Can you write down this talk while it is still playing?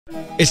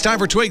It's time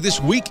for Twig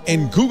This Week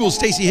in Google.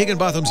 Stacey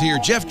Higginbotham's here.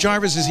 Jeff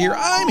Jarvis is here.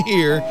 I'm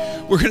here.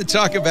 We're going to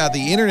talk about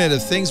the Internet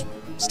of Things.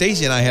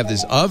 Stacey and I have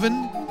this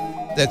oven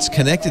that's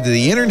connected to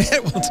the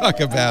Internet. We'll talk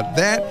about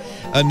that.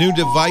 A new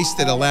device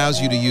that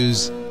allows you to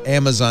use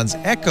Amazon's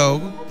Echo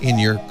in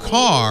your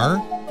car.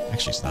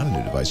 Actually, it's not a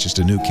new device, just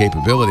a new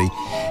capability.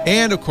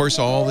 And, of course,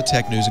 all the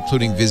tech news,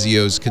 including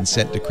Vizio's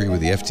consent decree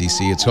with the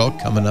FTC. It's all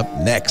coming up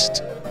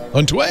next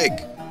on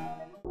Twig.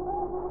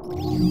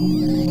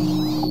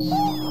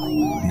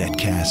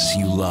 Netcasts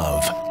you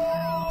love.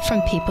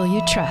 From people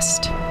you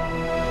trust.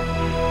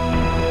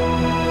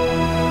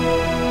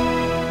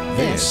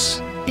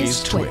 This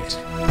is Twit.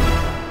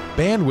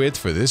 Bandwidth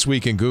for This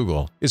Week in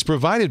Google is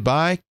provided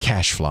by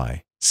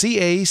Cachefly.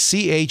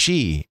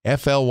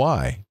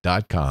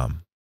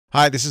 CACHEFLY.com.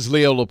 Hi, this is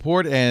Leo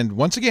Laporte, and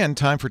once again,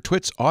 time for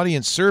Twit's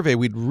audience survey.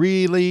 We'd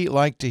really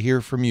like to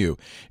hear from you.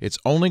 It's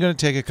only going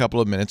to take a couple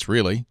of minutes,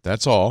 really.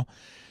 That's all.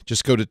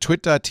 Just go to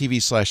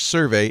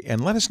twit.tv/survey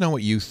and let us know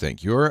what you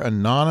think. Your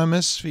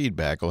anonymous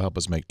feedback will help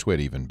us make Twit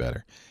even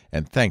better.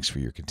 And thanks for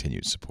your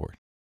continued support.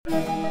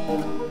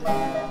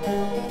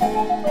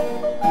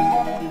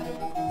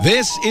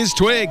 This is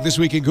Twig, This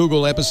Week in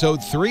Google,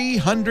 episode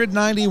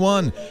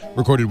 391,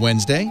 recorded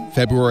Wednesday,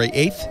 February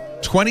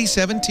 8th,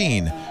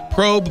 2017.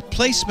 Probe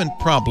placement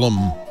problem.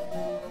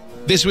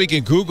 This Week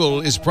in Google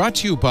is brought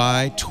to you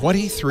by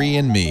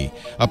 23andMe,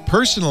 a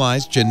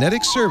personalized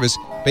genetic service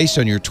based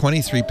on your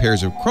 23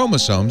 pairs of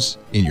chromosomes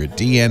in your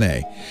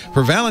DNA.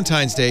 For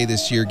Valentine's Day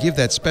this year, give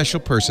that special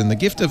person the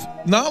gift of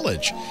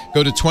knowledge.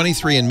 Go to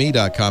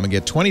 23andme.com and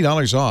get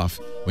 $20 off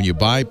when you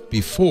buy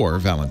before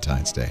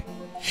Valentine's Day.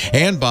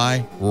 And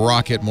by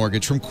Rocket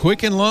Mortgage from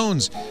Quicken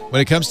Loans.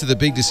 When it comes to the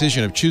big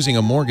decision of choosing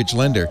a mortgage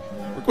lender,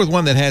 work with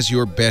one that has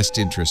your best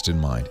interest in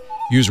mind.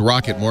 Use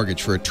Rocket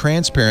Mortgage for a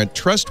transparent,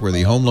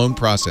 trustworthy home loan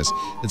process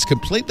that's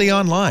completely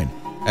online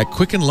at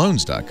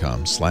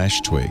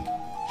quickenloans.com/twig.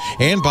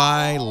 And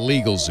by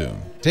LegalZoom.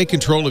 Take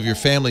control of your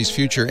family's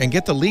future and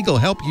get the legal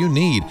help you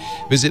need.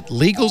 Visit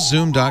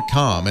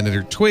LegalZoom.com and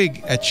enter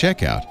Twig at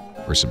checkout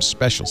for some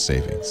special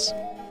savings.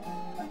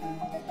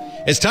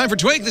 It's time for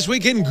Twig This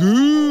Week in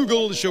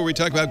Google, the show where we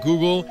talk about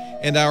Google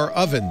and our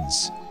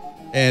ovens.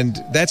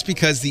 And that's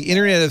because the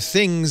Internet of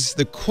Things,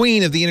 the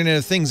queen of the Internet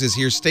of Things is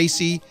here,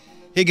 Stacey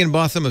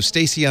Higginbotham of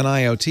Stacey on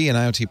IoT and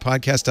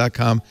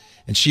IoTpodcast.com.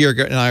 And she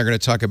and I are going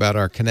to talk about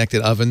our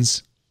connected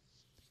ovens.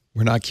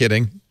 We're not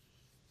kidding.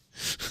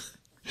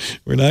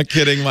 We're not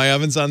kidding. My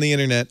oven's on the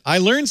Internet. I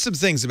learned some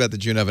things about the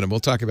June oven, and we'll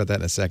talk about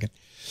that in a second.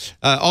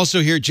 Also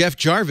here, Jeff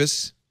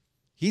Jarvis.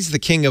 He's the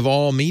king of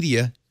all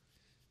media.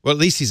 Well, at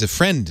least he's a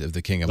friend of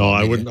the king of all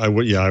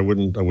media. I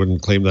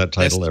wouldn't claim that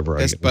title ever.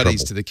 Best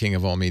buddies to the king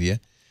of all media.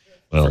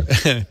 Well,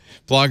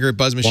 blogger at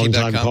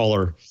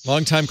buzzmachine.com.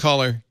 Long-time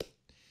caller.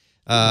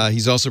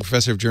 He's also a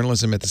professor of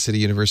journalism at the City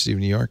University of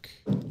New York,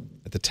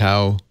 at the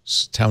Tao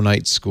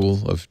Knight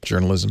School of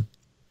Journalism.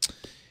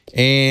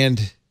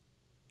 And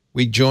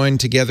we join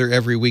together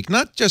every week,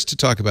 not just to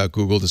talk about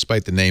Google,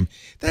 despite the name.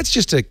 That's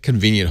just a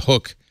convenient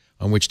hook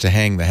on which to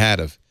hang the hat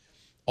of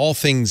all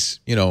things,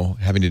 you know,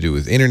 having to do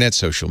with internet,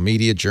 social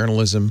media,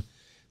 journalism,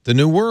 the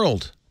new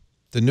world.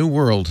 The new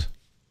world.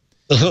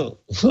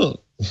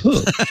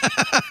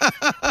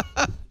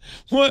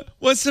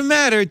 What's the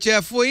matter,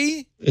 Jeff?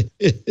 You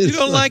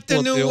don't like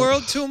the new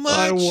world too much?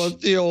 I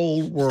want the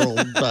old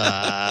world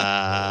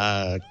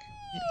back.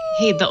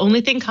 Hey, the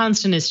only thing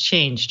constant is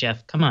change,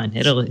 Jeff. Come on,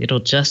 it'll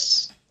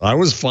just. I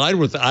was fine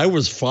with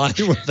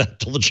that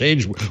till the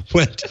change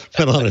went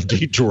on a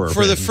detour.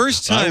 For the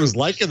first time, I was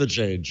liking the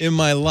change in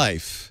my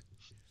life.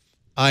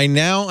 I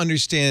now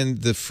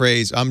understand the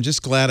phrase, I'm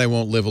just glad I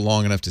won't live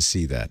long enough to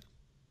see that.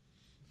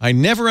 I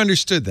never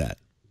understood that,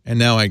 and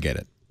now I get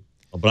it.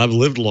 But I've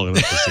lived long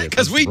enough to see it.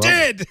 Because we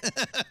did.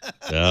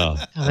 Yeah.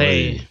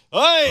 Hey.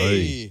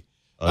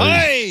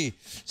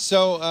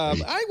 So why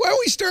don't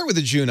we start with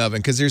the June oven?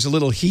 Because there's a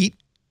little heat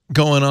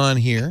going on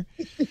here.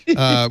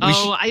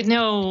 I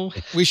know.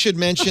 We should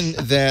mention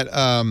that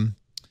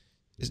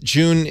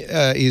June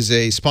is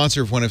a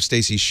sponsor of one of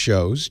Stacey's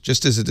shows,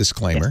 just as a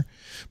disclaimer.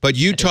 Yes. But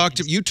you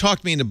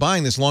talked me into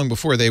buying this long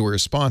before they were a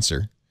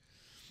sponsor.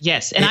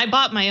 Yes, and I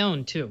bought my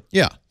own too.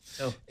 Yeah.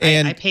 So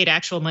I paid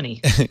actual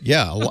money.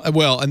 Yeah,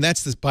 well, and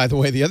that's, by the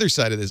way, the other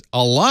side of this.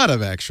 A lot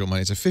of actual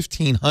money. It's a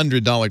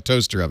 $1,500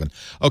 toaster oven.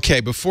 Okay,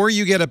 before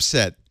you get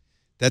upset,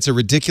 that's a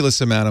ridiculous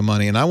amount of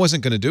money, and I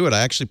wasn't going to do it. I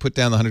actually put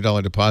down the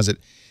 $100 deposit,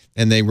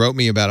 and they wrote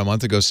me about a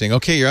month ago saying,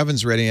 okay, your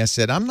oven's ready. And I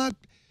said, I'm not,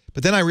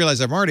 but then I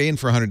realized I'm already in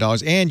for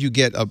 $100, and you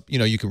get,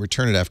 you can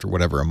return it after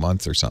whatever, a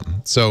month or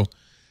something. So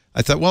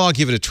I thought, well, I'll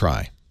give it a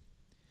try.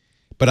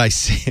 But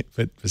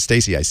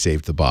Stacey, I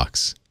saved the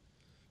box.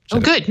 Oh,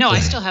 good. No, I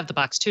still have the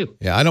box, too.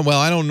 Yeah, I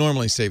don't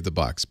normally save the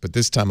box, but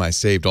this time I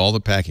saved all the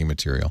packing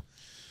material.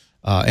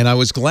 And I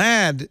was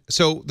glad.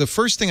 So the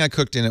first thing I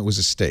cooked in it was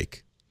a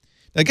steak.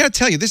 I got to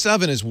tell you, this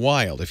oven is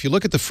wild. If you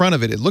look at the front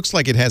of it, it looks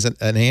like it has an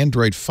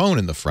Android phone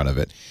in the front of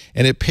it.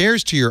 And it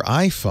pairs to your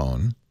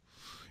iPhone.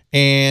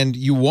 And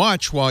you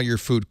watch while your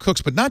food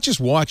cooks, but not just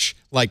watch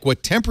like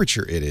what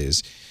temperature it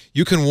is.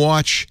 You can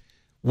watch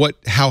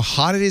how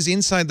hot it is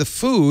inside the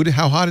food,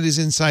 how hot it is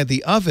inside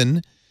the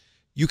oven.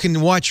 You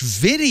can watch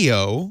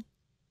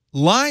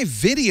live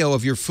video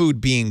of your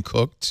food being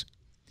cooked.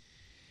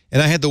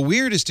 And I had the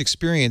weirdest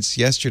experience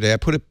yesterday. I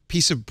put a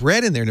piece of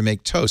bread in there to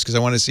make toast because I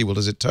wanted to see, well,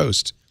 does it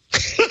toast?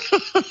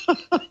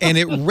 And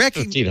it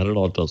recognized.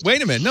 $1,500 toast.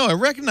 Wait a minute. No, I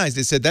recognized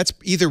it. It said that's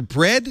either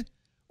bread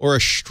or a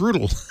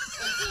strudel.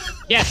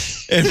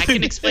 Yes, I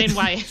can explain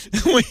why.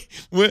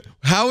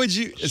 How would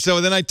you?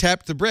 So then I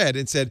tapped the bread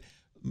and said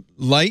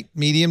light,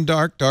 medium,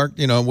 dark,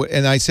 and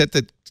I set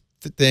the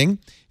thing.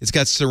 It's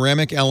got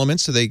ceramic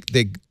elements, so they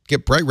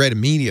get bright red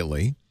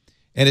immediately.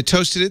 And it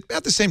toasted it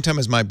about the same time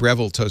as my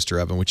Breville toaster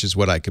oven, which is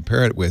what I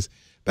compare it with.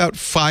 About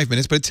 5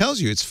 minutes, but it tells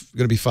you it's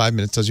going to be 5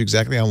 minutes, tells you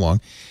exactly how long.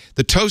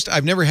 The toast,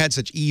 I've never had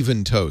such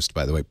even toast,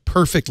 by the way.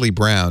 Perfectly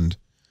browned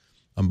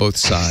on both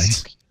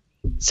sides.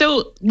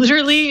 So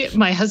literally,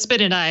 my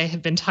husband and I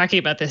have been talking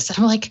about this.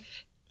 I'm like,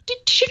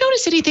 did you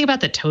notice anything about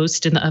the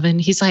toast in the oven?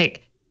 He's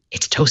like,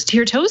 it's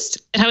toastier toast?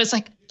 And I was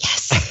like,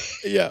 yes.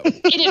 Yeah.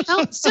 And it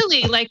felt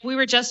silly, like we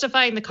were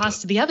justifying the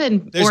cost of the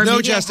oven. There's no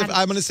justification.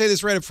 I'm going to say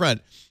this right up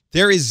front.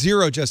 There is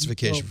zero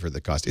justification for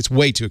the cost. It's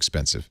way too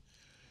expensive.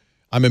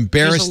 I'm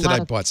embarrassed that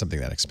I bought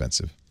something that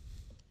expensive.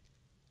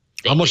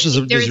 How much does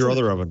your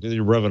other oven,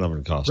 your Revin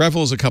oven cost?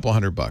 Breville is a couple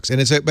 $100, and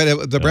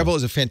the Breville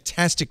is a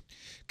fantastic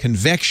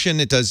convection.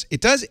 It does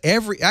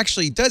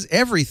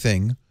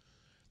everything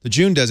the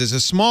June does. It's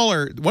a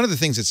smaller. One of the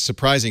things that's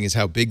surprising is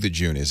how big the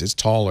June is. It's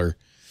taller.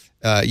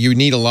 You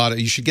need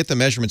you should get the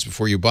measurements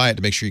before you buy it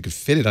to make sure you can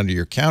fit it under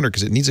your counter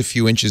because it needs a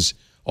few inches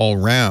all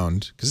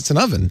round because it's an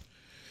oven.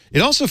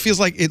 It also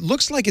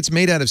looks like it's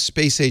made out of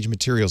space age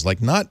materials, like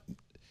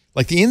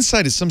the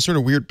inside is some sort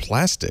of weird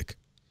plastic.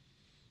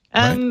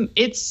 Right?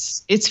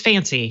 It's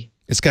fancy.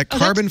 It's got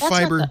carbon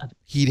fiber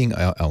heating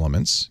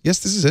elements. Yes,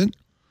 this is it.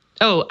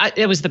 Oh,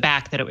 it was the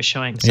back that it was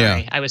showing.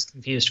 Sorry, I was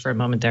confused for a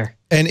moment there.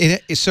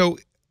 And so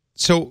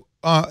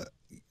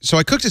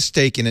I cooked a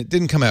steak and it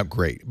didn't come out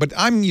great. But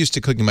I'm used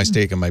to cooking my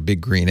steak on my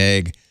big green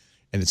egg,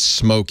 and it's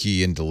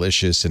smoky and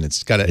delicious, and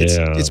it's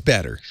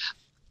better.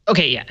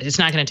 Okay, yeah, it's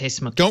not going to taste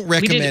smoky. Don't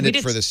recommend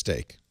it for the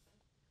steak.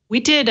 We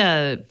did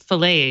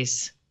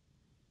fillets.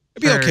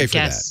 It'd be okay for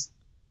that.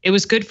 It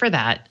was good for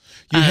that.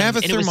 You have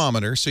a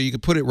thermometer, so you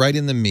could put it right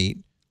in the meat,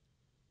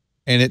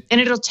 and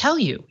it'll tell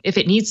you if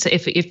it needs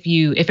if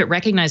it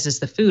recognizes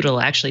the food, it'll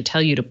actually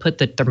tell you to put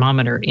the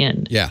thermometer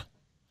in. Yeah,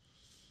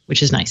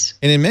 which is nice.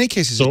 And in many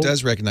cases, it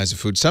does recognize the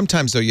food.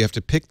 Sometimes, though, you have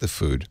to pick the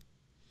food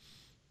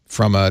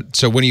from a.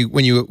 So when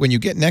you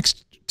get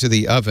next to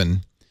the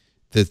oven,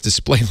 the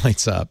display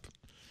lights up.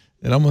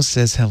 It almost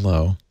says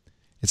hello.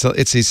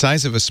 It's the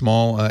size of a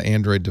small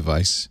Android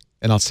device,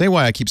 and I'll say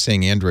why I keep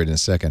saying Android in a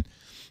second.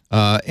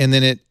 And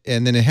then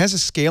it has a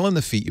scale in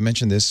the feet. You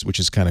mentioned this, which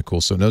is kind of cool.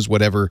 So it knows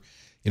whatever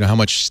how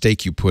much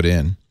steak you put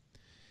in,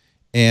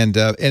 and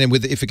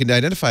if it can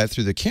identify it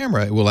through the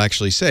camera, it will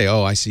actually say,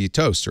 "Oh, I see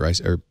toast, or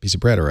a piece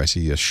of bread, or I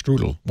see a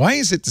strudel." Why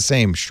is it the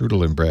same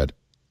strudel and bread?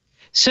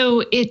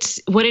 So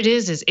what it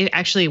is it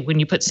actually, when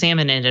you put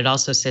salmon in, it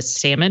also says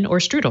salmon or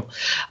strudel.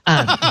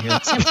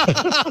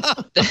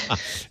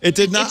 It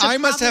did not. I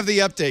must have the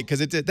update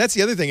because it did. That's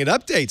the other thing. It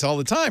updates all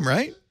the time,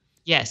 right?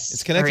 Yes.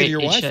 It's connected to your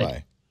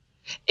Wi-Fi.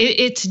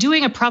 It's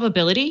doing a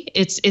probability.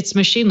 It's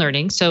machine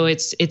learning. So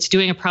it's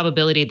doing a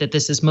probability that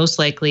this is most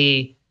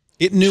likely.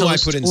 It knew I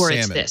put in salmon.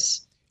 It's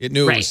this. It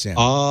knew it was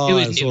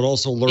salmon. So it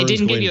also learns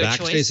going back,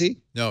 Stacey?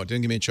 No, it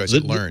didn't give me a choice.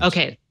 It learned.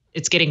 Okay.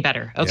 It's getting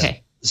better. Okay. Yeah.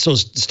 So,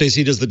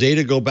 Stacey, does the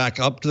data go back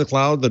up to the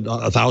cloud that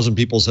 1,000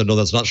 people said, no,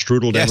 that's not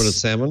strudel, damn it, it's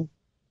salmon?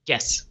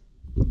 Yes.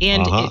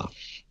 And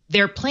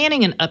they're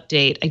planning an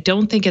update. I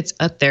don't think it's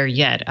up there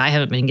yet. I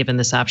haven't been given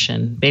this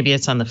option. Maybe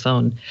it's on the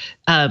phone,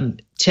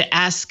 to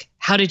ask,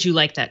 how did you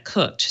like that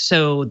cooked?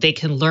 So they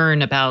can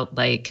learn about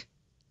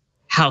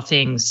how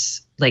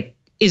things,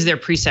 is their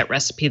preset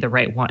recipe the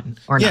right one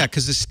or not? Yeah,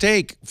 because the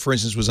steak, for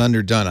instance, was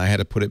underdone. I had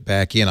to put it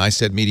back in. I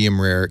said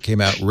medium rare. It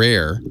came out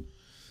rare.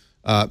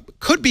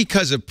 Could be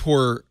because of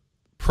poor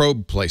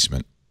probe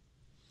placement,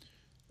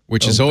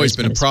 which has always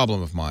been a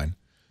problem of mine.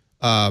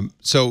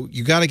 So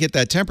you got to get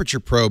that temperature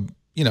probe,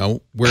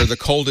 where the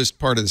coldest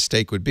part of the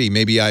steak would be.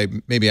 Maybe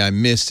I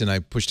missed and I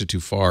pushed it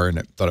too far and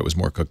I thought it was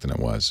more cooked than it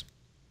was.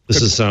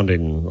 This is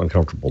sounding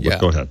uncomfortable,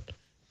 but go ahead.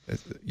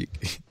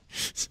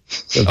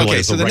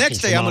 Okay, so the next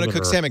day I'm going to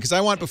cook salmon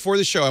because before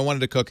the show I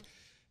wanted to cook,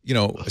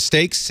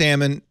 steak,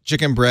 salmon,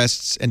 chicken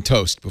breasts, and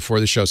toast before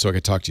the show so I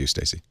could talk to you,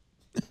 Stacey.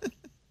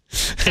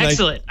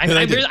 Excellent.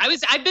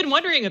 I've been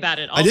wondering about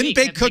it all week. I didn't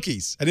bake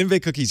cookies. I didn't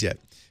bake cookies yet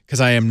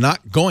because I am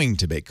not going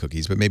to bake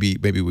cookies, but maybe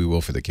we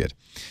will for the kid.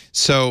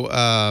 So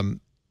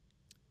I'm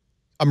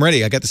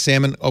ready. I got the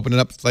salmon, open it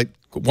up,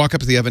 walk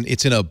up to the oven.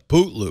 It's in a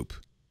boot loop.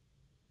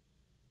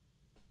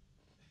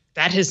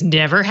 That has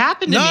never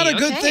happened to me. Not a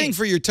good thing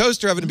for your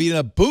toaster oven to be in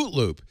a boot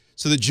loop.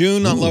 So the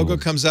June logo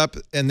comes up,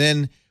 and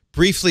then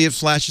briefly it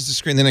flashes the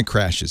screen, then it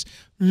crashes.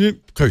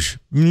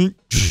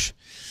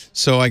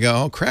 So I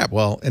go, oh, crap.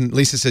 Well, and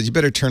Lisa says, you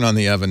better turn on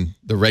the oven,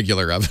 the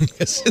regular oven,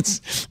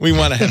 because we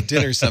want to have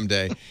dinner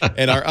someday.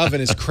 And our oven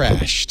has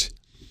crashed.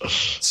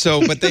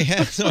 So, but they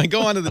have. So I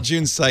go onto the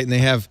June site, and they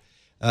have.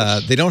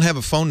 They don't have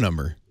a phone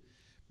number,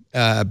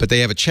 but they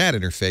have a chat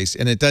interface,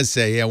 and it does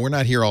say, "Yeah, we're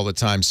not here all the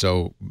time."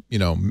 So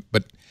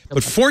but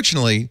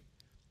fortunately,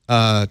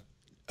 what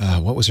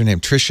was her name?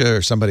 Trisha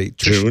or somebody?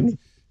 June?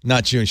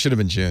 Not June. Should have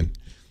been June.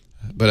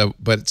 But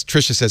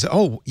Trisha says,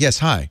 "Oh yes,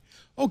 hi.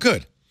 Oh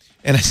good."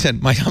 And I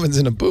said, "My oven's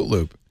in a boot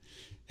loop."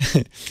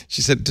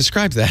 She said,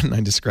 "Describe that," and I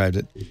described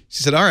it.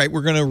 She said, "All right,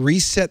 we're going to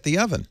reset the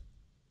oven.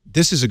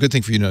 This is a good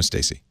thing for you to know,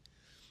 Stacey.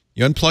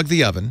 You unplug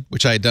the oven,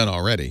 which I had done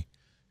already.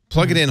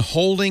 Plug it in,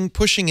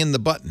 pushing in the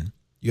button.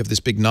 You have this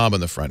big knob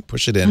on the front.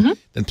 Push it in,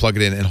 then plug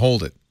it in and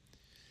hold it.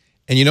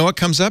 And you know what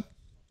comes up?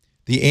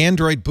 The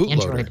Android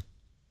bootloader.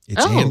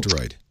 It's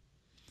Android.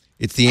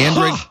 It's the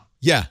Android.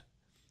 Yeah.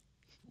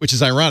 Which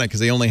is ironic because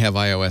they only have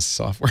iOS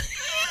software.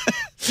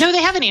 No,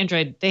 they have an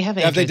Android. They have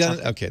Android. Have they done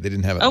software. it? Okay, they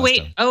didn't have it. Oh, last wait.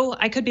 time. Oh,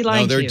 I could be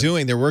lying No, to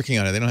you. they're working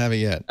on it. They don't have it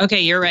yet.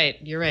 Okay, you're right.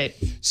 You're right.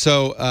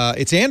 So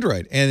it's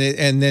Android.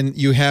 And then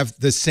you have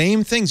the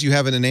same things you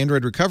have in an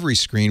Android recovery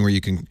screen where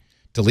you can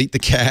delete the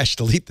cache,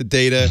 delete the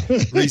data,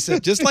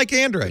 reset, just like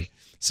Android.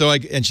 So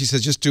and she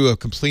says, just do a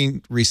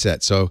complete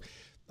reset. So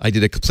I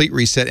did a complete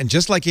reset. And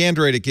just like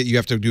Android, you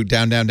have to do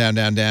down, down, down,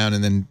 down, down,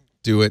 and then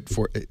do it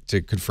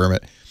to confirm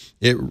it.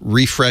 It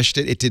refreshed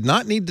it. It did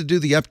not need to do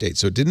the update.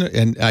 So it didn't.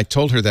 And I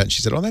told her that. And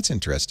she said, oh, that's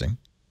interesting.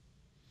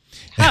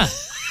 Huh.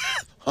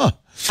 Huh.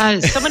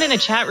 Someone in the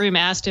chat room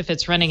asked if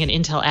it's running an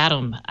Intel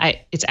Atom.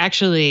 It's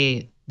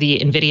actually the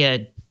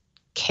NVIDIA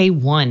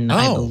K1,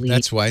 I believe.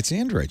 That's why it's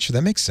Android. Sure,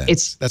 that makes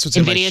sense. That's what's NVIDIA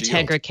in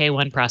my Shield. Tegra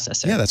K1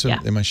 processor. Yeah, that's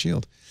in my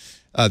Shield.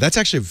 That's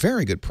actually a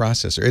very good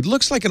processor. It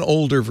looks like an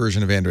older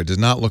version of Android. It does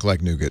not look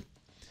like Nougat.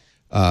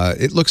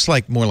 It looks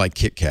like more like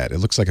KitKat. It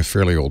looks like a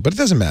fairly old, but it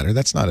doesn't matter.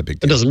 That's not a big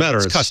deal. It doesn't matter.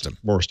 It's custom.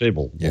 More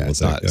stable. Yeah,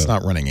 it's not. It's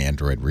not running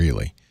Android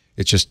really.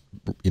 It's just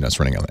it's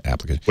running on the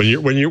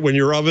application. When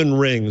your oven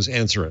rings,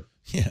 answer it.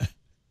 Yeah.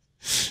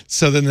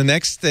 So then the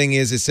next thing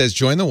is it says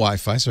join the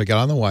Wi-Fi. So I got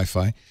on the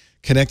Wi-Fi,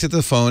 connected to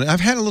the phone.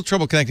 I've had a little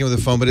trouble connecting with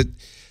the phone,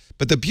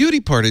 but the beauty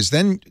part is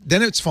then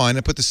it's fine.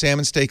 I put the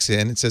salmon steaks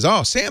in. It says,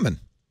 oh, salmon.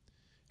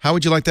 How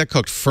would you like that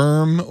cooked?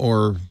 Firm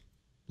or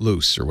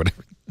loose or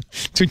whatever?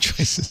 Two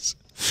choices.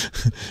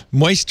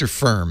 Moist or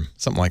firm,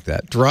 something like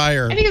that. Dry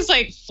or... I think it's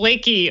like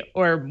flaky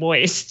or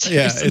moist.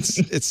 Yeah,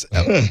 it's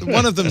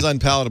one of them's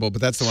unpalatable,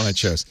 but that's the one I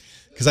chose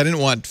because I didn't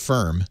want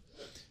firm.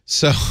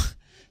 So,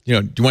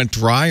 do you want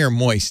dry or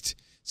moist?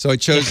 So I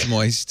chose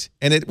moist,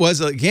 and it was,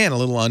 again, a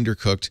little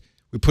undercooked.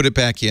 We put it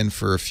back in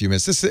for a few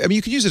minutes.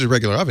 You could use it as a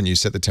regular oven. You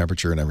set the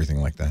temperature and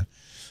everything like that.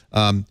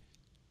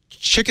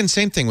 Chicken,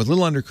 same thing, with a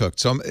little undercooked.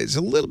 So it's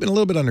a little bit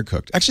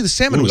undercooked. Actually, the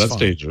salmon was that's fine.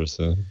 dangerous.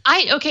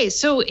 Okay,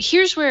 so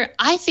here's where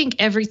I think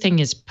everything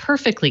is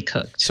perfectly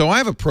cooked. So I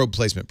have a probe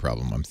placement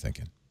problem, I'm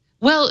thinking.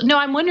 Well, no,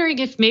 I'm wondering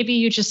if maybe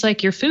you just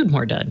like your food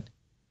more done.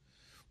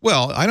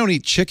 Well, I don't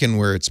eat chicken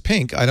where it's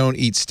pink. I don't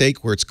eat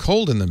steak where it's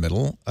cold in the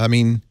middle. I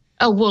mean...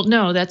 Oh, well,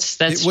 no, that's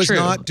true. It was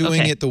not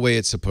doing it the way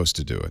it's supposed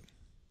to do it.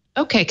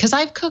 Okay, because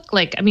I've cooked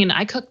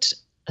I cooked...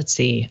 Let's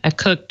see. I've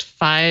cooked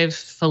 5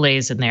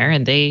 fillets in there,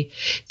 and they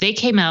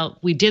came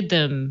out. We did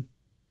them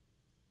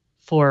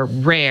for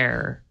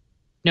rare.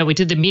 No, we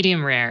did the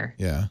medium rare.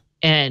 Yeah.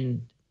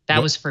 And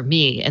that was for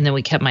me. And then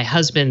we kept my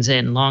husband's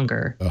in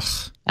longer.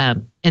 Ugh.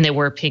 And they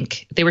were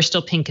pink. They were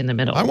still pink in the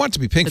middle. I want it to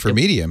be pink for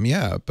medium,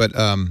 yeah, but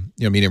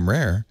medium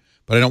rare.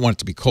 But I don't want it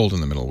to be cold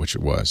in the middle, which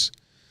it was.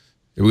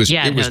 It was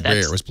rare. It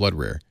was blood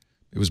rare.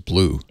 It was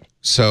blue.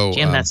 So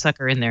jam that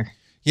sucker in there.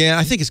 Yeah,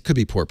 I think it could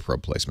be poor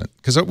probe placement.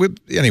 Because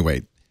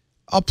anyway,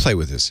 I'll play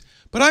with this.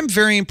 But I'm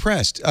very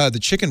impressed. The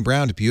chicken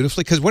browned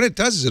beautifully because what it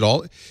does is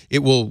it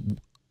will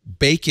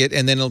bake it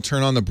and then it'll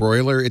turn on the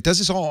broiler. It does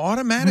this all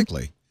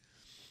automatically.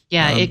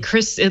 Yeah, it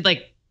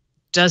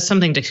does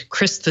something to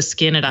crisp the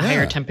skin at a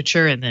higher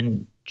temperature and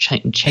then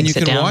change it down. And you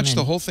can watch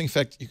the whole thing. In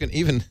fact,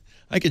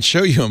 I could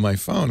show you on my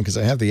phone because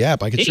I have the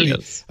app. I could show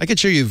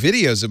you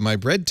videos of my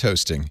bread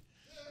toasting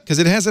because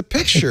it has a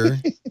picture.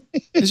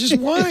 It's just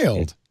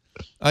wild.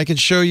 I can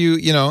show you,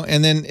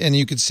 and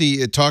you could see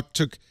it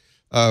took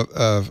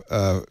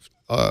started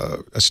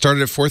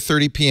at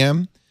 4:30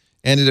 p.m.,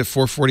 ended at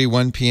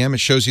 4:41 p.m. It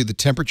shows you the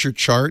temperature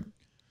chart.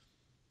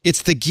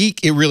 It's the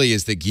geek. It really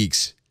is the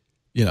geek's,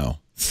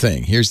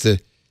 thing. Here's the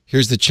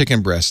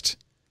chicken breast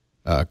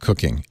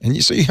cooking,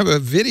 and so you have a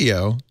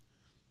video,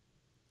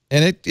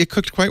 and it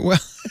cooked quite well.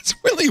 It's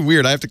really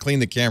weird. I have to clean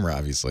the camera,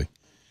 obviously.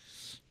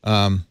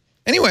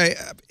 Anyway,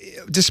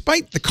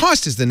 despite the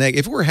cost is the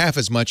negative. If it were half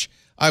as much,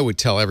 I would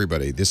tell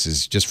everybody this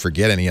is just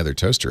forget any other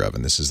toaster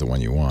oven. This is the one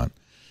you want.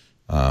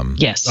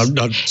 Yes.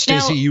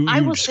 Stacey, you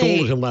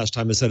scolded him last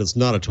time and said it's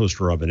not a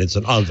toaster oven. It's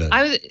an oven.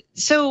 Well,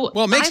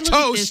 it makes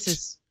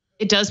toast.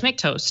 It does make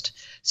toast.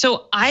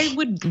 So I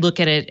would look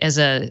at it as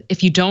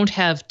if you don't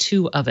have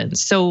 2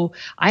 ovens. So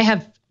I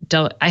have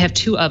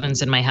 2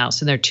 ovens in my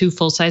house, and they're 2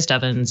 full-sized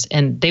ovens,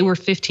 and they were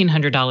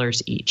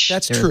 $1,500 each.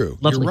 That's true.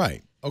 Lovely. You're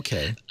right.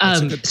 Okay.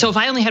 So if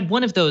I only had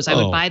one of those, I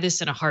would buy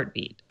this in a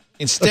heartbeat.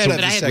 Instead of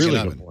the second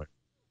oven.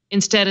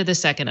 Instead of the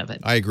second oven.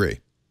 I agree.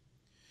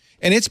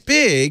 And it's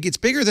big. It's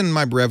bigger than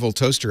my Breville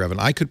toaster oven.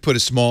 I could put a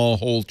small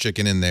whole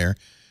chicken in there.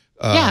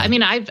 Yeah, I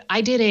mean,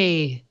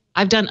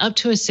 I've done up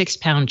to a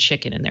 6-pound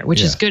chicken in there,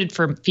 which is good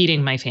for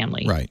feeding my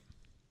family. Right.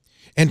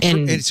 And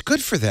it's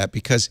good for that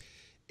because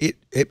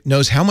it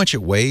knows how much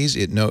it weighs.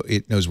 It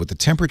knows what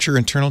the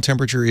internal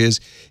temperature is.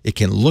 It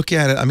can look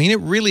at it. I mean, it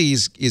really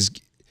is.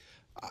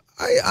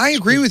 I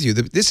agree with you.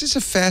 This is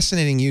a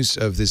fascinating use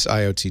of this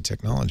IoT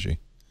technology.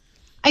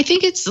 I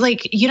think it's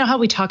like, you know how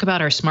we talk about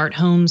our smart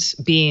homes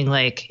being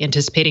like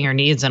anticipating our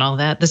needs and all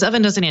that? This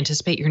oven doesn't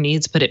anticipate your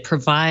needs, but it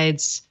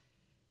provides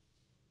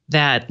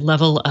that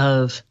level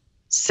of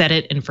set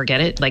it and forget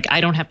it. Like,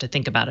 I don't have to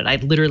think about it. I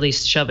literally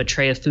shove a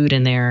tray of food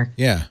in there.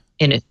 Yeah.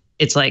 And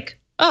it's like,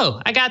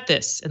 oh, I got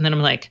this. And then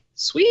I'm like,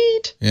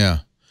 sweet. Yeah.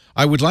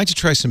 I would like to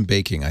try some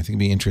baking. I think it'd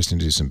be interesting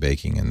to do some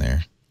baking in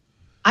there.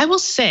 I will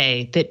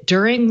say that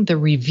during the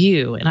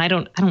review, and I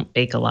don't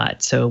bake a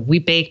lot. So we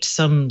baked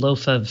some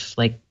loaf of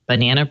like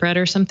banana bread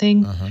or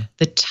something.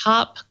 The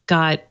top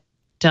got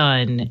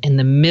done and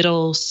the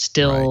middle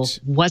still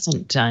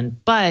wasn't done,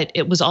 but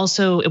it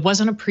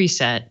wasn't a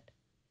preset.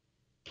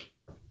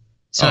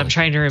 So I'm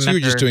trying to remember. So you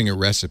were just doing a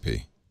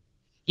recipe.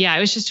 Yeah, I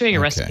was just doing a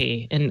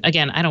recipe. And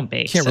again, I don't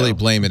bake. Can't really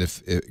blame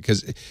it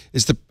because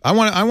I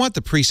want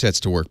the presets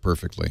to work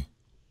perfectly.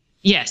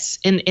 Yes,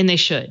 and they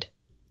should.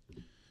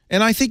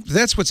 And I think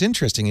that's what's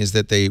interesting is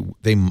that they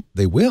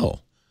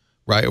will,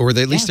 right? Or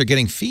at least they're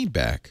getting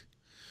feedback.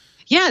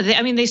 Yeah,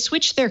 they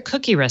switched their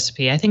cookie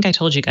recipe. I think I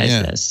told you guys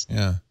this.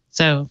 Yeah.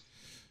 So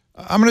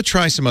I'm going to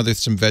try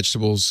some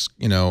vegetables.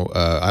 You know,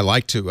 I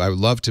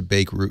love to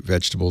bake root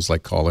vegetables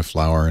like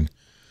cauliflower, and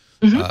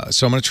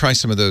so I'm going to try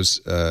some of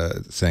those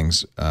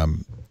things.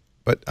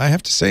 But I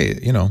have to say,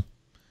 you know,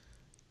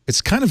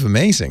 it's kind of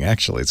amazing.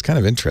 Actually, it's kind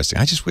of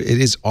interesting. It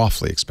is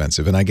awfully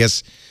expensive, and I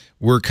guess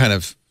we're kind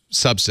of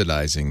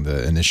subsidizing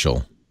the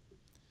initial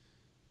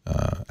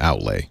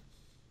outlay.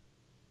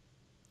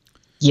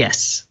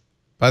 Yes.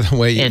 By the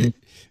way,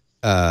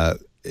 the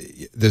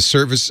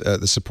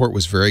support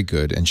was very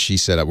good, and she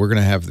said we're going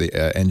to have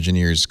the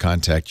engineers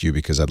contact you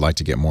because I'd like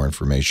to get more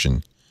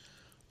information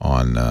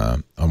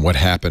on what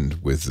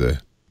happened with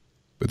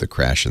the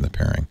crash and the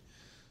pairing.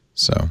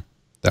 So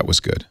that was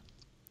good.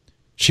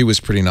 She was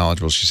pretty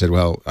knowledgeable. She said,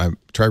 "Well,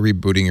 try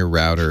rebooting your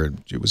router."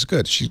 It was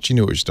good. She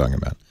knew what she was talking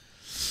about.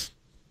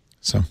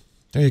 So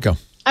there you go.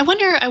 I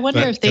wonder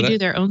if they do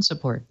their own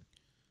support.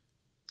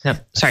 No,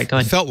 sorry, go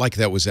ahead. I felt like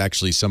that was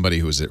actually somebody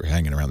who was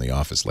hanging around the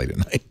office late at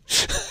night.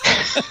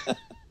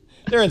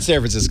 They're in San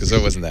Francisco, so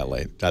it wasn't that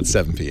late. About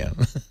 7 p.m.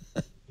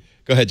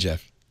 Go ahead,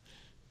 Jeff.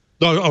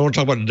 No, I want to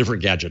talk about a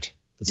different gadget.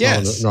 It's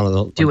not on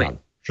the do it.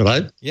 Should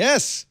I?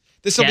 Yes.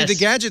 This will be the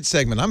gadget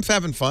segment. I'm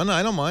having fun.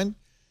 I don't mind.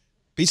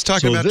 Beats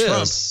talking about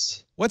Trump.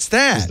 What's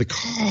that? Is the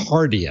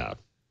Cardia.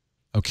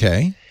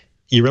 Okay.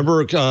 You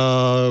remember,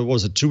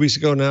 was it 2 weeks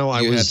ago now?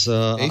 I was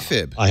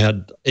AFib. I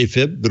had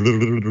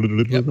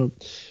AFib. Yep.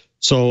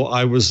 So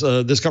I was.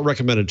 This got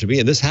recommended to me,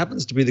 and this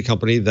happens to be the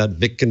company that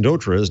Vic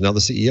Condotra is now the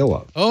CEO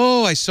of.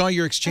 Oh, I saw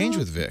your exchange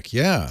with Vic.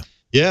 Yeah.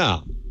 Yeah.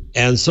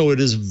 And so it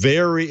is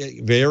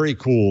very, very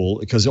cool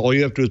because all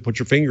you have to do is put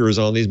your fingers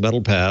on these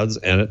metal pads,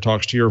 and it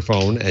talks to your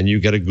phone, and you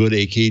get a good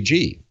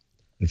EKG.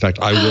 In fact,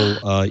 I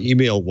will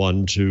email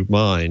one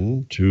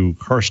to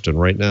Karsten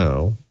right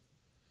now.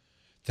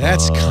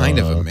 That's kind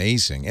of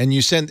amazing. And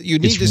you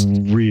need this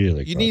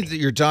really. You need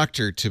your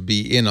doctor to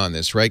be in on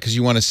this, right? Because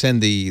you want to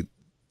send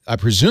I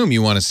presume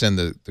you want to send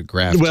the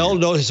graph. Well,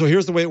 no. So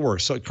here's the way it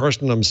works. So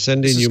Karsten, I'm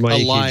sending you my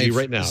EKG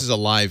right now. This is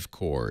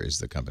AliveCore is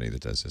the company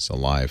that does this.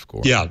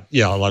 AliveCore. Yeah,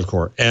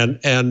 AliveCore.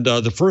 And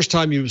the first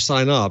time you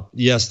sign up,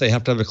 yes, they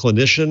have to have a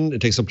clinician.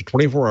 It takes up to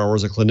 24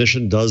 hours. A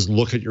clinician does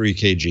look at your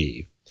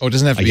EKG. Oh, it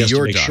doesn't have to be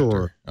your doctor.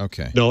 Sure.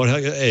 Okay. No,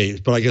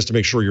 but I guess to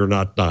make sure you're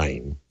not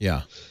dying.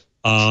 Yeah.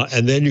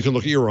 And then you can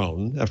look at your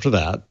own after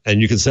that, and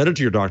you can send it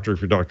to your doctor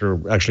if your doctor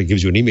actually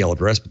gives you an email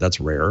address, but that's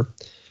rare.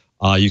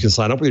 You can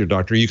sign up with your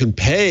doctor. You can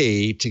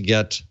pay to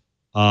get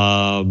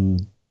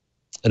analysis.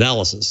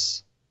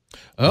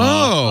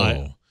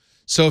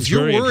 So if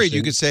you're worried,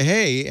 you could say,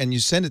 "Hey," and you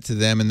send it to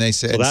them, and they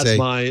say, so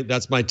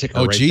that's my ticker.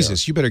 Oh, right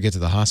Jesus, there. You better get to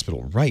the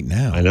hospital right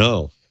now. I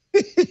know.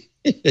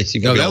 Yes,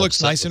 no, that looks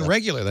nice and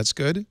regular. That's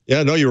good.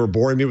 Yeah, no, you were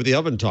boring me with the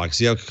oven talk.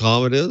 See how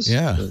calm it is?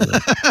 Yeah.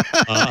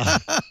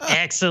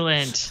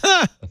 Excellent.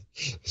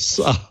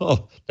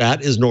 So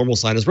that is normal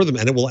sinus rhythm,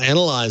 and it will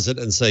analyze it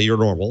and say you're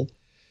normal.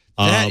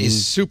 That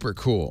is super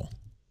cool.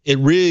 It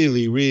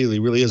really, really,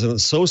 really is, and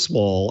it's so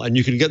small. And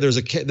you can get there's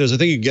a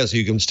thing you can get so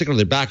you can stick it on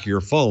the back of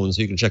your phone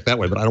so you can check that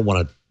way. But I don't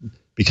want to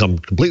become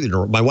completely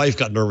neurotic. My wife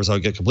got nervous. I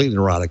would get completely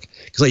neurotic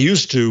because I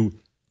used to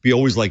be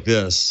always like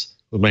this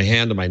with my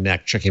hand on my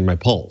neck checking my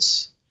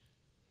pulse.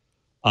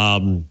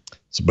 But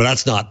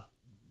that's not,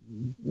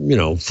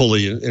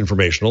 fully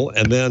informational.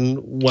 And then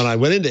when I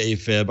went into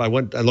AFib, I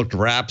looked for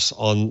apps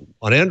on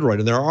Android,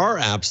 and there are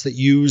apps that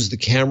use the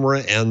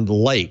camera and the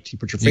light. You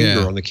put your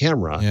finger on the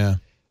camera. Yeah.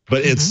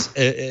 But it's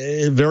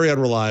very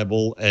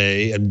unreliable,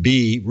 A, and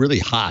B, really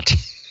hot.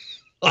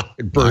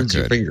 It burns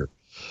your finger.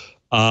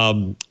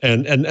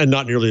 And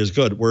not nearly as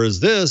good.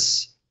 Whereas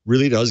this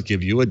really does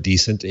give you a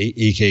decent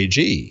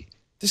EKG.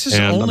 This is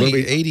only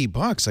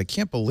 $80. I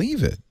can't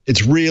believe it.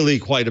 It's really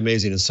quite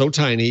amazing. It's so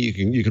tiny.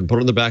 You can put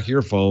it on the back of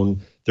your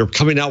phone. They're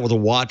coming out with a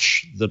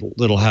watch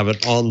that'll have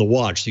it on the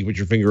watch. So you can put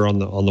your finger on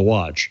the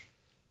watch.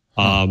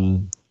 I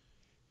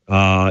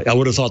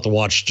would have thought the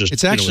watch just.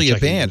 It's actually a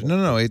band.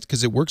 No. It's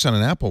because it works on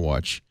an Apple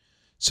Watch.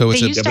 So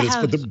it's they used to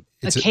have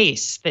a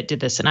case that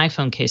did this, an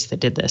iPhone case that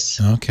did this.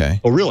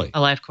 Okay. Oh, really? A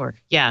LifeCore.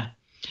 Yeah.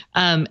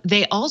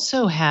 They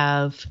also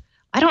have.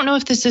 I don't know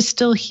if this is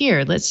still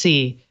here. Let's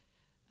see.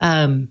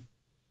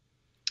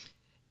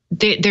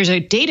 There's a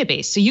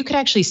database, so you could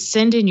actually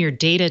send in your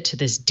data to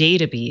this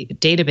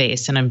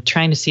database, and I'm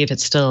trying to see if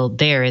it's still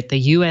there at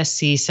the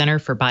USC Center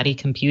for Body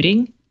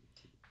Computing.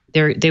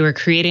 They were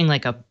creating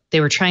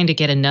they were trying to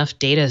get enough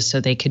data so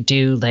they could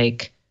do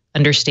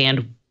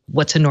understand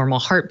what's a normal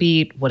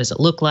heartbeat, what does it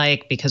look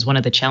like, because one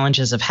of the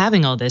challenges of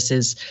having all this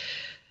is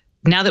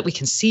now that we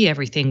can see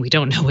everything, we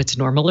don't know what's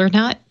normal or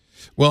not.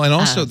 Well, and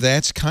also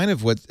that's kind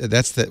of what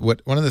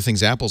one of the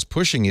things Apple's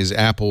pushing is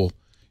Apple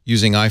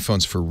using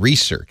iPhones for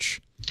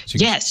research. So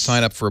you can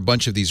sign up for a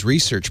bunch of these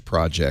research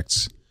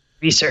projects.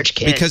 Research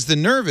kit. Because the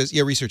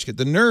research kit.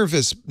 The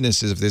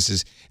nervousness of this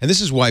is, and this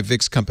is why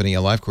Vic's company,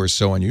 LifeCore, is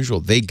so unusual.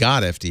 They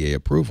got FDA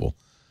approval.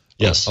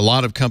 Yes. A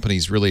lot of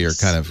companies really are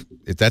kind of,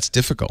 that's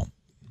difficult.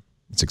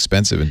 It's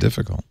expensive and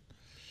difficult.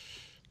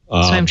 So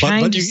I'm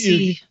trying to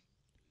see.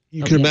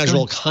 You can imagine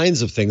all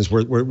kinds of things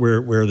where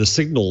the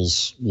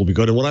signals will be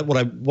good. And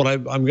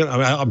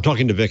I'm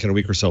talking to Vic in a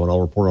week or so, and I'll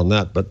report on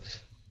that. But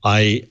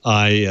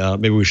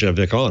maybe we should have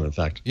Vic on, in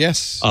fact.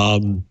 Yes.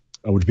 Which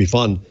would be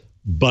fun.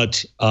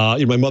 But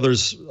my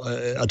mother's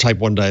a type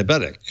 1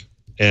 diabetic,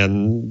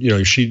 and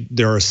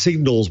there are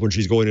signals when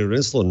she's going into an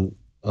insulin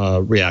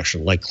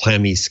reaction, like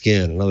clammy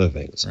skin and other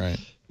things. Right.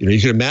 You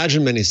can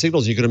imagine many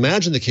signals. You can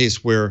imagine the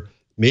case where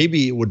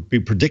maybe it would be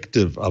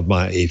predictive of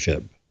my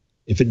AFib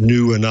if it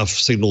knew enough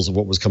signals of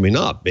what was coming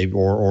up, maybe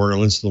or an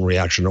insulin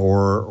reaction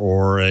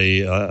or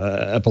a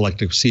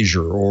epileptic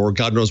seizure or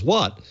God knows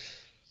what.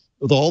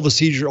 With all the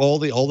seizure, all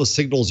the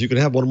signals you can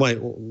have.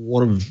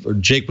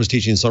 Jake was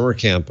teaching summer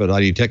camp at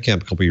ID Tech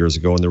Camp a couple of years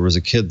ago, and there was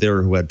a kid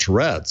there who had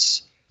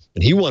Tourette's,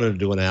 and he wanted to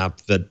do an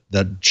app that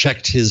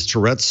checked his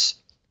Tourette's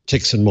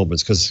tics and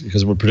moments because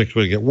it would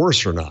particularly get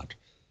worse or not.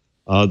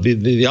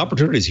 The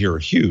opportunities here are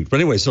huge. But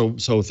anyway, so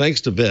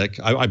thanks to Vic,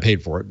 I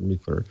paid for it, to be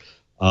clear.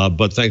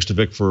 But thanks to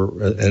Vic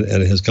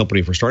and his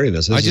company for starting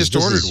this. I just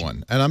ordered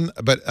one, and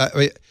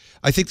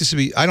I think this would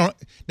be.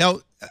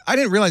 I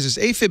didn't realize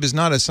this. AFib is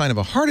not a sign of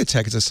a heart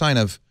attack; it's a sign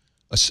of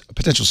a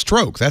potential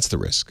stroke. That's the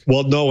risk.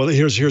 Well, no.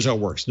 Here's how it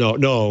works.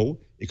 No,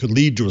 it could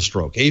lead to a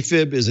stroke.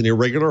 AFib is an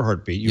irregular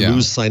heartbeat. You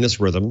lose sinus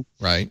rhythm.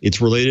 Right.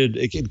 It's related.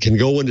 It can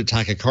go into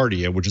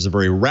tachycardia, which is a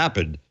very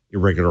rapid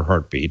irregular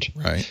heartbeat.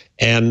 Right.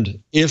 And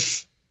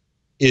if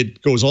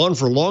it goes on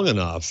for long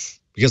enough,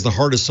 because the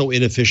heart is so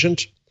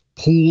inefficient,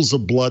 pools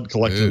of blood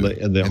collect in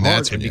the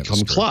heart and become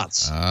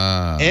clots.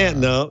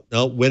 And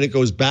when it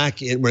goes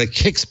back in, when it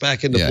kicks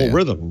back into full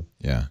rhythm,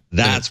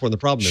 that's when the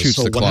problem is.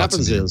 So what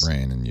happens is your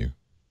brain and you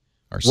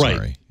are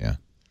sorry. Yeah.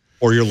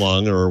 Or your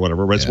lung or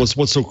whatever. Right? Yeah.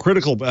 What's so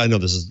critical? I know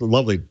this is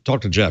lovely.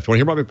 Talk to Jeff. You want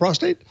to hear about my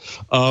prostate?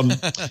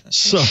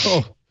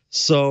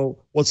 So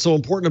what's so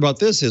important about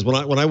this is when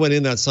I went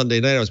in that Sunday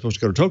night, I was supposed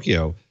to go to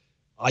Tokyo.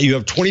 You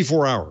have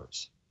 24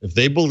 hours. If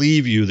they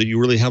believe you that you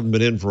really haven't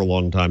been in for a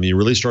long time, and you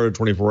really started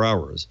 24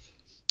 hours,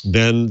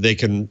 then they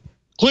can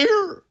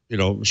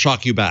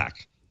shock you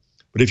back.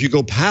 But if you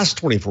go past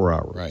 24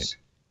 hours, right?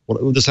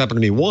 Well, this happened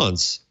to me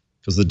once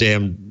because the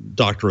damn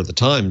doctor at the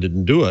time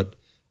didn't do it.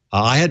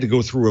 I had to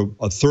go through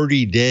a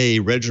 30-day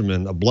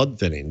regimen of blood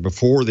thinning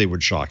before they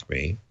would shock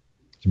me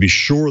to be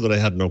sure that I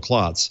had no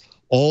clots.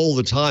 All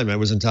the time I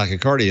was in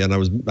tachycardia,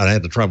 and I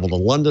had to travel to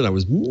London. I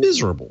was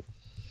miserable.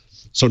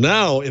 So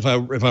now, if I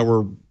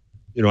were,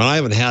 and I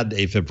haven't had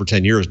AFib for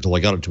 10 years until I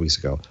got it 2 weeks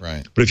ago.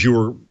 Right. But if you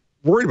were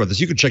worried about this,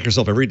 you could check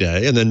yourself every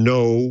day and then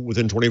know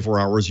within 24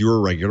 hours you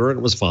were regular and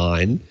it was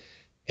fine.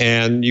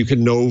 And you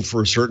can know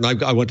for certain.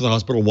 I went to the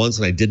hospital once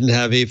and I didn't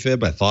have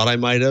AFib. I thought I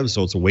might have,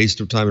 so it's a waste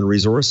of time and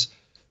resource.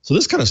 So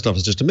this kind of stuff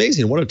is just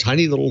amazing. What a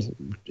tiny little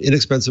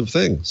inexpensive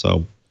thing.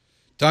 So,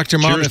 Dr.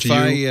 Mom, if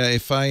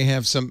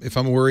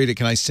I'm worried,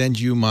 can I send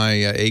you my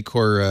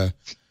Acor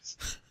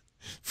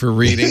for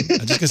reading?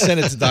 I'm just gonna send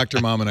it to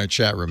Dr. Mom in our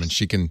chat room, and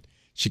she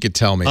could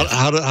tell me.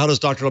 How does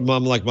Dr.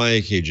 Mom like my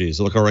EKG? Does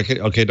it look all right?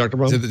 Okay, Dr.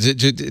 Mom?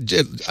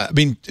 I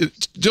mean,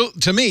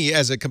 to me,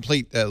 as a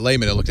complete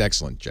layman, it looked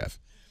excellent, Jeff.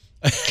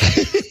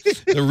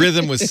 The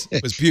rhythm was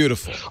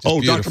beautiful.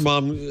 Beautiful. Dr.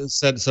 Mom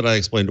said I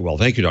explained it well.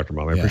 Thank you, Dr.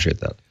 Mom. I appreciate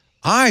that.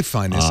 I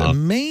find this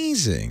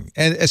amazing,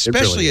 and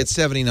especially at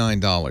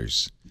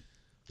 $79.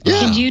 Yeah.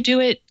 Can you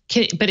do it?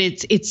 But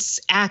it's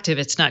active.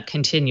 It's not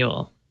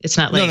continual. It's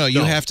not like no.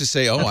 You have to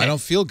say, I don't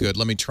feel good.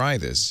 Let me try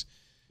this.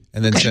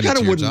 And then send it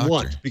to your doctor.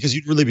 Want, because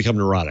you'd really become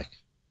neurotic.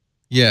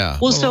 Yeah.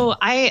 Well, so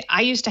I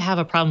used to have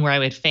a problem where I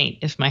would faint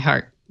if my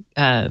heartbeat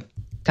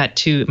got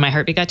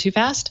too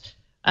fast.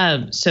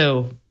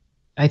 So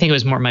I think it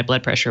was more my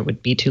blood pressure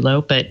would be too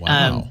low. But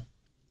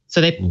So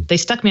they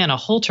stuck me on a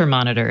Holter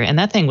monitor, and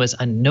that thing was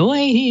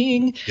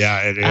annoying.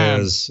 Yeah, it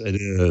is. It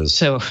is.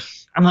 So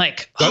I'm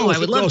like, I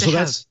would love to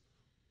have.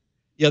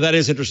 Yeah, that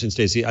is interesting,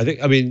 Stacey.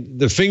 I mean,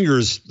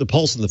 the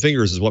pulse in the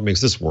fingers is what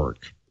makes this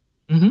work.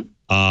 Mm-hmm.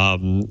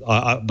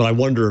 But I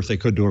wonder if they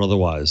could do it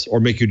otherwise,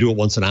 or make you do it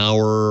once an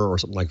hour or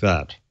something like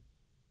that.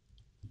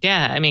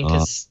 Yeah, I mean,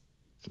 because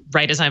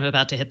right as I'm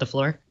about to hit the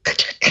floor.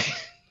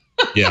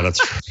 Yeah, that's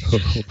true.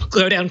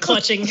 Go down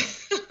clutching.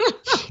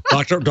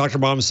 Dr.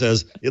 Mom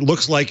says, it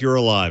looks like you're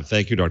alive.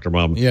 Thank you, Dr.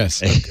 Mom.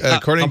 Yes.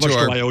 According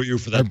to I owe you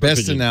for that our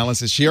best opinion?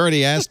 analysis, she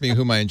already asked me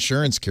who my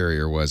insurance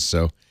carrier was.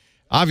 So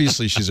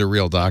obviously she's a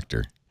real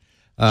doctor.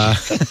 Anyway,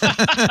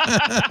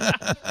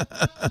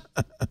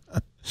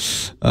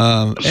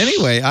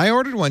 I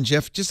ordered one,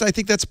 Jeff. I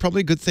think that's probably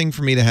a good thing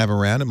for me to have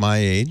around at my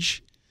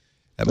age,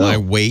 at my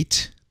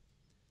weight.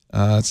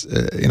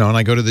 And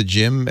I go to the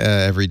gym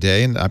every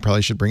day, and I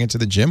probably should bring it to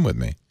the gym with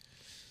me.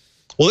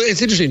 Well,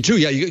 it's interesting too,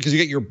 yeah, because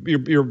you get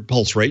your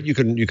pulse rate. You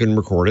can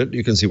record it.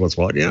 You can see what's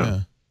what. Yeah.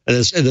 And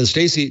then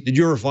Stacey, did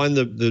you ever find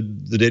the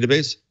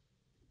database?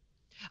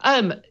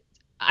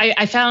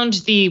 I found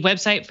the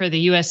website for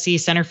the USC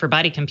Center for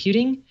Body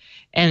Computing,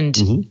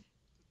 and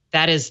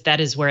that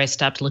is where I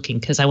stopped looking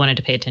because I wanted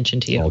to pay attention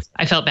to you.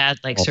 I felt bad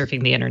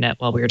surfing the internet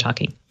while we were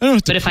talking.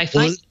 But if I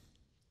find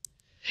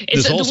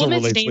this also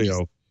relates,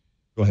 Leo.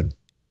 Go ahead.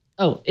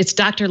 Oh, it's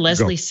Dr.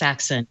 Leslie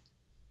Saxon.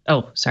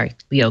 Oh, sorry,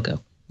 Leo, go.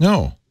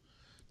 No,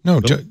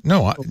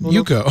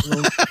 you go.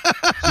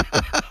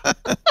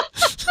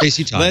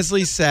 Stacey time.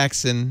 Leslie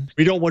Saxon.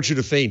 We don't want you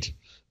to faint.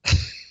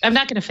 I'm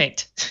not going to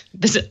faint.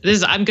 This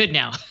is. I'm good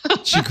now.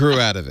 She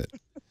grew out of it.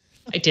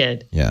 I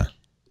did. Yeah.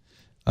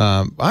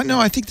 I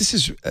think this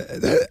is.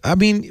 I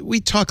mean, we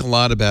talk a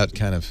lot about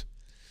kind of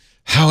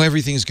how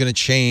everything's going to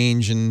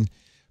change,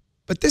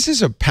 but this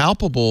is a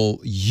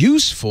palpable,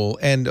 useful,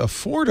 and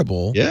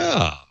affordable.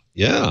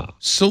 Yeah.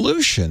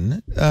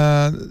 Solution.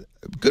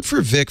 Good for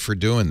Vic for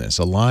doing this.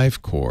 A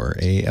live core,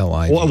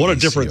 ALIVE. Well, what a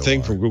different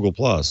thing from Google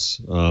Plus.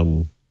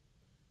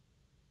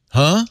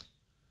 Huh?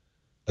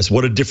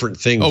 What a different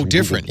thing. Oh, from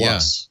different. Google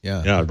Plus.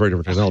 Yeah. Very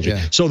different technology.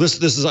 Yeah. So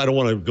this is. I don't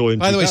want to go into.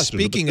 By the way,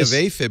 speaking of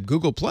AFib,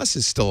 Google Plus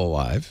is still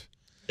alive.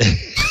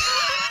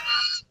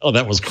 Oh,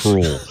 that was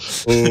cruel.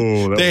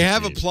 Oh, they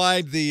have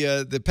applied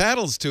the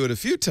paddles to it a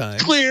few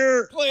times.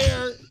 Clear.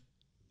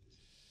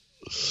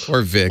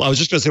 Or Vic. Well, I was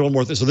just going to say one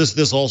more thing. So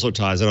this also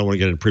ties. I don't want to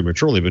get it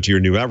prematurely, but to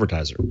your new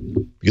advertiser,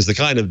 because the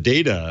kind of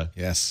data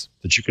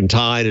that you can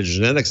tie to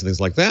genetics and things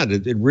like that,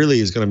 it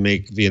really is going to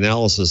make the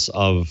analysis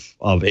of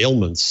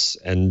ailments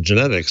and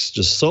genetics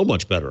just so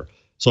much better.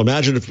 So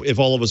imagine if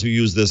all of us who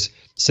use this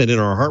send in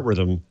our heart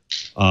rhythm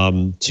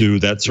to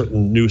that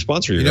certain new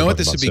sponsor. You know what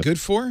this would be good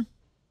for?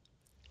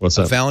 What's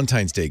that? A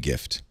Valentine's Day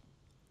gift.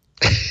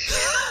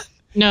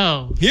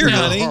 No. Here, no.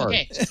 honey.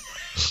 Okay.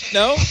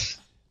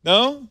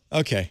 No?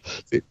 Okay.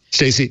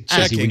 Stacey,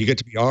 when you get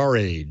to be our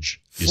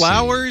age.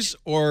 Flowers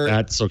or...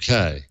 That's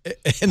okay.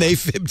 An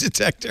AFib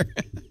detector.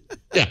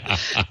 Yeah.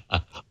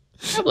 I'm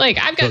like,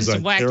 I've got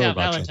some whacked out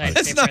Valentine's Day.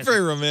 That's not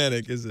very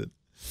romantic, is it?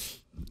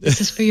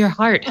 This is for your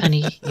heart,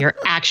 honey. Your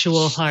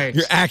actual heart.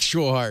 Your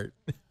actual heart.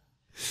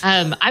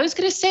 I was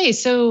going to say,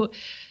 so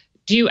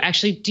do you want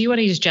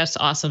to use Jeff's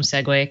awesome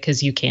segue?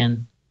 Because you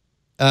can.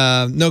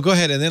 No, go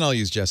ahead, and then I'll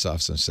use Jeff's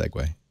awesome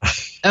segue.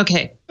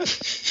 Okay.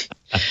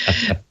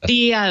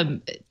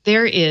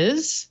 There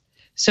is,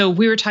 so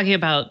we were talking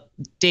about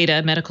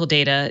data, medical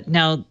data.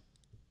 Now,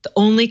 the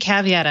only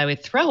caveat I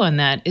would throw on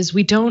that is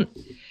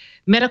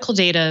medical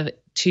data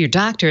to your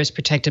doctor is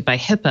protected by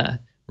HIPAA,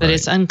 but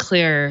it's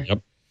unclear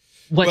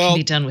what can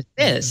be done with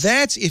this.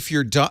 That's if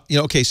your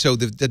okay, so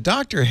the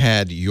doctor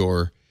had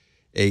your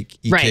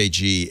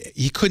EKG.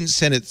 He couldn't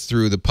send it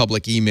through the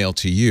public email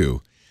to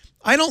you.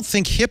 I don't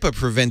think HIPAA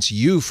prevents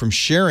you from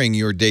sharing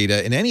your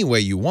data in any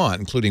way you want,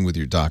 including with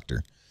your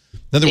doctor.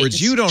 In other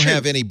words, you don't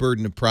have any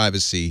burden of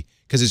privacy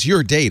because it's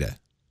your data.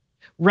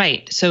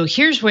 Right. So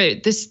here's where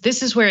this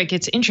is where it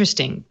gets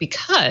interesting,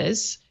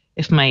 because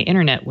if my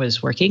internet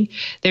was working,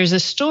 there's a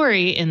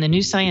story in the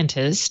New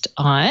Scientist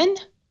on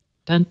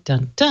dun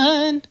dun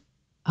dun.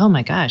 Oh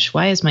my gosh,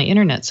 why is my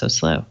internet so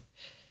slow?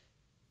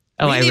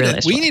 Oh, I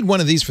realized. We need one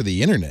of these for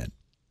the internet.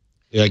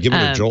 Yeah, give it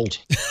a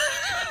jolt.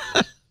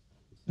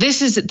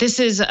 This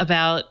is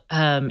about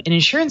an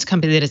insurance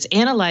company that is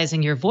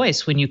analyzing your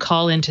voice when you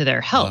call into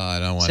their help. I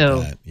don't want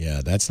that.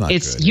 Yeah, that's not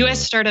good. U.S.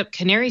 startup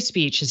Canary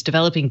Speech is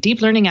developing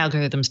deep learning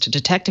algorithms to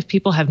detect if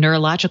people have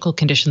neurological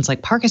conditions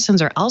like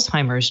Parkinson's or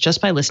Alzheimer's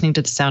just by listening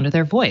to the sound of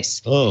their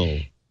voice. Oh,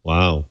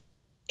 wow.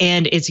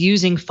 And it's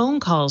using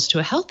phone calls to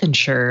a health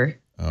insurer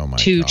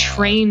to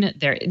train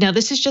their... Now,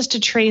 this is just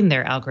to train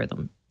their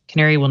algorithm.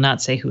 Canary will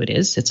not say who it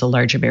is. It's a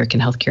large American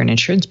healthcare and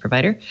insurance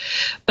provider.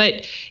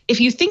 But if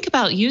you think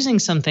about using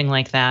something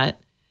like that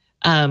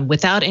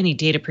without any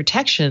data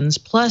protections,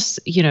 plus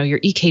your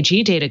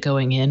EKG data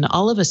going in,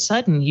 all of a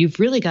sudden you've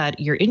really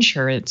got your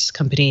insurance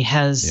company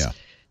has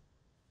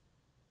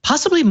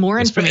possibly more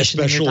information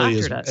than your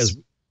doctor does.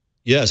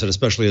 Yes, and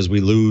especially as we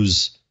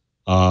lose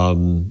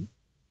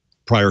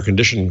prior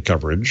condition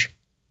coverage.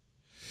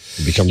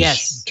 It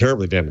becomes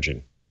terribly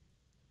damaging.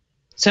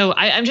 So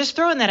I'm just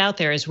throwing that out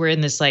there as we're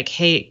in this like,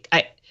 hey,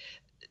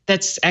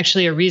 that's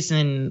actually a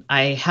reason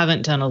I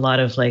haven't done a lot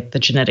of like the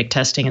genetic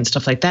testing and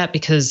stuff like that,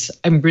 because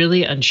I'm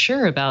really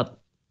unsure about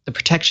the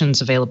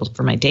protections available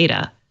for my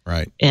data.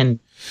 Right. And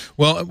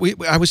well,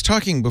 I was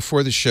talking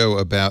before the show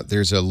about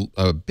there's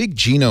a big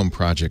genome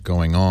project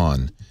going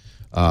on.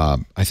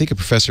 I think a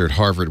professor at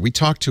Harvard, we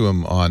talked to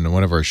him on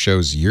one of our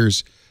shows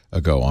years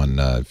ago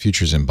on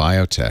Futures in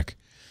Biotech.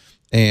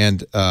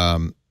 And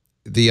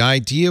the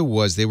idea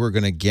was they were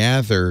going to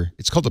gather,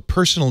 it's called the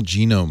Personal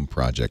Genome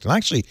Project. And I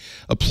actually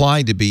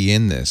applied to be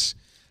in this.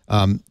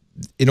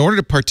 In order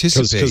to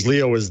participate. Because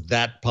Leo is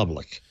that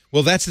public.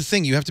 Well, that's the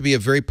thing. You have to be a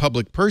very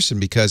public person,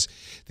 because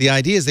the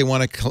idea is they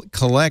want to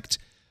collect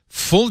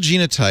full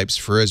genotypes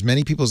for as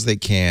many people as they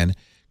can,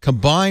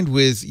 combined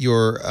with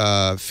your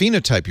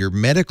phenotype, your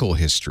medical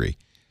history,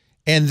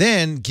 and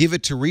then give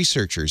it to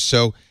researchers.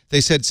 So they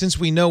said, since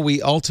we know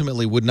we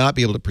ultimately would not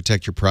be able to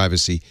protect your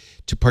privacy,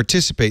 to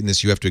participate in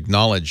this, you have to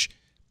acknowledge,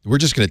 we're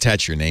just going to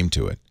attach your name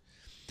to it.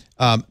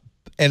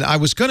 And I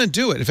was going to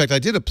do it. In fact, I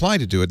did apply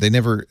to do it. They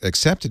never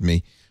accepted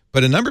me.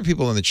 But a number of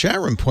people in the chat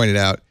room pointed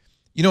out,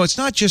 you know, it's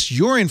not just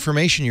your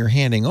information you're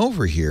handing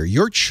over here.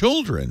 Your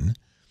children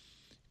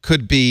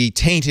could be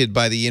tainted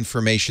by the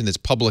information that's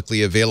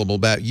publicly available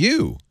about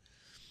you.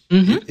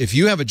 Mm-hmm. If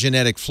you have a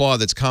genetic flaw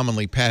that's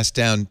commonly passed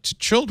down to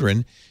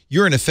children,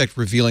 you're in effect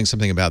revealing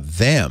something about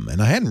them.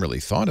 And I hadn't really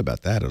thought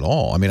about that at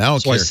all. I mean, I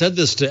don't care. I said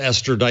this to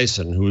Esther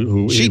Dyson,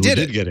 who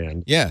did get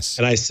in. Yes.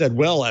 And I said,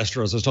 well,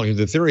 Esther, as I was talking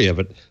to the theory of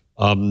it,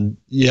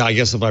 yeah, I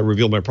guess if I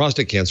reveal my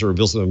prostate cancer,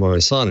 reveal something about my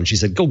son. And she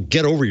said, go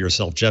get over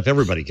yourself, Jeff.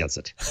 Everybody gets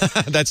it.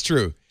 That's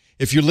true.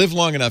 If you live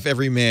long enough,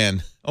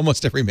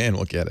 almost every man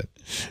will get it.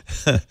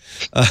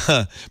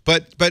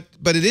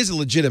 But it is a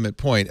legitimate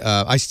point.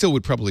 I still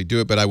would probably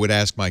do it, but I would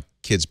ask my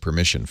kids'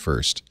 permission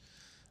first.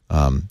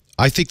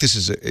 I think this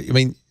is, I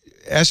mean,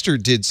 Esther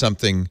did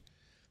something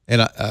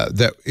and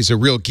that is a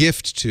real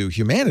gift to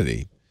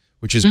humanity,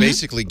 which is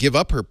basically give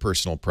up her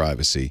personal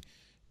privacy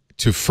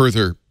to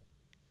further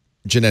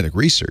genetic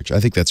research. I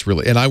think that's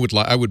really, and I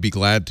would be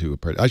glad to.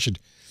 I should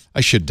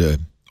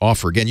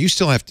offer again. You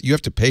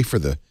have to pay for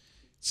the.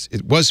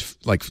 It was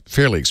like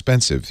fairly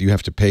expensive. You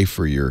have to pay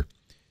for your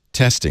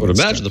testing. I would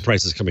imagine the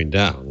price is coming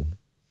down.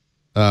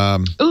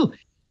 Ooh,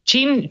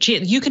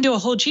 you can do a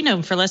whole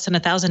genome for less than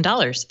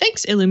 $1,000.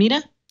 Thanks,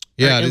 Illumina.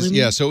 Yeah, it is,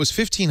 yeah. So it was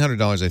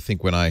 $1,500, I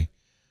think, when I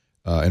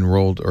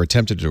enrolled or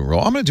attempted to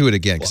enroll. I'm going to do it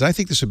again because I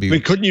think this would be.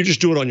 Wait, couldn't you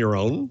just do it on your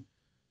own?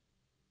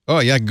 Oh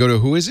yeah, I can go to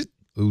who is it?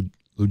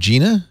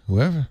 Lugina,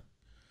 whoever.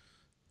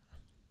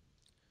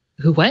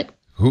 Who what?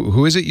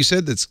 Who is it? You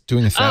said that's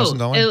doing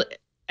 $1,000.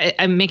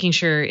 I'm making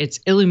sure it's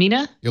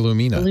Illumina.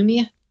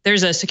 Illumina.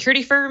 There's a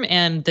security firm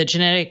and the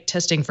genetic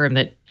testing firm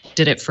that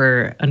did it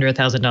for under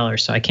 $1,000.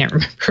 So I can't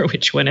remember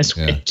which one is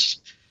which.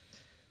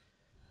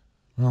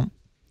 Well,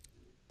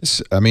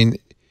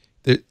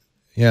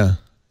 yeah,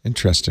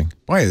 interesting.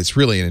 Boy, it's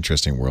really an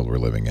interesting world we're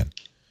living in.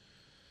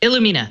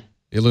 Illumina.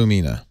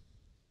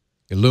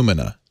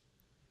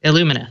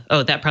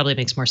 Oh, that probably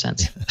makes more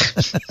sense.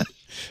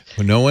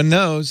 Well, no one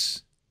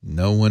knows.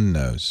 No one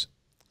knows.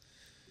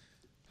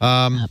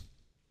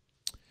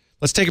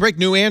 Let's take a break.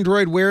 New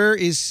Android Wear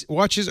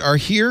watches are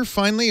here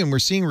finally, and we're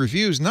seeing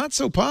reviews not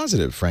so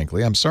positive,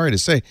 frankly. I'm sorry to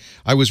say.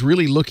 I was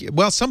really looking,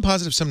 well, some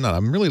positive, some not.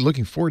 I'm really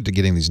looking forward to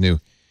getting these new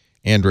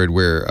Android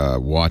Wear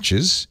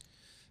watches.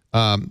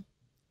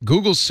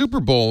 Google's Super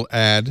Bowl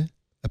ad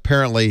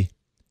apparently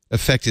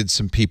affected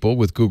some people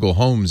with Google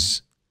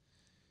Homes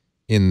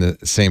in the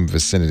same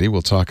vicinity.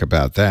 We'll talk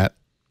about that.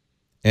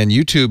 And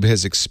YouTube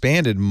has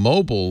expanded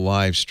mobile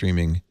live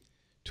streaming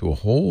to a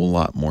whole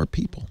lot more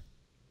people.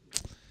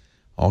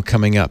 All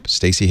coming up.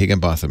 Stacey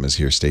Higginbotham is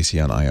here. Stacey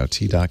on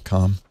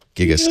IoT.com.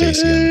 Giga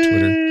Stacey on the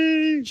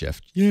Twitter.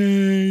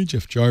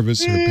 Jeff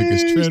Jarvis, her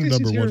biggest trend,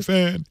 number one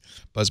fan.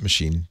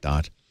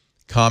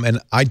 Buzzmachine.com. And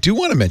I do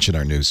want to mention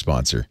our new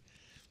sponsor.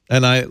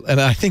 And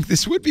I think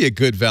this would be a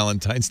good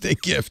Valentine's Day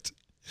gift.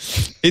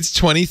 It's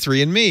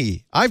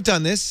 23andMe. I've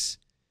done this.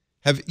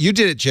 You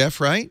did it, Jeff,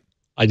 right?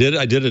 I did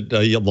it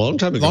a long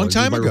time ago. My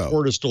ago.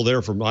 report is still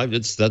there from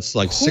that's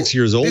like 6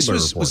 years old.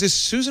 Was this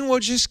Susan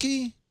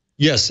Wojcicki?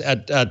 Yes,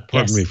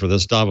 pardon me for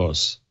this,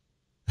 Davos.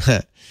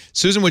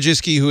 Susan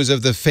Wojcicki, who is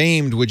of the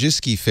famed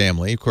Wojcicki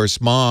family. Of course,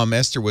 Mom,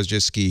 Esther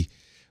Wojcicki,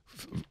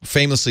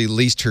 famously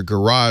leased her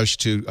garage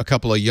to a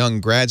couple of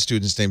young grad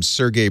students named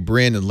Sergey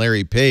Brin and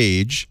Larry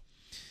Page.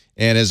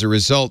 And as a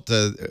result,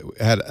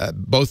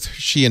 both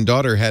she and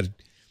daughter had,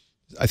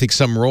 I think,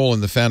 some role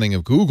in the founding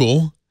of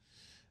Google.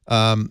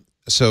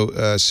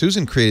 So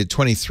Susan created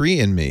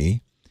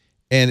 23andMe,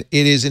 and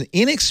it is an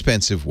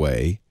inexpensive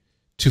way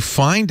to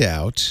find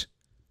out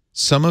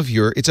some of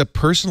it's a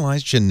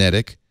personalized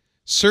genetic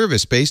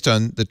service based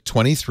on the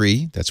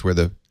 23, that's where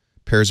the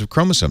pairs of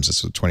chromosomes,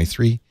 that's what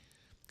 23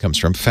 comes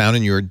from, found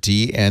in your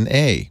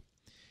DNA.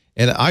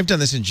 And I've done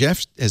this, and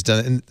Jeff has done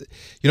it.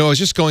 And, I was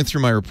just going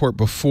through my report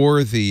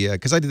before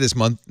because I did this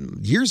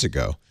years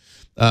ago.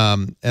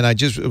 And I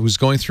just was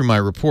going through my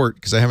report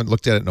because I haven't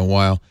looked at it in a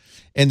while.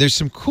 And there's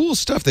some cool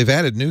stuff. They've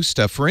added new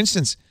stuff. For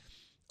instance,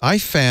 I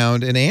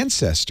found an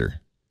ancestor.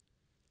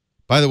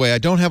 By the way, I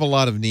don't have a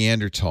lot of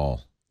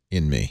Neanderthal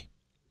in me.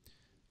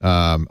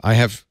 I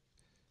have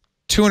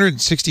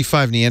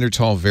 265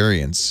 Neanderthal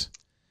variants.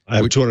 I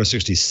have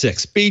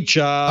 266. Beach.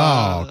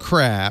 Oh,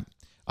 crap.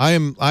 I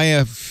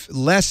have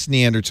less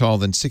Neanderthal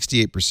than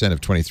 68% of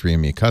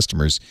 23andMe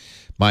customers.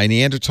 My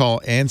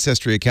Neanderthal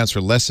ancestry accounts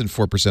for less than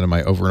 4% of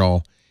my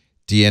overall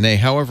DNA.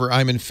 However,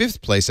 I'm in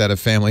 5th place out of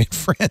family and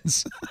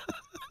friends.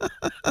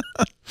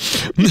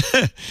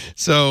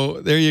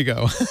 So there you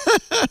go.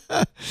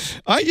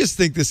 I just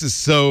think this is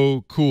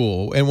so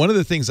cool. And one of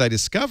the things I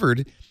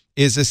discovered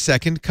is a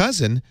second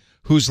cousin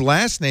whose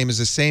last name is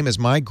the same as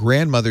my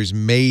grandmother's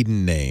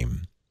maiden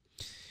name.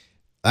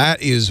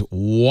 That is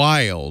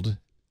wild,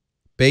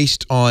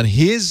 based on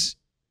his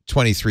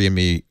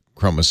 23andMe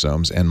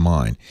chromosomes and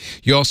mine.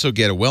 You also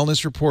get a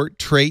wellness report,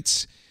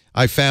 traits.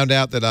 I found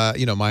out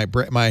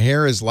that my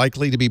hair is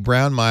likely to be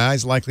brown, my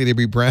eyes likely to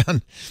be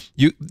brown.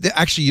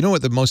 Actually, you know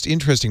what the most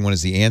interesting one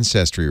is? The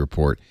ancestry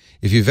report.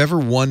 If you've ever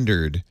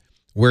wondered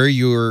where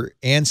your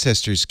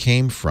ancestors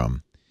came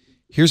from,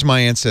 here's my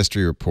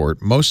ancestry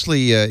report.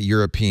 Mostly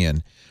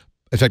European,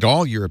 in fact,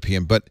 all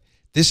European, but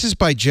this is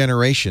by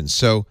generation.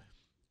 So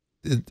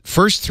the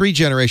first 3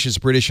 generations,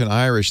 British and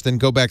Irish, then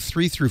go back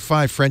 3 through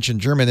 5, French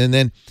and German. And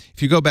then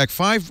if you go back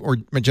 5 or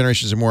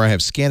generations or more, I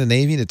have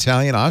Scandinavian,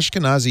 Italian,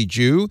 Ashkenazi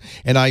Jew,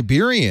 and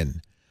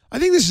Iberian. I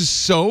think this is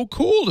so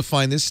cool to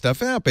find this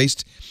stuff out.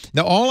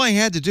 Now, all I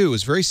had to do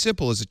was very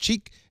simple. As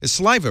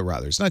saliva,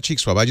 rather. It's not cheek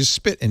swab. I just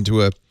spit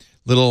into a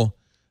little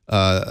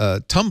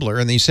tumbler,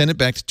 and then you send it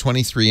back to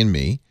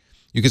 23andMe.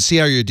 You can see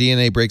how your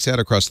DNA breaks out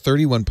across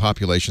 31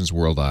 populations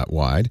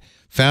worldwide.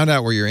 Found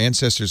out where your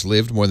ancestors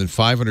lived more than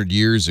 500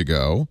 years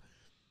ago.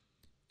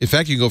 In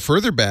fact, you can go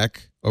further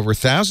back over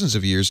thousands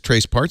of years,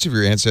 trace parts of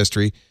your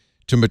ancestry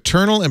to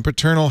maternal and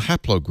paternal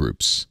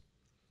haplogroups.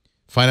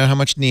 Find out how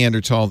much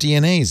Neanderthal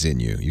DNA is in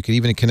you. You can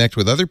even connect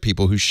with other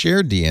people who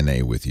share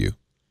DNA with you.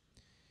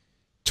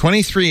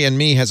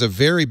 23andMe has a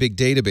very big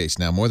database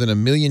now, more than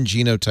 1 million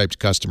genotyped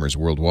customers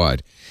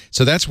worldwide.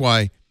 So that's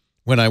why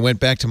when I went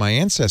back to my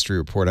ancestry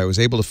report, I was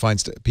able to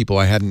find people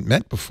I hadn't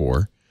met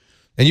before,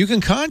 and you can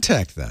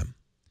contact them,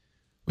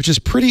 which is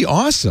pretty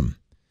awesome.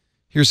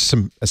 Here's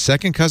a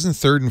second cousin,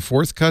 third and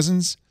fourth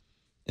cousins,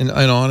 and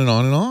on and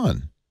on and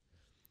on.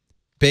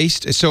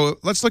 So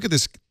let's look at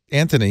this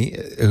Anthony,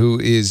 who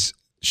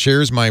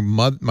shares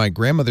my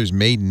grandmother's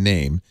maiden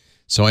name,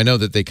 so I know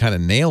that they kind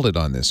of nailed it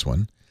on this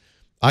one.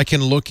 I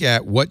can look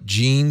at what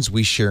genes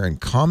we share in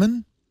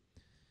common.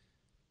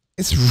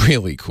 It's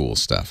really cool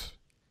stuff.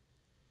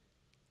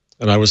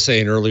 And I was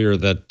saying earlier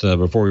that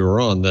before we were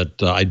on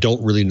that I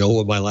don't really know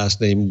what my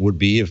last name would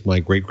be if my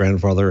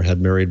great-grandfather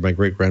had married my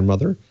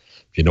great-grandmother,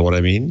 if you know what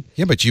I mean.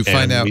 Yeah, but you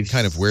find out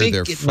kind of where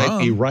they're from. It might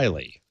be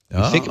Riley.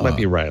 I think it might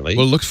be Riley.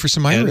 Well, look for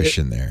some Irish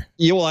in there.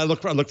 Yeah, well, I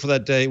look for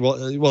that day.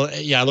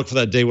 I look for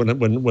that day when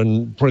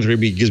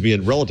 23andMe gives me a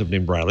relative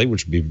named Riley,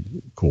 which would be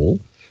cool.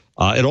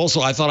 And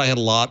also, I thought I had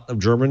a lot of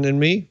German in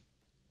me,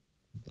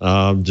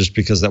 just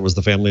because that was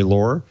the family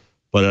lore.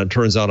 But it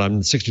turns out I'm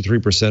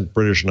 63%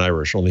 British and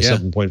Irish, only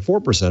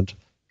 7.4%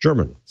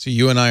 German. So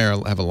you and I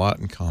have a lot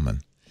in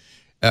common,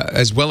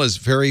 as well as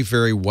very,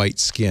 very white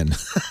skin.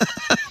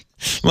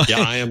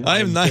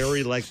 I'm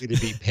very likely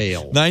to be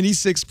pale.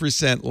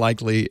 96%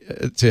 likely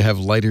to have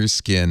lighter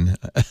skin.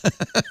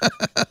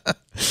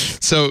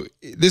 So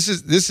this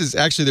is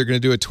actually, they're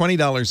going to do a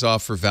 $20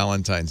 off for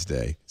Valentine's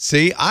Day.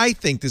 See, I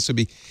think this would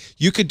be,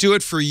 you could do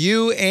it for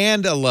you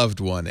and a loved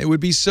one. It would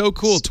be so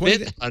cool.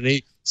 Spit,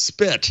 honey,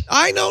 spit.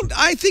 I know.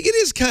 I think it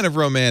is kind of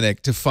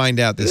romantic to find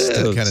out this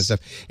kind of stuff.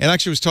 And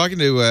actually, I was talking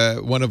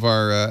to one of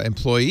our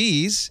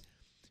employees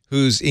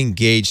who's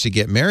engaged to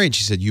get married.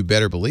 She said, "You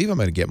better believe I'm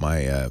going to get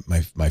my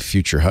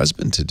future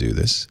husband to do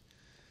this."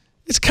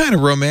 It's kind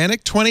of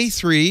romantic.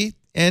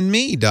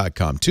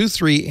 23andme.com.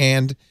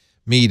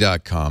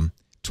 23andme.com.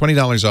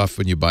 $20 off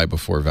when you buy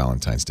before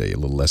Valentine's Day, a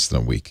little less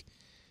than a week.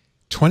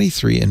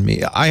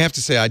 23andme. I have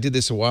to say, I did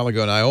this a while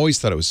ago, and I always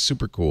thought it was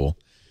super cool.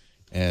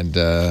 And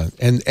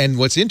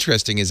what's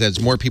interesting is as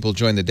more people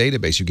join the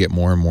database, you get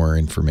more and more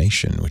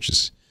information, which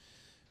is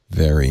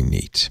very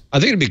neat. I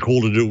think it'd be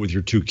cool to do it with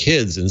your 2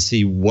 kids and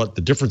see what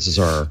the differences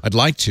are. I'd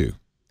like to.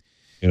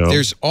 You know,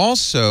 there's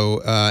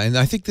also, and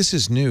I think this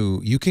is new,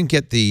 you can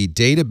get the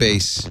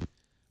database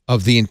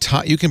of the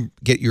entire, you can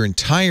get your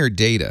entire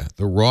data,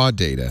 the raw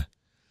data,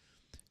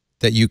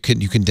 that you can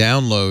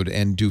download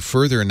and do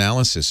further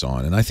analysis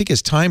on. And I think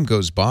as time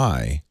goes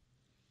by,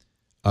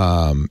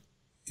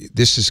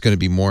 this is going to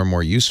be more and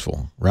more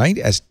useful, right?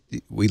 As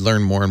we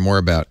learn more and more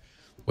about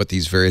what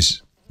these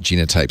various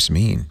genotypes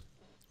mean,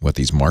 what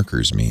these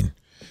markers mean.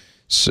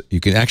 So you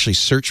can actually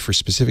search for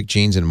specific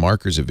genes and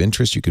markers of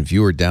interest. You can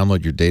view or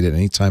download your data at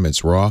any time.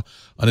 It's raw,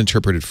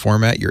 uninterpreted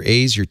format, your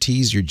A's, your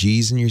T's, your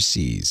G's, and your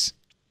C's.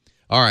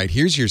 All right,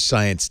 here's your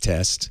science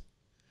test.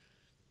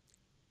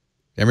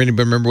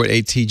 Everybody remember what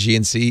A, T, G,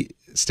 and C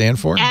stand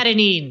for?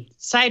 Adenine,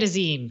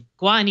 cytosine,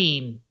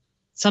 guanine,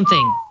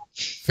 something.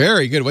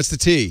 Very good. What's the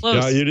T? Close.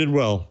 Yeah, you did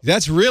well.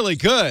 That's really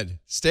good.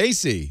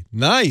 Stacey,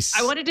 nice.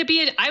 I wanted to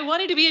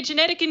be a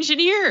genetic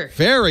engineer.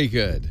 Very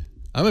good.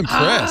 I'm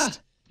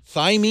impressed.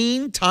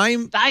 Thymine?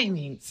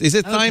 Thymine. Is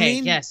it thymine? Okay,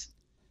 yes.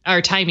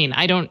 Or timing.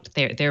 I don't.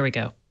 There we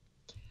go.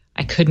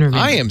 I couldn't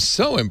remember. I am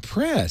so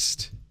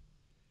impressed.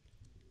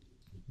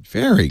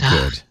 Very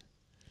good.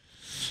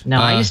 No,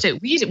 I used to.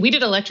 We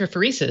did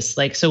electrophoresis,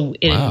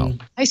 in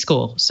high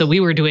school. So we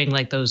were doing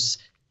like those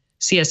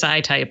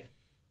CSI type.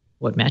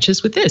 What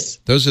matches with this?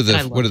 Those are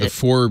the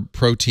 4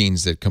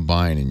 proteins that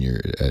combine in your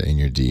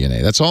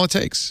DNA. That's all it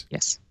takes.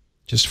 Yes,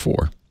 just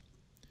 4.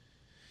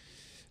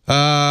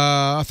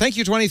 Thank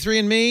you,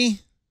 23andMe.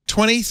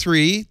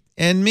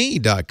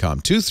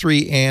 23andme.com.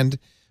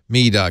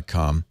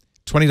 23andme.com.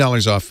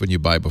 $20 off when you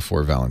buy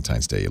before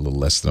Valentine's Day. A little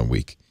less than a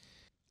week.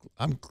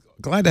 I'm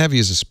glad to have you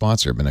as a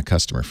sponsor. I've been a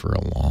customer for a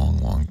long,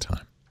 long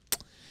time.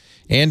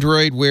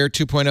 Android Wear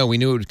 2.0. We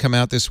knew it would come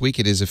out this week.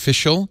 It is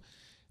official.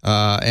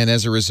 And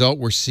as a result,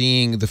 we're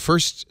seeing a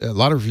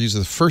lot of reviews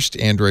of the first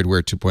Android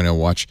Wear 2.0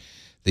 watch,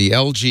 the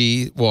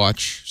LG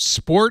Watch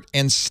Sport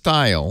and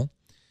Style.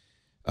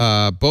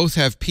 Both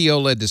have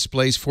POLED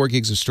displays, 4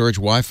 gigs of storage,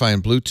 Wi-Fi,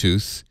 and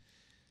Bluetooth.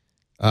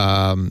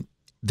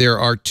 There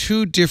are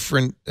 2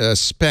 different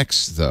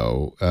specs,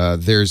 though.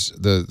 There's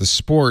the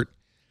Sport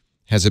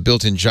has a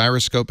built-in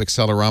gyroscope,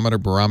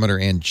 accelerometer, barometer,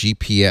 and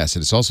GPS.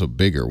 And it's also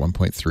bigger,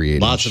 1.38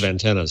 Lots of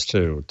antennas,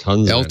 too.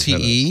 Tons of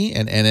LTE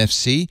and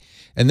NFC.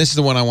 And this is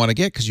the one I want to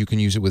get because you can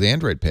use it with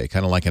Android Pay,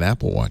 kind of like an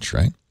Apple Watch,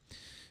 right?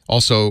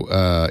 Also,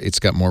 it's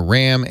got more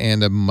RAM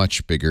and a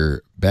much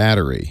bigger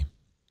battery.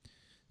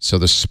 So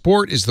the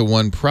Sport is the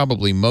one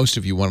probably most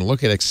of you want to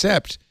look at,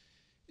 except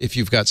if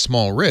you've got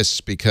small wrists,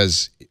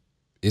 because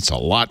it's a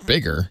lot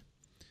bigger.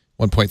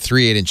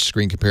 1.38-inch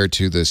screen compared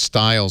to the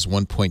Style's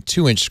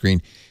 1.2-inch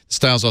screen. The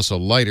Style's also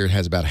lighter. It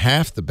has about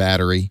half the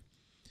battery.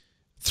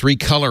 3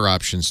 color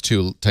options,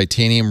 too: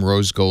 titanium,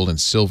 rose gold, and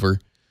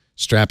silver.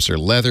 Straps are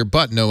leather,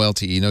 but no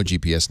LTE, no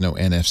GPS, no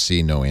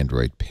NFC, no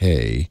Android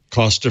Pay.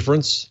 Cost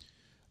difference?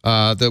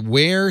 The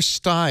Wear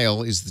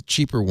Style is the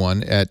cheaper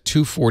one at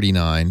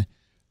 $249.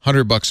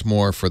 $100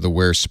 more for the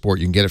Wear Sport.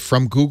 You can get it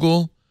from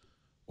Google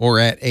or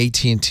at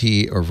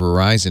AT&T or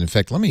Verizon. In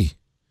fact, let me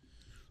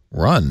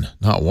run,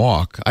 not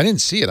walk. I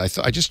didn't see it.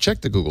 I just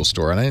checked the Google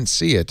store and I didn't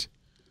see it.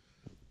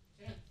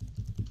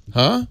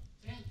 Huh?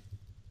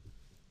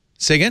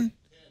 Say again?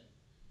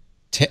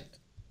 10.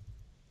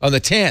 On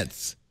the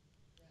 10th.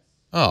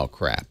 Oh,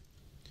 crap.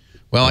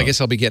 Well, I guess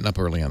I'll be getting up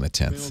early on the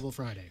 10th. Available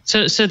Friday.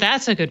 So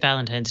that's a good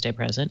Valentine's Day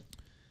present.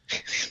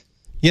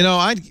 You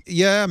know,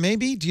 yeah,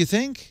 maybe. Do you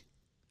think?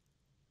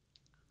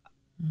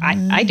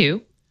 I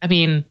do. I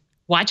mean,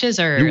 watches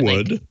are. You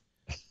would.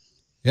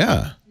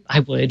 Yeah. I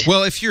would.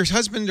 Well, if your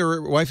husband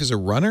or wife is a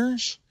runner,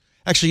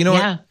 actually, you know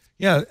what?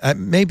 Yeah,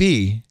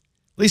 maybe.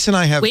 Lisa and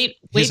I have wait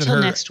till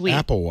next week.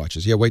 Apple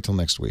Watches. Yeah, wait till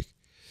next week.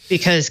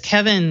 Because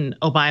Kevin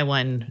will buy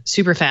one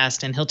super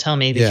fast, and he'll tell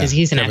me because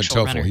he's an Kevin actual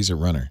Toffel, runner. He's a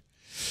runner.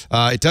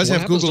 It does What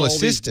have happens Google to all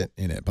these- Assistant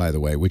in it, by the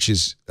way, which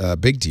is a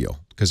big deal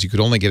because you could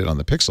only get it on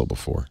the Pixel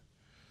before.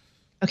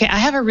 Okay, I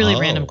have a really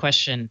random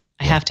question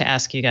I have to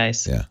ask you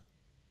guys. Yeah.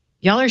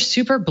 Y'all are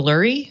super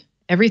blurry.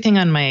 Everything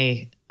on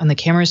the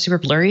camera is super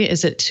blurry.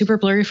 Is it super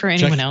blurry for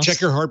anyone else?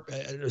 Check your heart,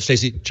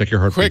 Stacey. Check your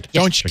heartbeat. Quick,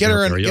 don't Check get your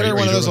her heartbeat. get her Are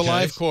one of you those doing okay?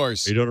 alive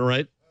cores. Are you doing all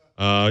right?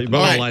 You All might want to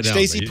lie right, down.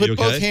 Stacey, put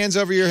both hands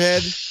over your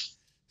head.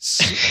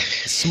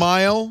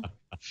 Smile.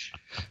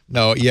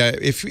 No, yeah.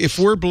 If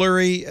we're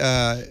blurry,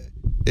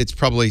 it's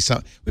probably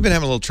some. We've been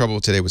having a little trouble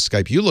today with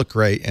Skype. You look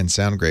great and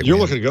sound great. You're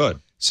man. looking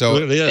good. So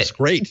yeah, it's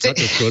great. Not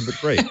just good, but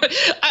great.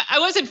 I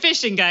wasn't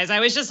fishing, guys. I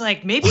was just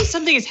like, maybe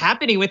something is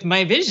happening with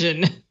my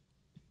vision.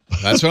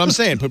 that's what I'm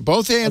saying. Put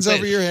both hands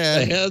over your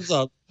head. Hands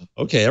up.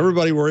 Okay,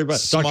 everybody worry about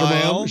Dr.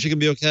 Smile. Mom. She can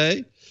be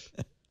okay.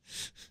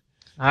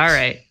 All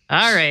right.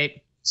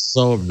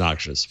 So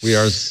obnoxious. We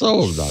are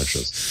so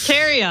obnoxious.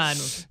 Carry on.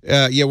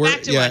 Yeah,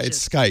 Back to watches.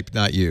 it's Skype,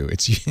 not you.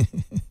 It's you.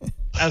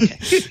 Okay.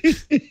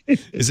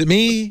 Is it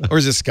me or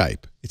is it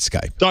Skype? It's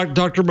Skype.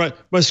 Doctor, my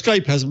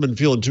Skype hasn't been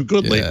feeling too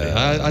good lately.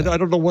 I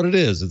don't know what it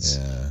is.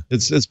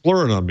 It's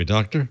blurring on me,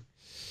 Doctor.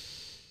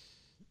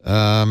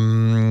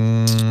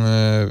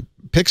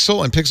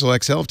 Pixel and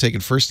Pixel XL have taken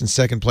first and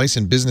second place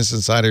in Business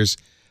Insider's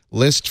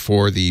list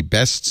for the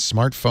best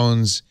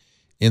smartphones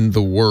in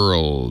the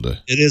world.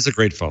 It is a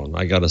great phone,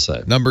 I gotta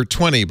say. Number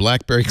 20,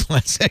 BlackBerry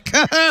Classic.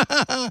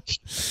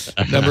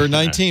 Number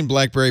 19,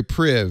 BlackBerry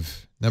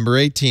Priv. Number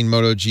 18,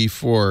 Moto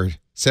G4.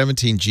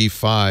 17,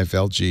 G5,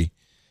 LG.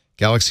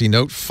 Galaxy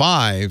Note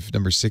 5,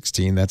 number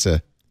 16. That's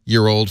a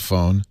year-old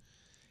phone.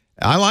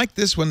 I like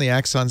this one, the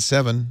Axon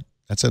 7.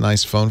 That's a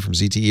nice phone from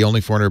ZTE,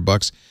 only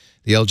 $400.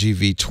 The LG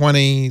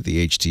V20,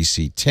 the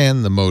HTC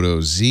 10, the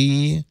Moto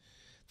Z,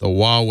 the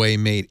Huawei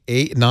Mate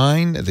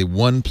 9, the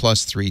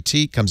OnePlus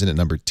 3T comes in at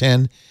number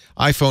 10.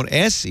 iPhone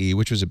SE,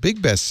 which was a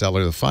big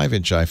bestseller, the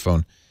 5-inch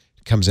iPhone,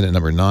 comes in at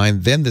number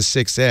 9. Then the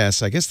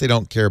 6S. I guess they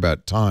don't care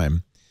about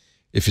time.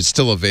 If it's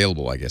still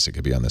available, I guess it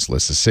could be on this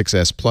list. The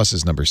 6S Plus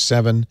is number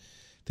 7.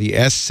 The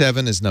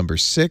S7 is number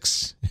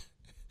 6.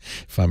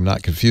 If I'm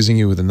not confusing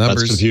you with the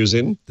numbers. That's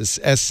confusing. This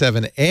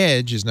S7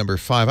 Edge is number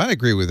 5. I'd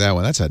agree with that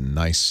one. That's a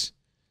nice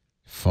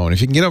phone.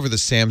 If you can get over the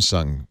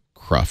Samsung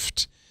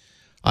cruft.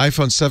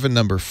 iPhone 7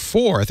 number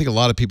 4. I think a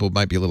lot of people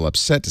might be a little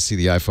upset to see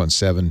the iPhone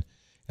 7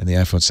 and the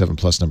iPhone 7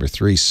 Plus number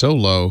 3 so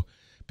low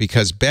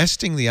because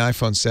besting the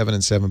iPhone 7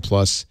 and 7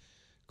 Plus,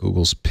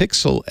 Google's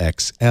Pixel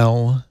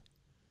XL.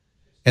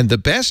 And the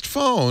best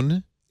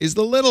phone is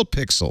the little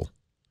Pixel.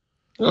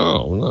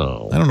 Oh,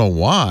 no. I don't know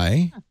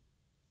why.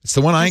 It's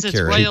the one I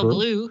carry. It's royal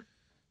blue.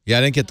 Yeah,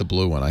 I didn't get the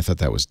blue one. I thought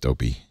that was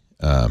dopey.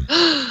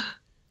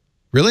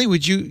 Really?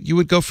 You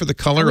would go for the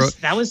color?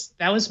 That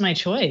was my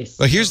choice.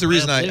 Well, here's the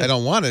reason I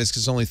don't want it is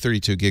because it's only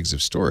 32 gigs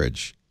of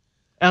storage.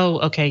 Oh,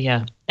 okay,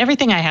 yeah.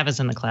 Everything I have is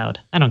in the cloud.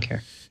 I don't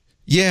care.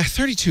 Yeah,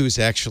 32 is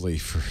actually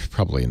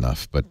probably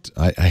enough, but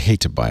I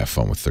hate to buy a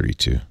phone with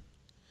 32.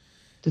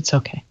 It's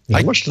okay.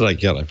 How much did I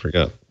get? I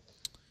forgot.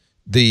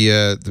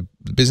 The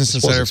Business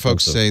Insider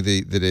folks say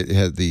that it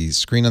had the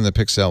screen on the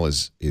Pixel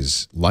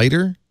is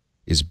lighter,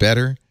 is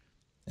better,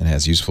 and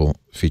has useful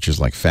features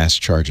like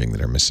fast charging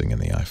that are missing in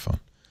the iPhone.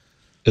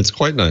 It's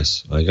quite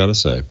nice, I gotta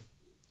say.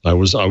 I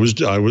was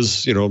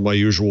my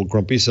usual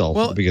grumpy self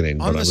at the beginning,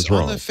 but I was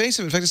wrong. On the face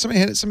of it, in fact,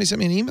 somebody sent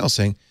me an email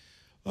saying,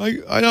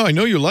 I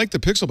know you like the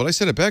Pixel, but I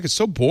said it back. It's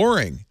so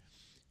boring.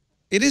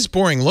 It is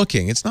boring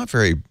looking. It's not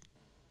very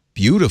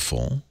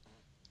beautiful.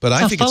 But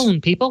I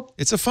think people.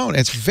 It's a phone.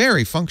 It's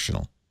very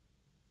functional.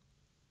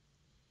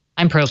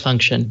 I'm pro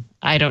function.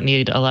 I don't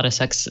need a lot of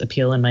sex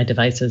appeal in my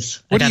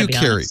devices. What do you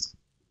carry? Honest.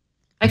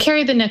 I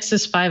carry the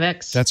Nexus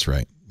 5X. That's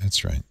right.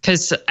 That's right.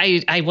 Because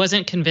I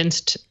wasn't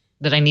convinced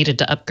that I needed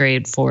to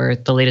upgrade for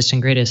the latest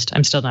and greatest.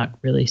 I'm still not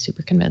really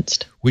super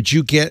convinced. Would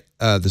you get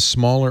the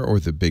smaller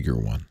or the bigger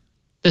one?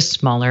 The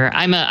smaller.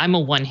 I'm a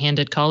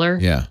one-handed caller.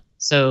 Yeah.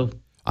 So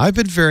I've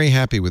been very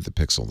happy with the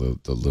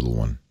Pixel, the little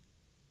one.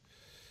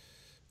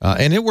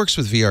 And it works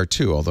with VR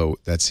too, although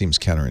that seems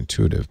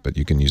counterintuitive, but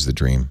you can use the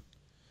Dream.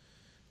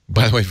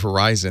 By the way,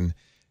 Verizon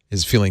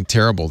is feeling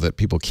terrible that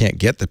people can't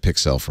get the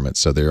Pixel from it,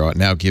 so they're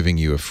now giving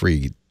you a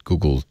free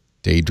Google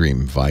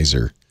Daydream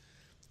visor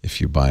if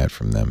you buy it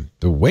from them.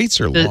 The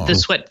waits are long. The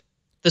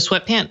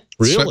sweatpant.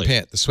 Really?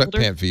 The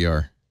sweatpant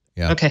VR.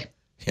 Yeah. Okay.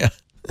 Yeah.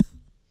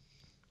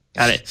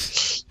 Got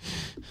it.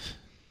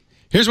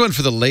 Here's one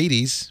for the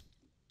ladies.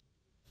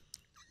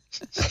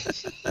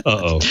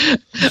 Uh-oh.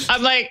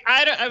 I'm like,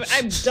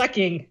 I'm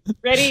ducking.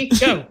 Ready?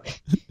 Go.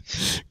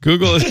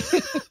 Google.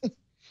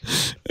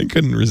 I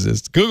couldn't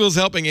resist. Google's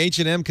helping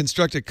H&M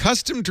construct a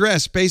custom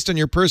dress based on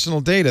your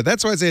personal data.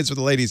 That's why I say it's for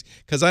the ladies,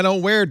 because I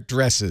don't wear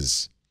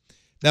dresses.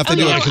 Now, if they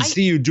do I can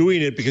see you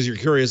doing it because you're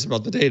curious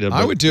about the data.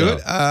 I would do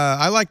it.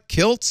 I like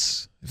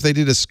kilts. If they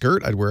did a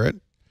skirt, I'd wear it.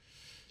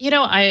 You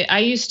know, I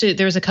used to,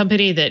 there was a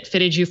company that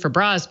fitted you for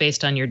bras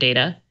based on your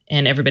data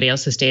and everybody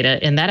else's data,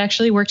 and that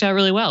actually worked out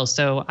really well.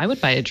 So I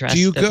would buy a dress. Do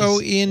you go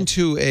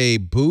into a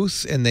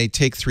booth and they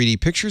take 3D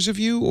pictures of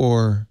you,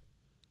 or?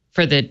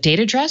 For the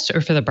data dress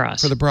or for the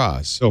bras? For the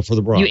bras. Oh, for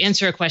the bras. You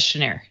answer a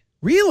questionnaire.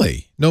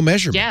 Really? No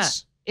measurements?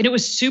 Yeah. And it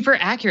was super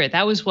accurate.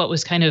 That was what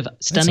was kind of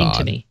stunning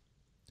to me.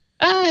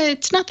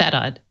 It's not that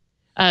odd.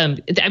 I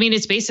mean,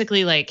 it's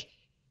basically like,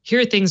 here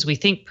are things we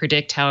think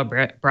predict how a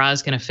bra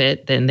is going to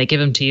fit. Then they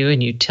give them to you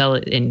and you tell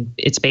it, and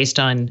it's based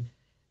on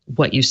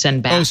what you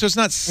send back. Oh, so it's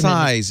not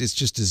size, it's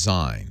just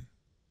design.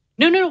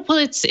 No. Well,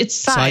 it's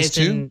size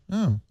too?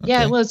 And,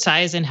 yeah, well, it's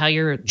size and how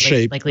you're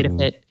likely to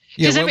fit.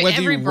 Yeah,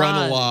 whether you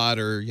run a lot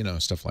or,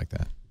 stuff like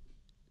that.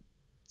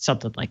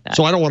 Something like that.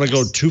 So I don't want to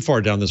go too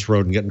far down this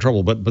road and get in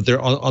trouble, but they're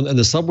in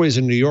the subways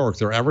in New York,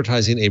 they're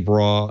advertising a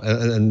bra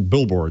and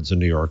billboards in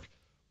New York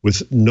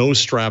with no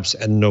straps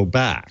and no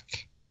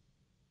back.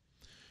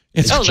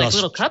 It's like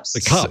little cups?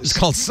 The cups. It's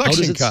called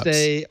suction cups. How does it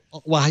stay?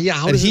 Well, yeah,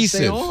 how does it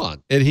stay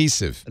on?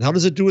 Adhesive. And how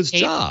does it do its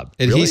job?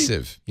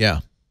 Adhesive, really? Yeah.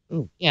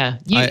 Ooh. Yeah,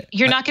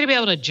 you're not going to be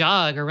able to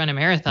jog or run a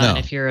marathon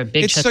if you're a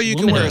big. It's so you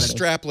can wear a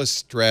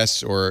strapless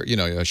dress or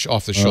a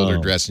off-the-shoulder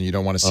dress, and you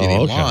don't want to see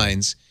any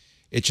lines.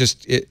 It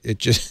just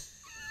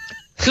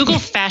Google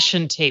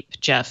fashion tape,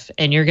 Jeff,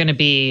 and you're going to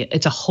be.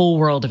 It's a whole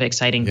world of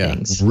exciting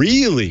things.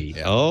 Really?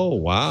 Yeah. Oh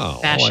wow!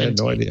 I had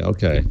no idea.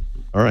 Okay,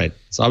 all right.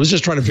 So I was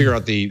just trying to figure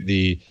out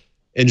the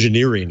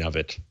engineering of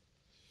it.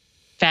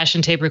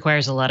 Fashion tape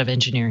requires a lot of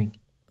engineering.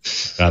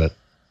 Got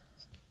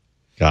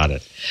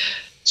it.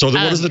 So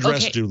then what does the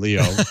dress do,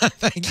 Leo?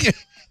 Thank you.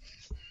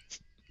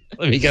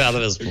 Let me get out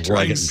of this before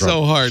I get in trouble.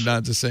 So hard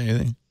not to say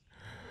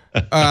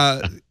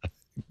anything.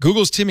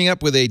 Google's teaming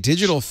up with a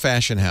digital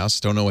fashion house.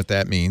 Don't know what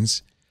that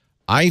means.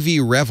 Ivy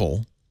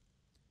Revel.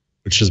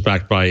 Which is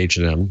backed by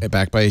H&M.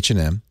 Backed by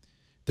H&M.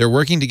 They're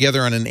working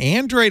together on an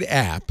Android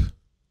app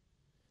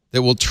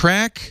that will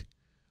track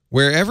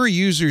wherever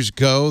users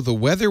go, the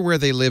weather where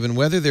they live, and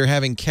whether they're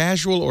having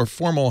casual or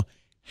formal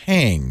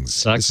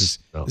hangs. This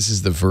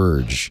is The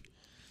Verge.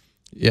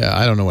 Yeah,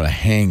 I don't know what a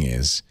hang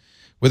is.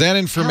 With that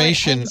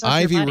information,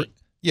 Ivy,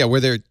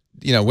 whether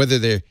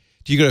they're,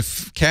 do you go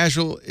to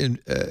casual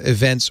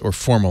events or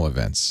formal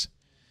events?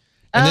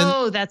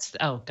 And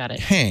got it.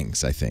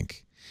 Hangs, I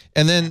think.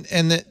 And then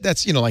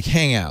that's, like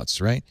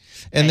Hangouts, right?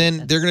 And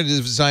then they're going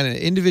to design an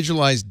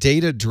individualized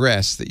data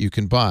dress that you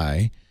can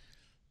buy.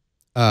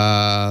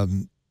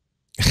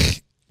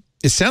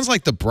 It sounds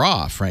like the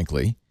bra,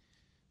 frankly.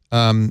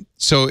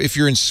 So if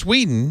you're in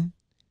Sweden,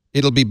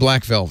 it'll be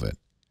black velvet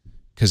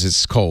because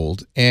it's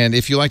cold. And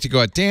if you like to go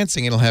out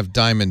dancing, it'll have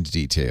diamond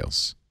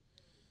details.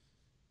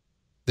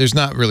 There's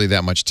not really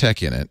that much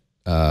tech in it,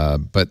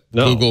 but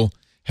Google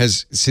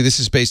has, this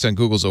is based on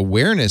Google's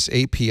Awareness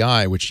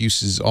API, which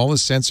uses all the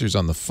sensors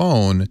on the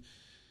phone.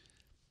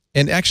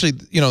 And actually,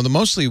 the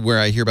mostly where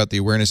I hear about the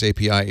Awareness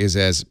API is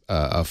as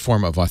a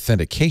form of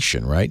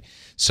authentication, right?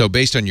 So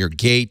based on your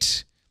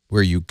gait,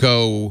 where you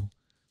go,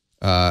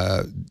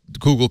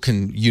 Google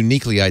can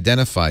uniquely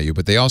identify you,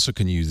 but they also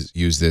can use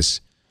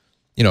this,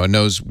 it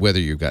knows whether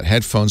you've got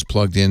headphones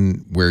plugged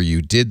in, where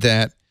you did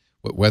that,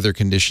 what weather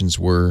conditions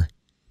were,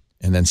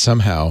 and then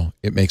somehow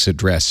it makes a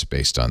dress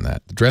based on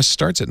that. The dress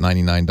starts at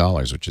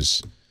 $99, which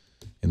is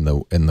in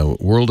the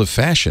world of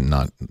fashion,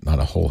 not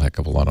a whole heck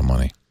of a lot of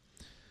money.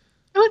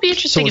 It would be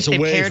interesting if they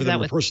paired that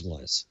with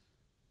personalize.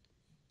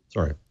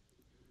 Sorry.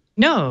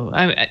 No,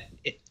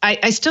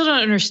 I still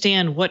don't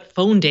understand what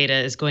phone data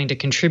is going to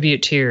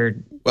contribute to your.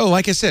 Well,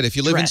 like I said, if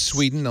you live in dress.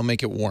 Sweden, they'll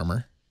make it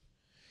warmer.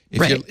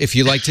 Right. If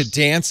you like to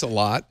dance a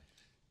lot,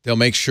 they'll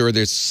make sure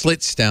there's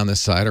slits down the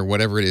side or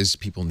whatever it is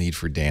people need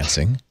for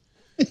dancing.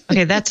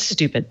 Okay, that's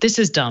stupid. This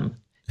is dumb.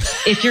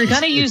 If you're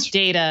going to use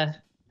data,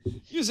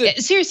 use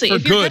it seriously, for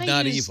if you're good,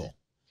 not evil.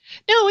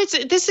 No,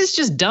 this is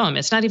just dumb.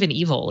 It's not even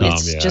evil.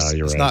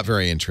 It's not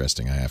very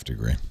interesting. I have to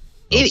agree.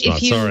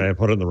 Sorry, I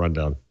put it in the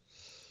rundown.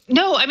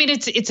 No, I mean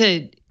it's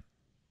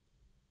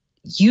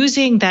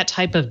using that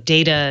type of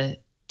data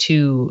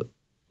to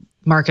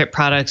market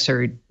products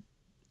or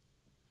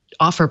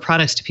offer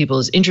products to people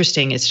is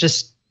interesting. It's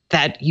just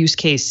that use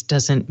case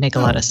doesn't make a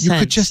lot of sense. You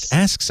could just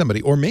ask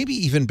somebody, or maybe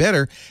even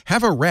better,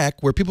 have a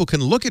rack where people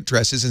can look at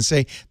dresses and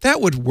say,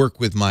 that would work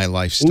with my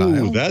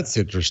lifestyle. Ooh, that's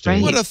interesting.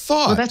 Right. What a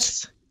thought. Well,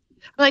 that's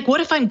like,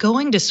 what if I'm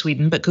going to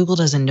Sweden, but Google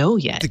doesn't know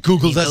yet?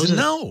 Google doesn't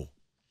know.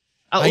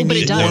 Oh, but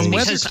it does warm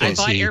because weather, I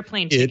bought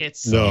airplane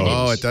tickets.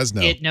 Oh, it does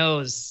know. It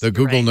knows. The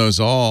Google knows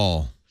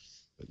all.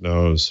 It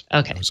knows.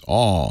 Okay. It knows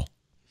all.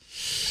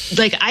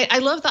 Like, I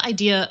love the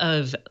idea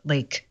of,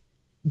 like,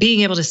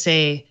 being able to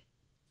say,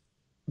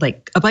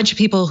 like, a bunch of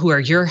people who are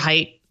your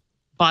height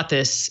bought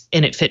this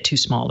and it fit too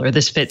small, or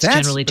this fits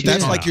generally too small.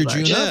 That's like your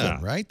June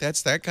oven, right?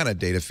 That's that kind of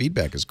data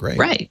feedback is great.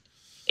 Right.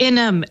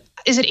 And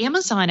is it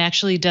Amazon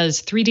actually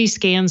does 3D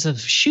scans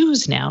of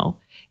shoes now?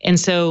 And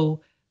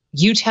so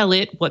you tell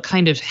it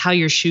how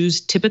your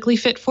shoes typically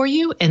fit for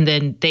you, and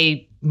then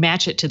they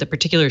match it to the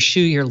particular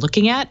shoe you're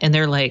looking at, and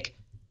they're like,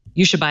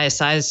 you should buy a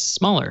size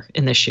smaller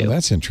in this shoe. Well,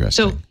 that's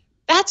interesting. So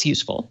that's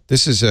useful.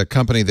 This is a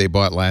company they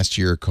bought last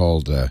year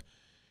called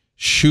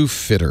Shoe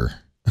Fitter.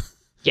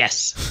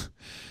 Yes.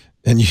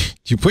 And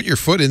you put your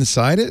foot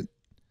inside it?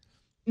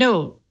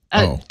 No.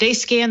 They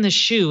scan the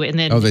shoe, and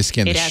then they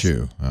scan the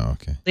shoe. Oh,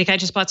 okay. Like, I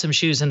just bought some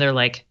shoes, and they're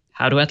like,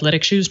 how do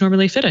athletic shoes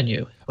normally fit on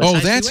you?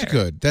 That's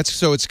good.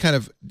 It's kind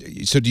of,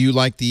 so do you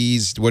like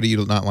these? What do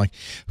you not like?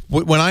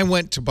 When I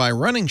went to buy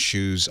running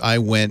shoes, I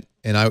went,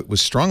 and I was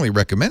strongly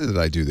recommended that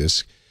I do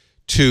this,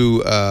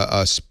 to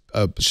a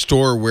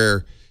store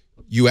where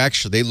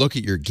they look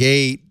at your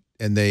gait,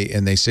 and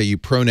they say you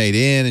pronate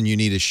in, and you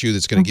need a shoe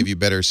that's going to give you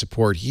better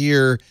support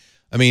here.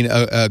 I mean,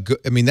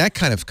 that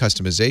kind of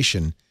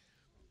customization,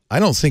 I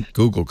don't think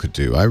Google could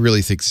do. I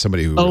really think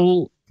somebody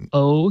who.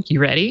 You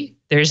ready?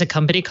 There's a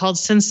company called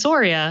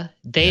Sensoria.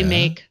 They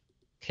make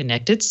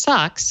connected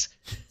socks.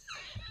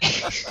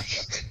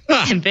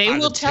 And they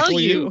will tell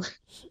you.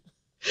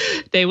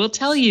 They will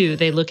tell you.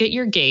 They look at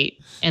your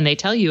gait and they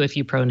tell you if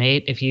you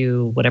pronate, if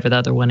you whatever the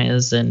other one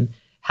is, and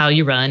how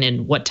you run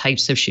and what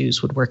types of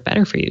shoes would work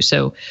better for you.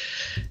 So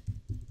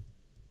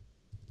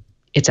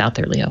it's out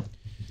there, Leo.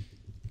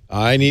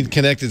 I need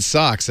connected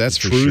socks. That's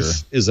for sure.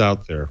 Truth is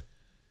out there.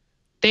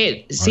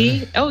 They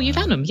see. Oh, you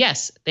found them.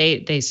 Yes,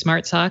 they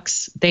smart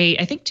socks. They,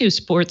 I think, do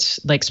sports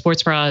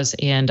bras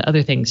and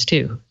other things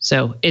too.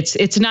 So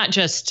it's not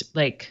just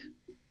like,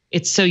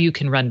 it's so you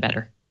can run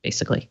better,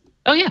 basically.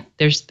 Oh yeah,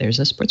 there's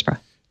a sports bra.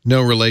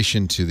 No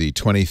relation to the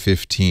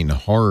 2015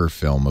 horror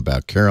film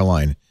about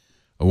Caroline,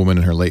 a woman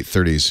in her late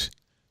 30s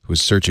who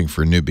is searching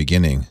for a new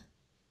beginning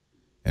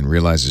and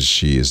realizes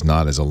she is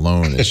not as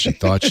alone as she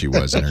thought she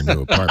was in her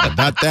new apartment.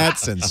 Not that,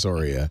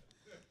 Sensoria.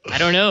 I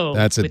don't know.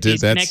 With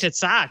these connected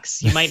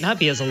socks, you might not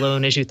be as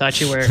alone as you thought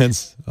you were.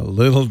 That's a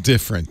little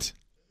different.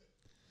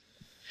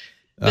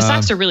 The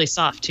socks are really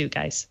soft too,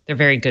 guys. They're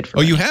very good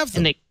for. You have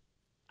them? And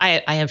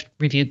I have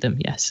reviewed them.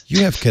 Yes.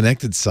 You have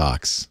connected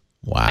socks.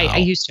 Wow. I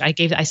used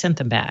to. I sent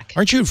them back.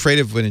 Aren't you afraid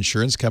of when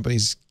insurance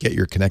companies get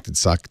your connected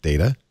sock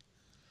data?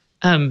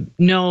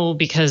 No,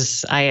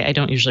 because I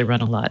don't usually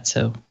run a lot,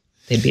 so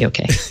they'd be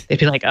okay. They'd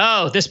be like,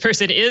 oh, this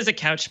person is a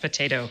couch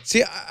potato.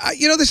 See,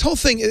 this whole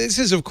thing, this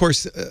is, of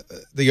course,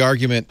 the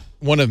argument,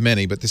 one of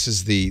many, but this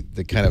is the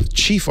kind of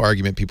chief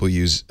argument people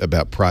use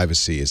about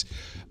privacy is,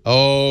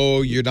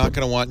 oh, you're not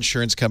going to want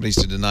insurance companies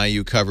to deny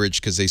you coverage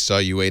because they saw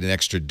you ate an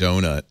extra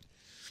donut.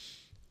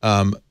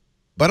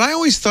 But I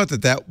always thought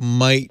that that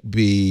might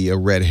be a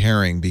red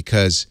herring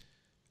because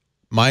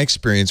my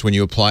experience when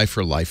you apply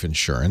for life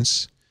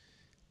insurance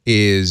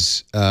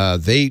is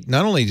they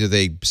not only do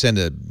they send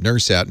a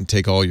nurse out and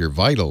take all your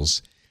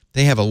vitals,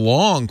 they have a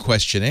long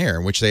questionnaire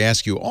in which they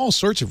ask you all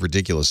sorts of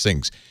ridiculous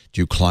things.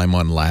 Do you climb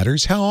on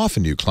ladders? How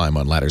often do you climb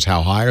on ladders?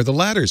 How high are the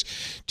ladders?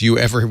 Do you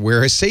ever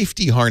wear a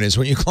safety harness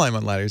when you climb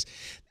on ladders?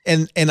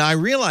 And I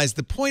realized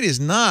the point is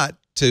not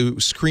to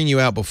screen you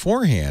out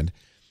beforehand,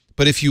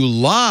 but if you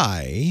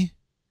lie,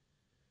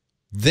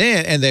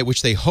 then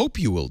which they hope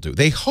you will do.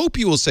 They hope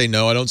you will say,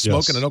 no, I don't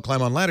smoke and I don't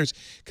climb on ladders.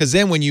 Because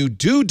then when you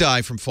do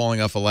die from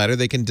falling off a ladder,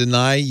 they can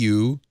deny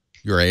you,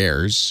 your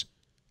heirs,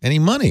 any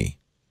money.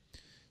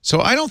 So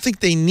I don't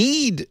think they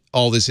need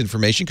all this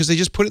information because they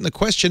just put it in the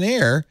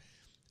questionnaire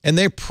and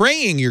they're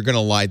praying you're going to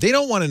lie. They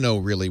don't want to know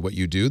really what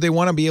you do. They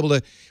want to be able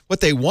to,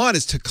 what they want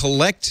is to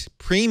collect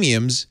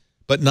premiums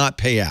but not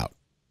pay out.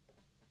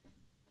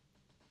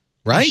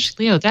 Right? Gosh,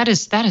 Leo, that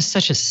is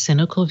such a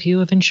cynical view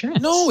of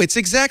insurance. No, it's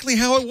exactly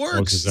how it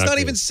works. Exactly. It's not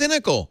even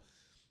cynical.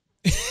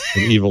 An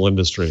evil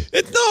industry.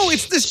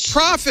 It's this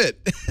profit.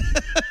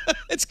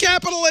 It's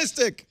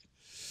capitalistic.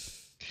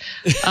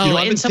 Oh,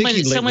 and someone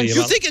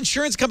You think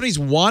insurance companies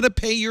want to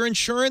pay your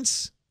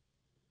insurance?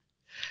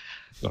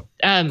 No.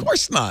 Of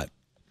course not.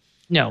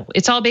 No,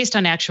 it's all based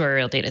on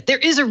actuarial data. There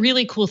is a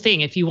really cool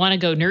thing if you want to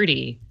go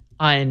nerdy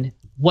on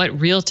what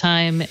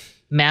real-time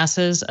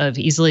masses of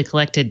easily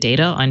collected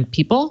data on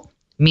people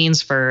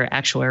means for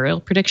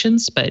actuarial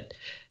predictions, but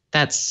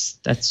that's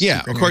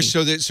yeah, of course.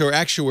 So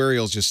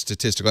actuarial is just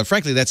statistical, and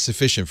frankly, that's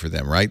sufficient for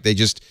them, right? They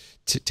just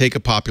take a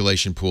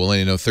population pool,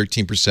 and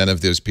 13%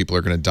 of those people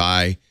are going to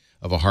die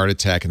of a heart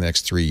attack in the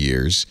next 3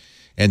 years,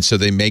 and so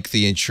they make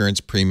the insurance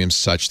premiums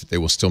such that they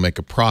will still make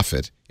a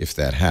profit if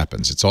that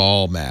happens. It's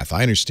all math.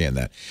 I understand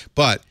that,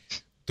 but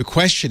the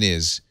question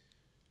is,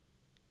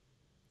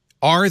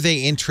 are they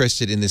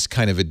interested in this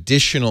kind of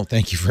additional?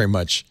 Thank you very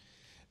much.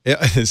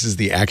 This is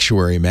the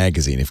Actuary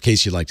Magazine, in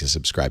case you'd like to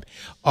subscribe.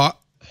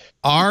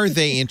 Are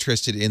they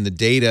interested in the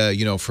data,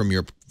 from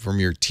your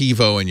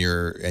TiVo and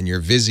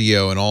your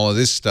Vizio and all of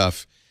this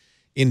stuff,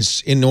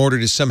 in order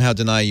to somehow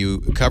deny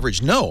you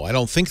coverage? No, I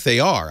don't think they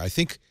are. I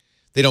think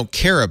they don't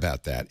care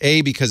about that.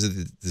 A, because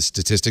of the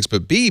statistics,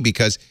 but B,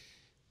 because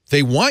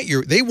they want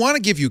to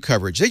give you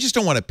coverage. They just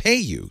don't want to pay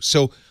you.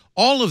 So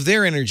all of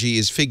their energy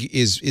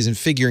is in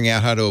figuring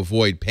out how to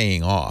avoid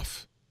paying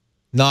off,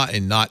 not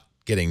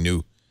getting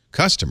new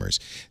customers.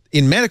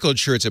 In medical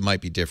insurance, it might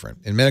be different.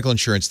 In medical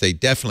insurance, they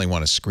definitely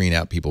want to screen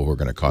out people who are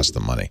going to cost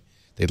them money.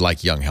 They'd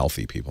like young,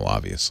 healthy people,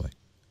 obviously.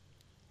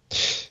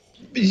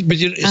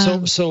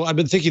 But so I've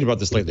been thinking about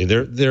this lately.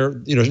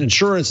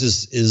 Insurance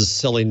is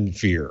selling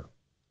fear,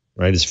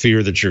 right? It's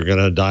fear that you're going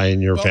to die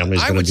and your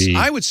family's going to be.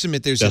 I would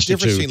submit there's a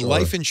difference between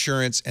life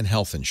insurance and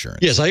health insurance.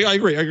 Yes, I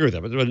agree. I agree with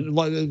that.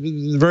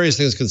 But various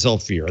things can sell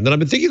fear. And then I've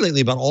been thinking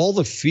lately about all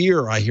the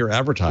fear I hear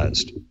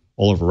advertised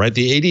all over, right?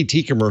 The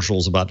ADT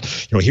commercials about,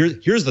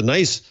 here's the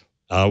nice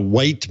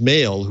white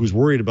male who's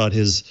worried about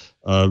his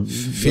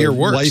fear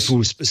works. Wife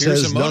who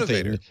says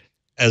nothing,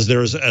 as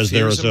there's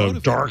a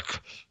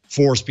dark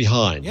force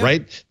behind,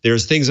 right?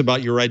 There's things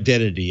about your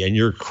identity and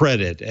your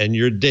credit and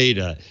your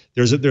data.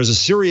 There's a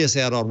serious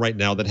add-on right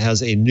now that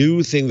has a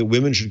new thing that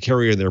women should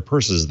carry in their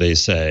purses, they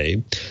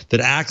say, that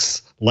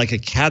acts like a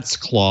cat's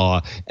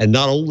claw and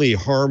not only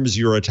harms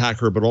your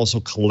attacker but also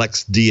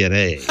collects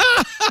DNA.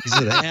 This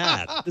is an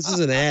ad. This is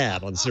an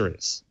ad on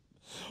Sirius.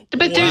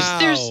 But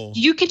there's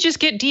you could just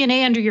get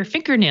DNA under your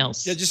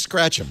fingernails. Yeah, just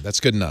scratch them. That's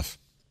good enough.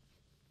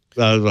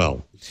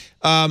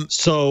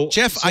 So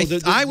Jeff,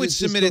 I would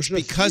submit it's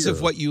because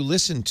of what you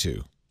listen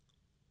to.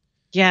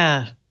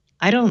 Yeah,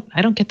 I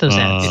don't get those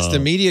ads. It's the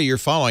media you're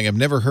following. I've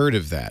never heard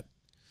of that.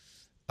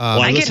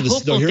 I get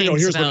hopeful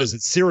things here's about. what it is.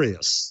 It's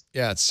Sirius.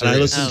 Yeah, it's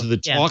Sirius. Sirius. And I listen to the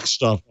talk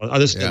stuff on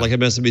this, like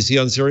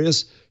MSNBC on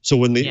Sirius. So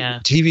when the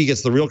TV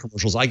gets the real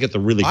commercials, I get the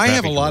really. I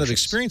have a lot of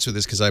experience with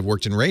this because I've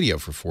worked in radio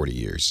for 40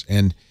 years,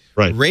 and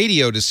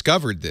radio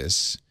discovered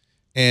this.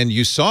 And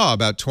you saw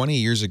about 20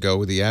 years ago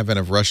with the advent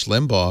of Rush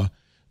Limbaugh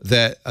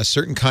that a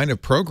certain kind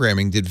of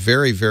programming did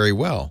very, very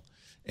well,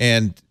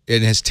 and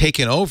it has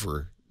taken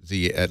over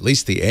at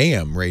least the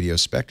AM radio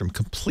spectrum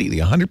completely,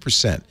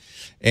 100%.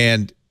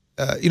 And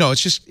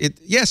it's just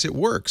yes, it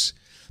works,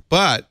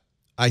 but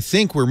I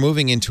think we're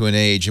moving into an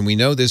age, and we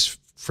know this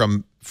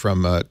from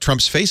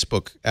Trump's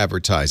Facebook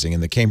advertising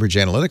and the Cambridge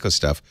Analytica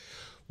stuff,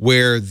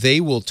 where they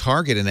will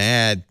target an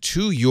ad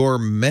to your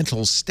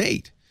mental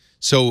state.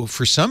 So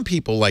for some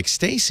people like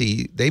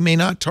Stacey, they may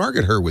not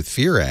target her with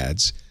fear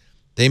ads.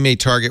 They may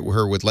target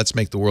her with "Let's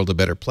make the world a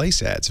better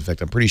place" ads. In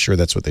fact, I'm pretty sure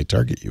that's what they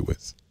target you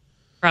with.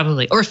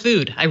 Probably. Or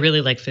food. I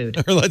really like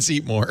food. Or let's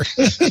eat more.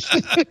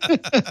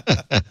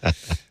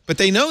 But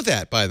they know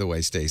that, by the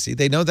way, Stacey.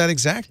 They know that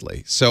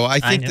exactly. So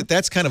I think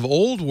that's kind of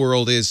old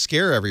world is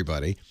scare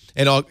everybody.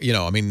 And,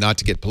 not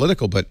to get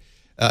political, but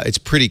it's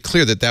pretty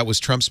clear that was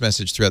Trump's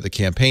message throughout the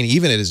campaign,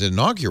 even at his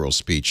inaugural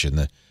speech in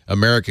the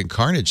American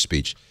Carnage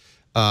speech,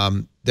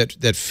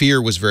 that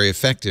fear was very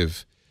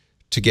effective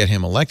to get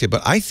him elected.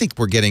 But I think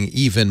we're getting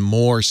even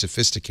more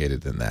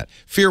sophisticated than that.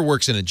 Fear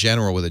works in a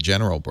general with a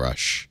general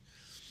brush.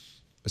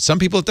 But some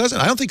people it doesn't.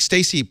 I don't think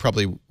Stacey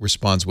probably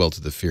responds well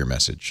to the fear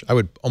message. I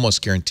would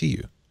almost guarantee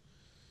you.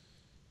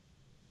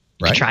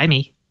 Right? Try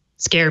me.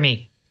 Scare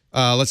me.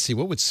 Let's see.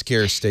 What would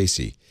scare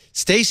Stacey?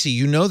 Stacey,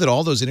 you know that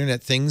all those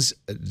Internet things,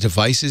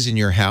 devices in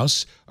your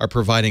house are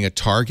providing a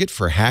target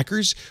for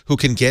hackers who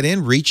can get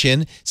in, reach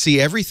in,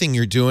 see everything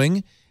you're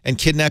doing, and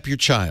kidnap your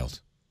child.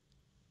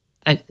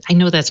 I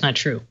know that's not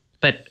true,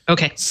 but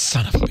okay.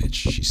 Son of a bitch.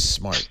 She's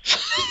smart.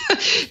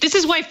 This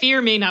is why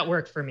fear may not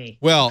work for me.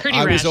 Well, Pretty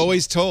I was rational.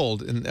 always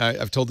told, and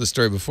I've told this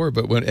story before,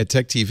 but when at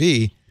Tech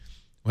TV,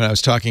 when I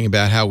was talking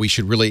about how we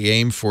should really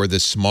aim for the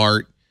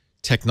smart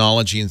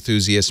technology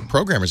enthusiast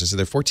programmers, I said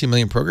there are 14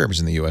 million programmers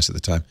in the U.S. at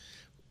the time.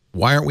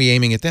 Why aren't we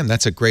aiming at them?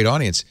 That's a great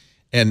audience.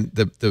 And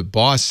the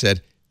boss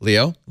said,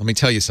 Leo, let me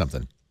tell you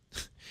something.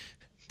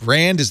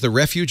 Brand is the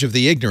refuge of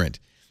the ignorant.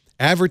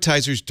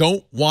 Advertisers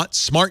don't want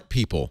smart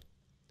people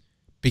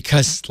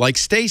because, like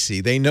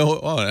Stacey, they know,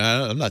 oh,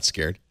 I'm not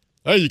scared.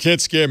 Oh, you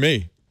can't scare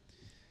me.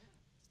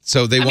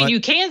 So they want. I mean, you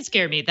can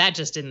scare me. That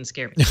just didn't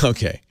scare me.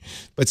 Okay.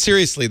 But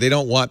seriously, they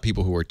don't want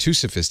people who are too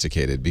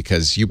sophisticated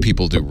because you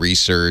people do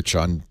research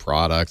on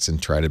products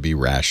and try to be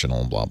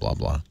rational and blah, blah,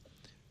 blah.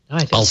 Oh, I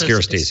feel I'll so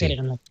scare sophisticated.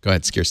 Stacey. Go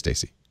ahead, scare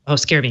Stacey. Oh,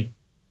 scare me.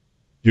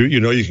 You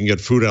know you can get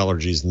food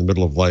allergies in the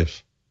middle of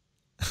life.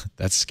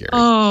 That's scary.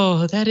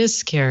 Oh, that is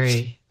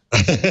scary.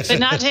 But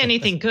not to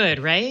anything good,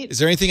 right? Is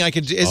there anything I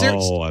could do? Is there?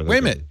 Oh, Wait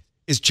a minute.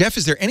 Is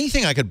there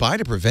anything I could buy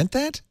to prevent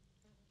that?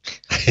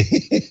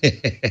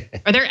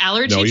 Are there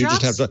allergy No, you drops?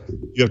 just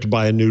have to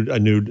buy a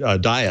new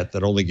diet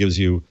that only gives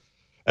you.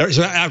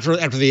 So after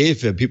the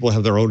AFib, people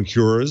have their own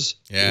cures.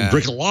 Yeah.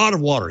 Drink a lot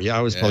of water. Yeah,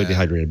 I was probably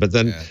dehydrated, but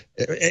then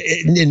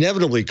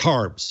inevitably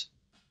carbs.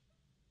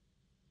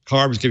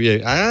 Carbs give you.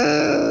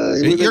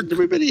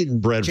 We've been eating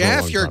bread for a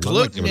Jeff, long you're time. I'm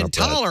not gluten giving up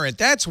bread. intolerant.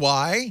 That's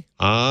why.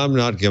 I'm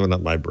not giving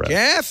up my bread.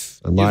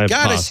 Jeff, And my you've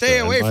got to pasta stay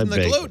away and from my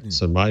the bagels gluten.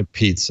 and my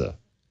pizza.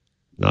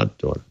 Not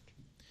doing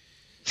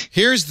it.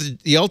 Here's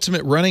the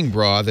ultimate running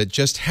bra that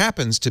just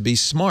happens to be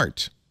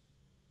smart.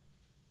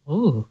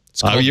 Ooh.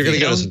 It's called You're going to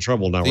the get us in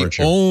trouble now, the aren't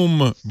you?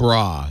 Ohm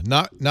bra,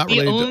 not The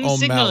related to Ohm Ohm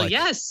signal, Malik.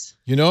 yes.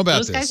 You know about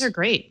Those this? guys are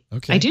great.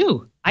 Okay. I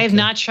do. I have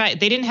not tried.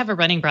 They didn't have a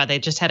running bra. They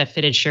just had a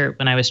fitted shirt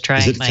when I was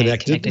trying it my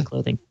connected?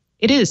 clothing.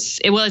 It is.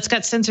 Well, it's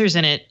got sensors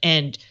in it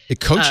and It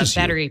coaches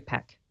you. battery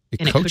pack.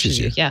 It and coaches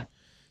you. Yeah.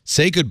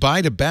 Say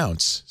goodbye to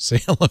bounce. Say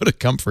hello to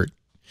comfort.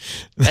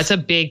 That's a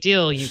big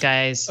deal, you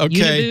guys. Okay.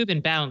 Uniboob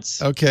and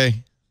bounce.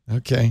 Okay.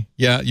 Okay.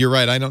 Yeah, you're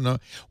right. I don't know.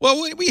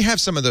 Well, we have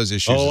some of those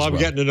issues. Oh, as I'm well.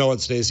 getting to know it,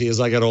 Stacey, as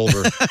I get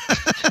older.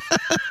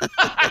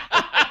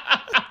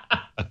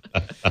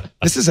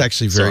 This is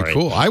actually very Sorry.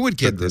 cool. I would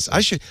get this.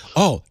 I should.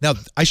 Oh, now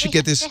I should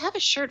get this They have a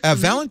shirt for men.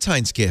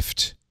 Valentine's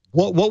gift.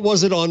 What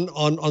was it on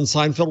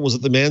Seinfeld? Was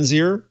it the man's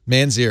ear?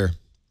 Man's ear.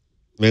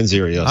 Man's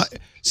ear, yes.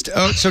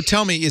 So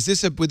tell me,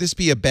 would this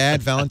be a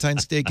bad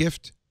Valentine's Day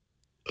gift?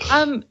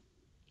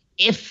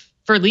 If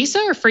for Lisa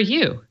or for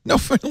you? No,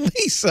 for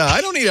Lisa.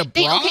 I don't need a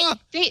bra.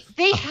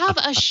 They have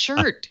a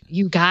shirt,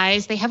 you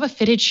guys. They have a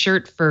fitted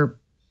shirt for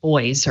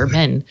boys or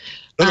men.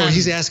 No,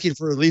 he's asking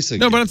for a Lisa.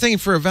 No, but I'm thinking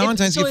for a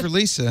Valentine's so gift for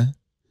Lisa.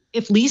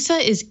 If Lisa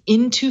is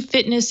into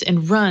fitness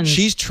and runs,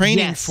 She's training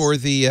yes. for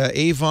the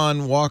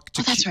Avon Walk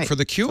that's right. for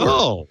the Cure.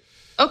 Oh.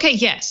 Okay,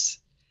 yes.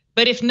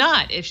 But if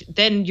not,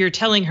 then you're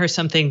telling her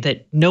something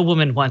that no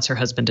woman wants her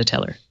husband to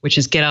tell her, which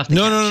is get off the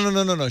couch.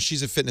 No.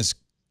 She's a fitness.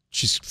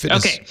 She's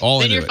fitness. Okay, all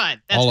then into you're it, fine.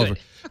 That's all good. over.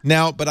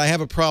 Now, but I have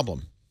a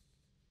problem.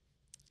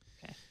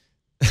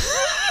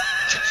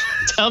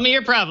 Tell me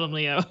your problem,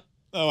 Leo.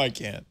 No, I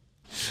can't.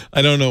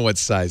 I don't know what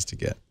size to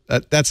get.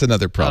 That's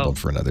another problem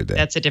for another day.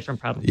 That's a different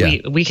problem.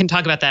 Yeah. We can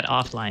talk about that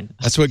offline.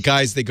 That's what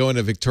guys, they go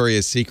into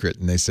Victoria's Secret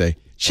and they say,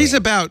 she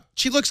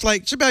looks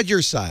like, she's about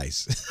your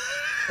size.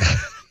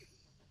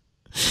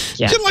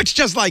 Yeah. She looks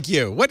just like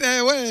you.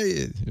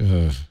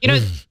 You know,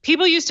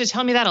 people used to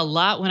tell me that a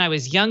lot when I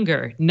was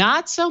younger.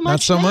 Not so much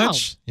Not so now.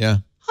 much? Yeah.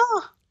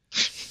 Huh.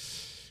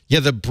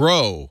 Yeah, the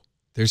bro.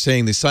 They're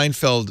saying the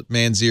Seinfeld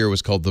man's ear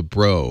was called the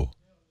bro.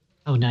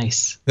 Oh,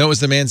 nice. No, it was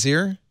the man's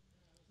ear?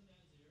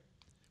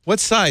 What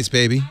size,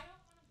 baby?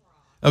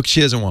 Oh,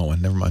 she doesn't want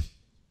one. Never mind.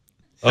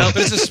 Oh,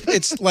 but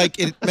it's like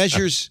it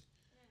measures.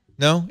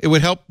 No, it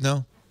would help.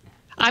 No,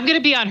 I'm going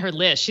to be on her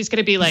list. She's going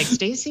to be like,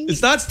 Stacey?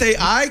 it's not stay.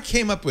 I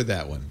came up with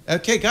that one.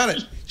 Okay, got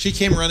it. She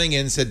came running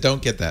in and said,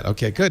 "Don't get that."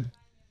 Okay, good.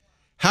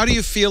 How do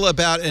you feel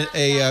about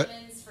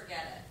diamonds, forget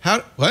it. How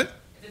what?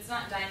 If it's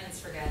not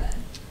diamonds, forget it.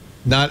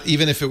 Not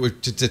even if it were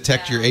to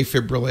detect your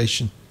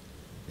afibrillation.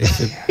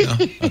 No.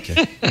 Okay.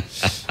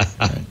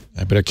 All right.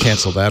 I better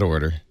cancel that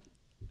order.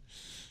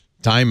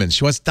 Diamonds.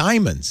 She wants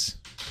diamonds.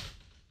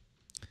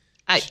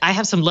 I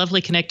have some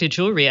lovely connected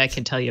jewelry I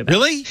can tell you about.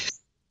 Really?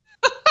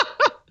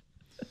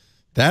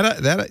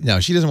 No,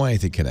 she doesn't want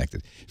anything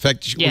connected. In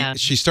fact,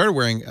 she started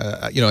wearing.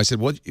 I said,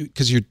 well,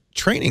 because you're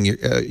training,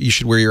 you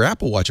should wear your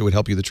Apple Watch. It would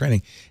help you with the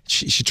training.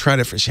 She tried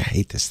it I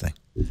hate this thing.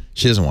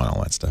 She doesn't want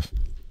all that stuff.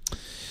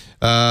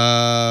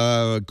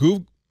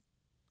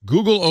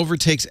 Google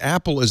overtakes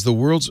Apple as the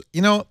world's...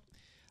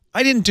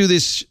 I didn't do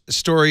this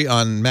story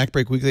on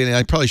MacBreak Weekly, and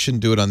I probably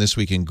shouldn't do it on This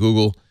Week in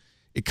Google.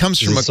 It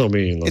comes from so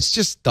meaningless. It's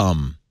just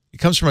dumb. It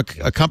comes from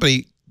a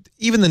company,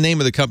 even the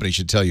name of the company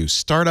should tell you,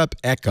 Startup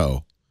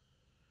Echo.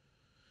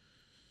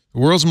 The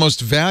world's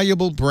most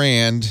valuable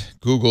brand,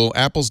 Google,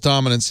 Apple's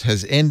dominance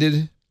has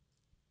ended.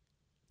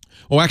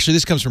 Oh, actually,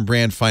 this comes from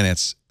Brand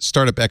Finance.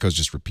 Startup Echo is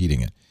just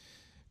repeating it.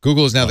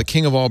 Google is now the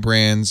king of all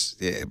brands,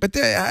 but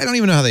I don't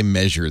even know how they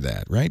measure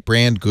that, right?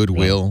 Brand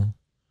goodwill.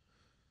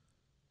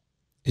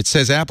 It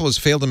says Apple has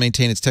failed to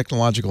maintain its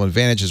technological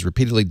advantage, has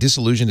repeatedly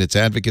disillusioned its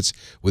advocates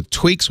with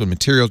tweaks when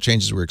material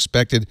changes were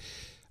expected.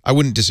 I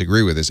wouldn't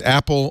disagree with this.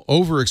 Apple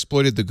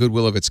overexploited the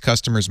goodwill of its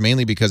customers,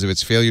 mainly because of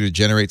its failure to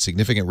generate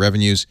significant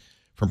revenues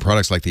from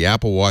products like the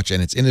Apple Watch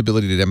and its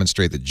inability to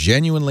demonstrate that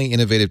genuinely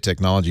innovative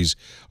technologies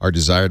are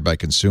desired by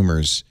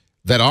consumers,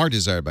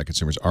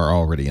 are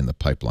already in the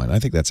pipeline. I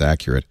think that's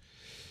accurate.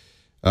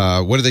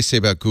 What do they say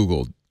about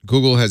Google?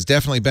 Google has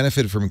definitely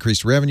benefited from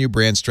increased revenue.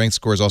 Brand strength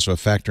score is also a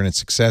factor in its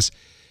success.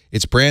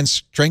 Its brand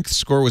strength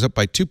score was up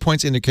by 2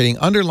 points, indicating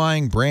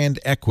underlying brand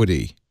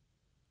equity.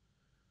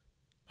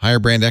 Higher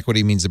brand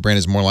equity means the brand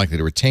is more likely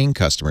to retain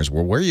customers.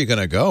 Well, where are you going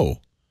to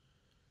go?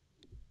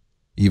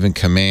 Even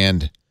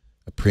command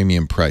a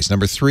premium price.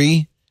 Number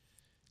 3,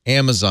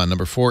 Amazon.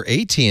 Number 4,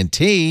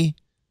 AT&T.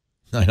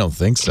 I don't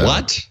think so.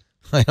 What?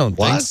 I don't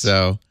think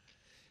so.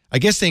 I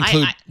guess they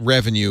include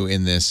revenue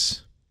in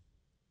this.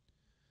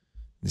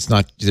 It's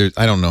not.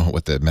 I don't know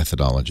what the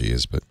methodology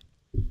is, but.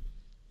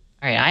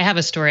 All right, I have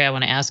a story I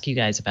want to ask you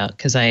guys about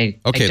because I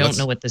don't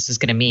know what this is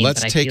going to mean.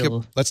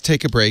 Let's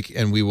take a break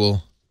and we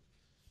will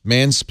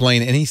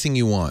mansplain anything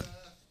you want.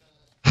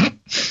 I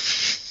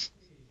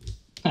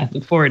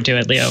look forward to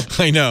it, Leo.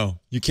 I know.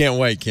 You can't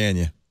wait, can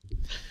you?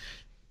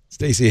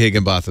 Stacey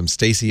Higginbotham.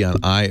 Stacey on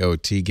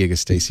IoT. Giga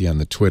Stacey on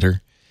the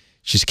Twitter.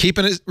 She's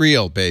keeping it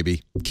real,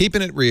 baby.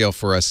 Keeping it real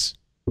for us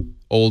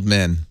old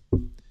men.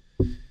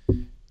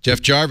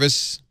 Jeff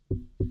Jarvis.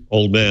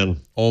 Old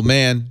man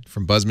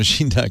from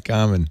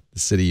BuzzMachine.com and the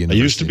City University.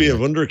 I used to be a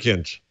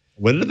wunderkind.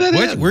 When did that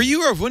end? Were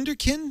you a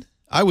wunderkind?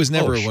 I was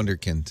never a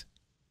wunderkind.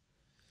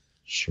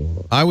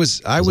 Sure. I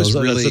was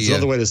really... That's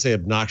another way to say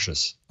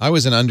obnoxious. I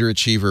was an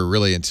underachiever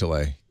really until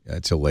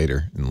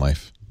later in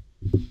life.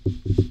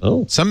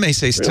 Oh. Some may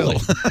say still.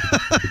 Really?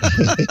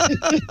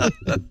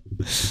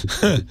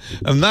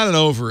 I'm not an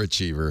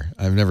overachiever.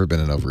 I've never been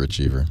an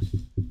overachiever.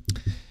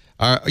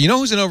 You know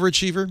who's an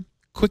overachiever?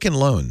 Quicken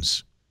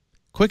Loans.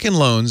 Quicken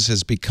Loans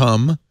has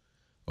become,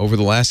 over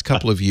the last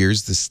couple of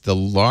years, the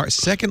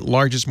second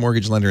largest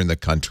mortgage lender in the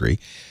country,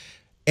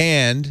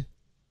 and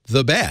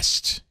the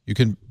best. You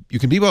can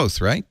be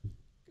both, right?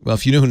 Well,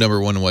 if you knew who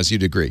number 1 was,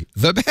 you'd agree.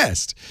 The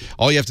best.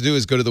 All you have to do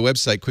is go to the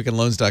website,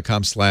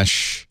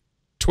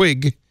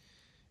 quickenloans.com/twig,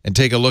 and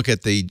take a look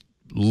at the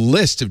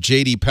list of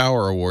J.D.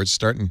 Power Awards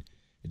starting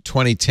in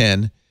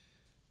 2010.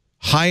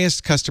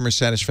 Highest customer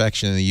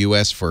satisfaction in the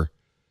U.S. for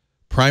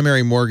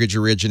primary mortgage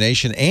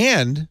origination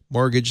and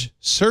mortgage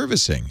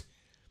servicing.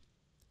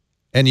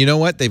 And you know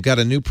what? They've got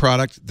a new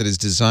product that is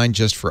designed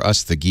just for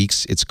us, the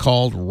geeks. It's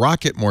called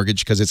Rocket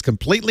Mortgage because it's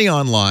completely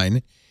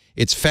online.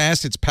 It's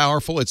fast. It's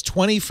powerful. It's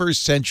 21st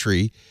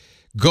century.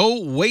 Go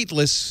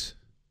weightless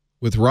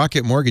with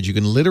Rocket Mortgage. You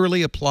can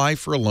literally apply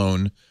for a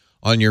loan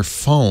on your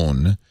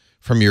phone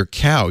from your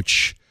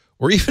couch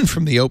or even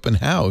from the open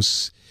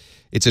house.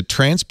 It's a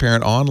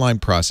transparent online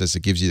process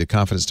that gives you the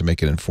confidence to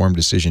make an informed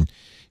decision.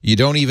 You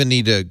don't even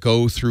need to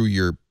go through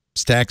your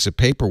stacks of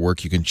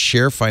paperwork. You can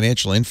share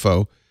financial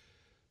info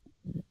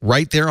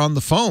right there on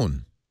the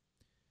phone.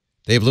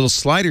 They have little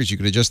sliders. You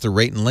can adjust the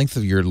rate and length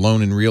of your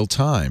loan in real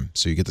time,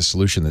 so you get the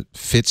solution that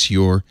fits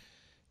your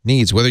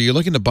needs. Whether you're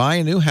looking to buy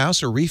a new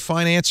house or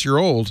refinance your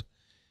old,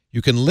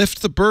 you can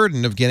lift the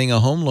burden of getting a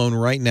home loan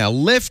right now.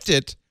 Lift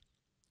it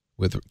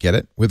with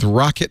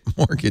Rocket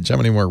Mortgage. How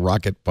many more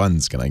rocket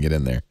puns can I get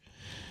in there?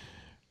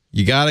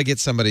 You got to get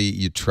somebody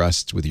you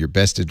trust with your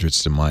best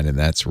interests in mind, and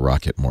that's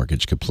Rocket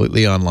Mortgage.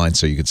 Completely online,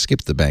 so you can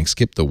skip the bank,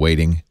 skip the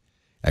waiting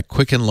at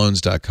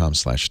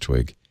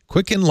quickenloans.com/twig.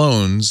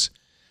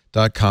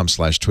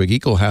 Quickenloans.com/twig.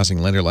 Equal housing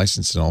lender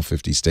licensed in all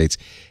 50 states.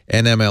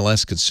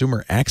 NMLS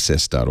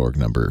consumeraccess.org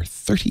number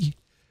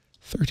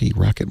 3030.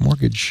 Rocket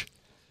Mortgage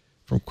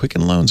from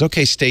Quicken Loans.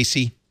 Okay,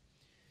 Stacey,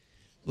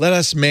 let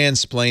us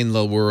mansplain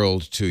the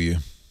world to you.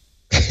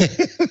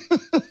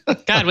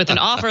 God, with an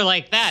offer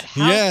like that,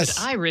 how could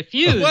I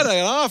refuse? What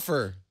an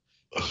offer.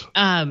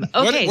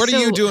 Okay, what are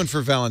you doing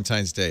for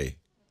Valentine's Day?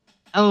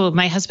 Oh,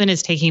 my husband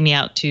is taking me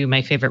out to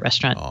my favorite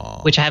restaurant,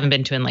 which I haven't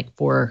been to in like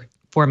four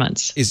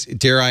months.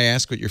 Dare I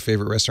ask what your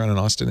favorite restaurant in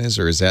Austin is,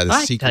 or is that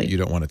a secret you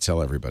don't want to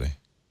tell everybody?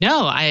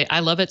 No, I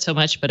love it so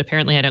much, but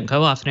apparently I don't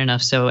go often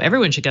enough. So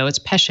everyone should go. It's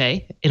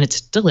Pesce, and it's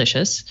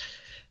delicious.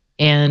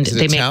 And is it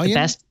they Italian? make the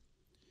best.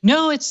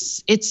 No,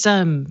 it's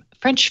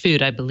French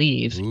food, I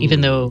believe. Ooh.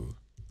 Even though,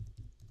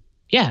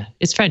 yeah,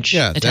 it's French.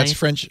 Yeah, Italian. That's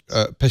French.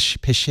 Pesce.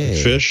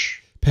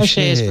 Fish. Pesce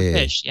is for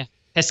fish. Yeah,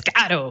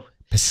 pescado.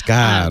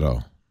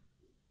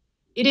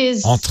 It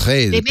is.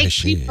 Entrée they de make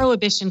pesce.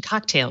 pre-prohibition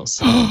cocktails,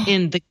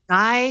 and the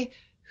guy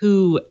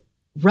who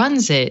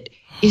runs it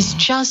is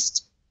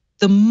just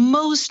the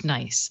most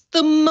nice,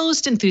 the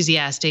most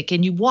enthusiastic.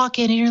 And you walk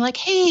in and you're like,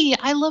 hey,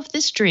 I love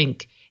this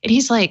drink. And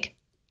he's like,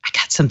 I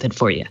got something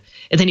for you.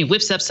 And then he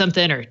whips up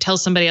something or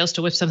tells somebody else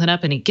to whip something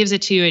up and he gives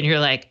it to you and you're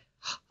like,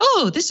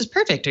 oh, this is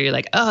perfect. Or you're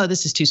like, oh,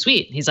 this is too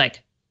sweet. And he's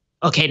like,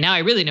 okay, now I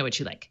really know what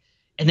you like.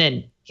 And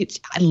then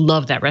I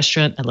love that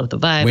restaurant. I love the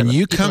vibe. When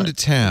you come to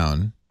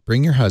town,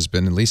 bring your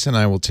husband, and Lisa and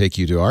I will take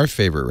you to our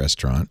favorite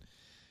restaurant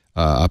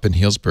up in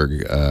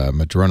Healdsburg,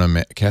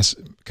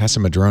 Casa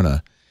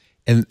Madrona.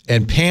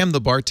 And Pam,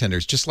 the bartender,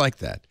 is just like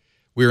that.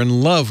 We're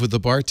in love with the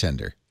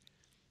bartender.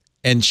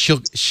 And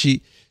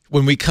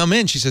when we come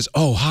in, she says,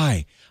 oh,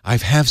 hi, I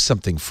have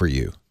something for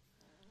you.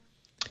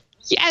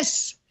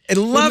 Yes. I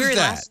love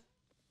that.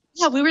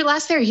 Yeah, we were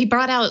last there. He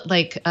brought out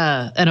like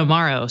an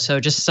Amaro,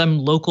 so just some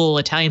local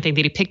Italian thing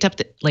that he picked up.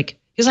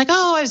 He's like,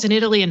 oh, I was in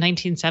Italy in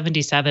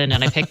 1977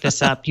 and I picked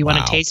this up. You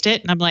want to taste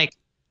it? And I'm like,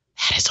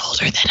 that is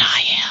older than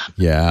I am.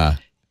 Yeah.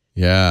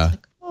 Yeah.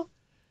 Like, oh.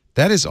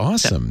 That is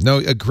awesome. No,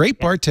 a great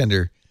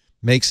bartender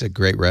makes a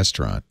great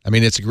restaurant. I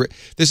mean, this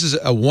is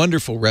a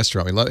wonderful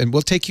restaurant. We love, and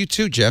we'll take you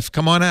too, Jeff.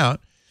 Come on out.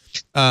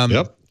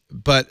 Yep.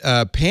 But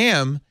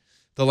Pam,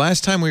 the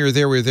last time we were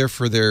there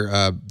for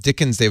their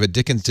Dickens. They have a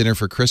Dickens dinner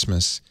for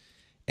Christmas.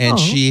 And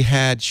she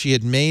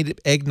had made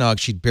eggnog.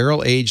 She'd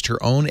barrel aged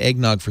her own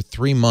eggnog for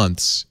 3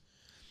 months,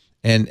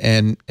 and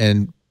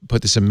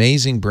put this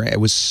amazing brand. It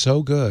was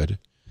so good,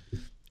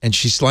 and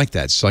she's like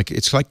that.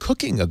 It's like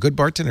cooking. A good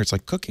bartender, it's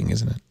like cooking,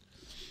 isn't it?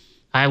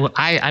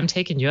 I'm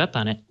taking you up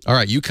on it. All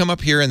right, you come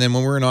up here, and then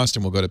when we're in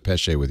Austin, we'll go to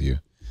Peche with you.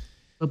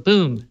 Well,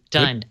 boom,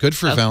 done. Good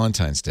for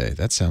Valentine's Day.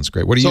 That sounds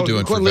great. What are you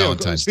doing for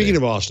Valentine's Day? Speaking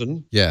of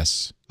Austin,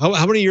 yes.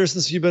 How many years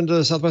since you've been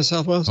to South by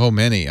Southwest? Oh,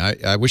 many.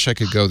 I wish I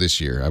could go this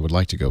year. I would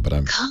like to go, but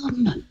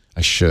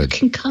I should. You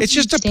can come. It's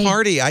just a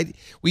party.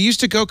 We used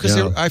to go because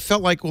I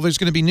felt like, well, there's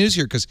going to be news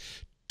here because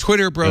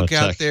Twitter broke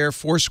out there,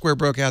 Foursquare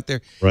broke out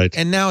there, right?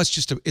 And now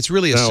it's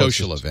really a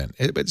social event.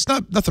 It's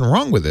nothing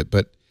wrong with it,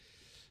 but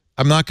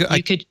I'm not going.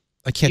 I can't.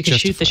 You could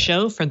shoot the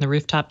show from the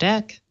rooftop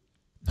deck.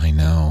 I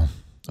know.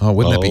 Oh,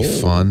 wouldn't that be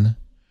fun?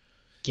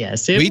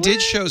 Yes, we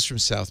did shows from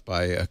South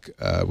by.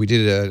 We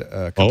did it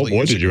a couple of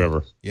years did ago. you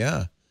ever?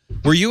 Yeah.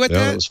 Were you at that?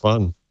 Yeah, it was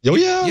fun. Oh,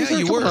 yeah. Yeah,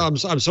 you were. I'm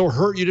so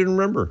hurt you didn't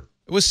remember.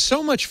 It was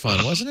so much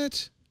fun, wasn't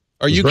it?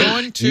 Are you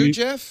going too,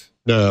 Jeff?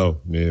 No.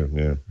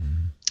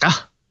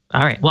 Oh,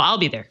 all right. Well, I'll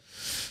be there.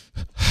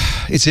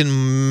 It's in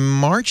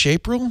March,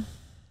 April?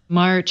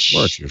 March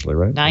usually,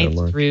 right?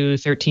 9th through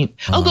 13th.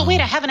 Oh, but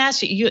wait, I haven't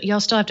asked you. Y'all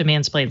still have to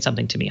mansplain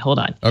something to me. Hold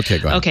on. Okay,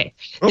 go ahead. Okay.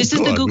 This is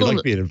the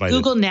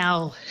Google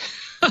Now.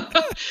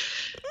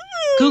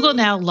 Google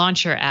Now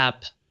launcher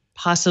app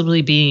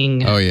possibly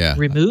being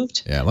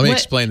removed. Yeah, let me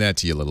explain that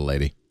to you, little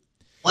lady.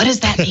 What does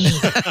that mean?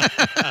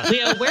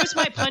 Leo, where's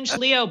my Punch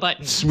Leo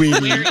button?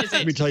 Sweetie, where is it?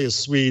 Let me tell you,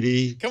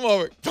 sweetie. Come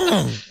over.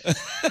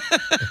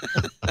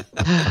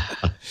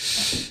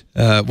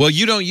 Well,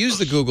 you don't use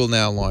the Google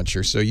Now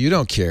launcher, so you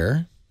don't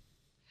care.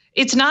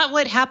 It's not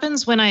what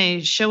happens when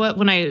I show up,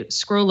 when I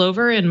scroll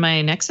over in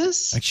my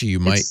Nexus. Actually,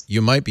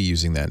 you might be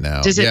using that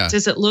now. Does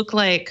it look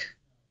like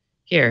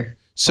here?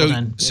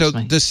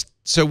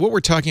 So what we're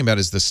talking about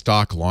is the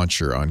stock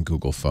launcher on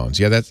Google phones.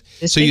 Yeah,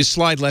 you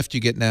slide left, you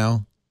get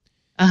Now.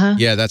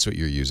 Yeah, that's what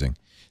you're using.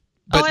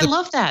 But I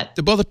love that.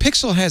 The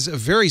Pixel has a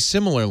very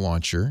similar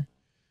launcher.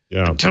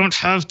 Yeah. I don't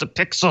have the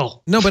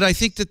Pixel. No, but I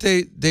think that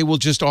they will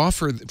just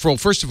offer. Well,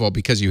 first of all,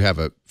 because you have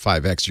a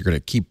 5X, you're going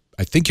to keep.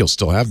 I think you'll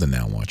still have the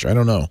Now launcher. I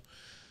don't know.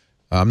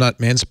 I'm not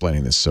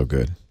mansplaining this so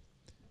good.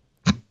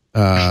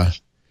 But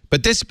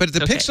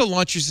the Pixel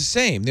launcher is the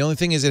same. The only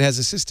thing is it has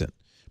Assistant.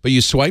 But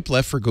you swipe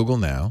left for Google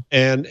Now,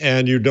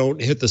 and you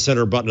don't hit the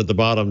center button at the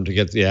bottom to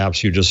get the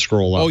apps. You just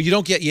scroll up. Oh, you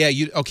don't get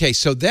okay.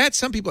 So that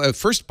some people at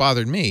first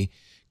bothered me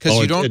because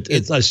you don't.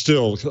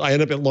 I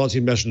end up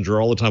launching Messenger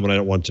all the time when I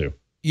don't want to.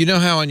 You know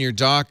how on your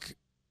dock,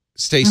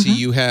 Stacey,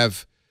 you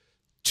have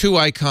 2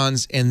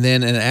 icons and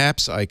then an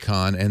apps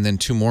icon and then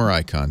 2 more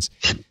icons.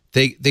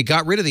 They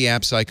got rid of the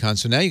apps icon,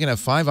 so now you can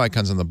have 5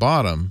 icons on the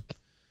bottom.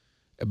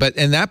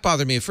 And that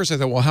bothered me at first. I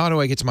thought, well, how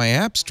do I get to my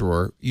app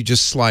store? You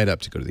just slide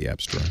up to go to the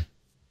app store.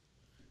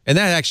 And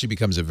that actually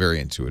becomes a very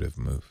intuitive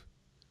move.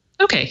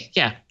 Okay,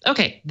 yeah.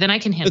 Okay, then I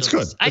can handle it.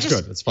 It's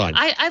good. It's fine.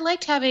 I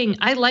liked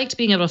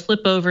being able to flip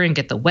over and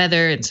get the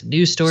weather and some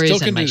news stories. Still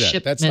can and my do that.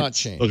 Shipments. That's not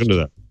changed. Still can do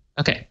that.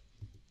 Okay.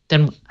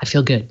 Then I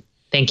feel good.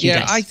 Thank you,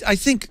 guys. I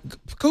think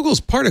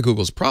part of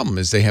Google's problem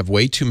is they have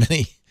way too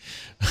many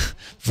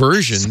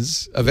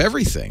versions of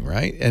everything,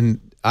 right? And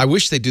I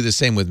wish they do the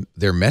same with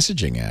their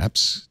messaging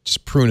apps.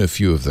 Just prune a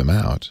few of them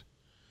out.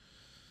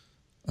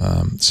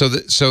 So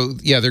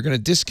they're going to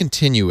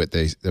discontinue it.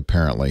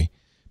 Apparently,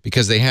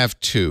 because they have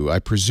 2. I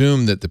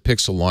presume that the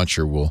Pixel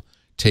launcher will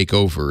take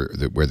over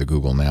where the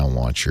Google Now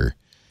launcher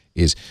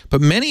is.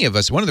 But many of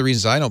us, one of the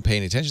reasons I don't pay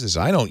any attention to this,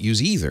 I don't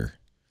use either.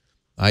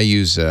 I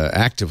use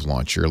Active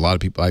Launcher. A lot of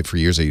people, for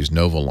years, I used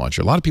Nova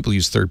Launcher. A lot of people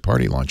use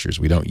third-party launchers.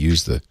 We don't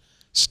use the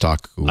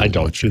stock Google launchers. I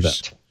don't do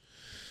that.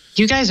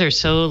 You guys are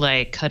so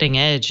like cutting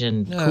edge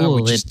and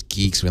cool. We're just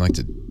geeks. We like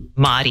to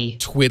Moddy.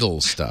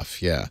 twiddle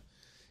stuff. Yeah.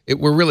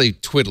 We're really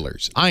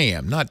twiddlers. I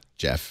am, not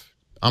Jeff.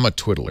 I'm a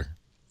twiddler.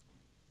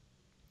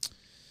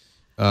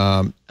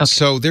 Okay.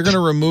 So they're going to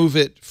remove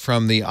it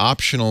from the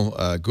optional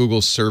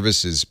Google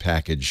Services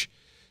package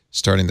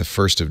starting the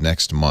 1st of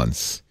next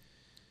month.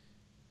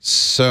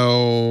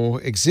 So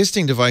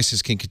existing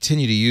devices can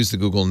continue to use the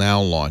Google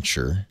Now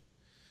launcher,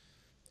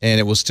 and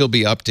it will still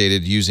be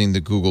updated using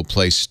the Google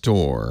Play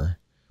Store,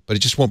 but it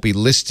just won't be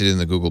listed in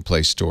the Google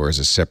Play Store as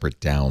a separate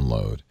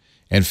download.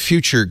 And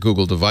future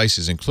Google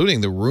devices,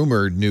 including the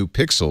rumored new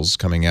Pixels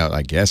coming out,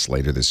 I guess,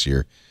 later this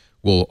year,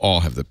 will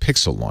all have the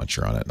Pixel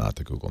launcher on it, not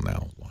the Google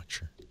Now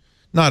launcher.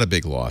 Not a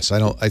big loss.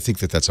 I think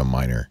that that's a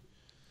minor.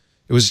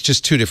 It was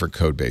just 2 different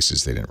code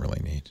bases they didn't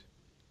really need.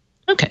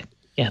 Okay.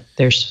 Yeah,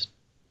 there's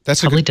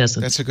probably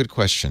dozens. That's a good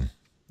question,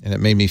 and it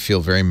made me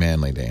feel very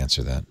manly to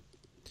answer that.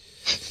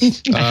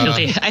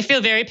 I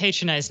feel very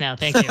patronized now.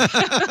 Thank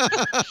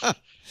you.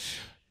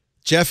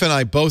 Jeff and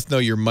I both know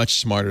you're much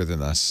smarter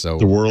than us, so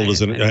the world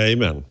is an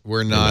amen.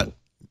 We're not,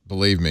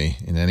 believe me,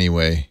 in any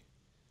way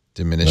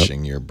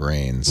diminishing your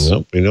brains.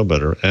 Nope, we know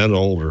better and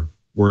older.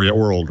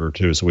 We're older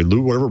too, so we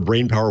lose whatever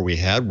brain power we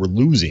had. We're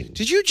losing.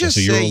 Did you just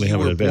say you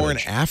were born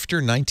after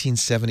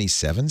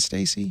 1977,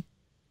 Stacey?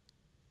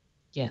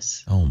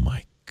 Yes. Oh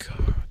my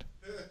God.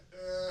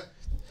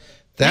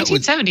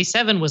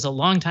 1977 was a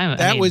long time.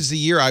 That was the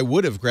year I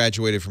would have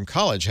graduated from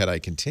college had I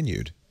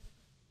continued.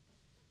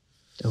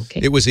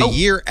 Okay. It was a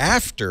year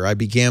after I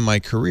began my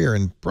career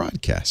in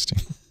broadcasting.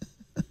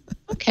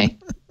 Okay.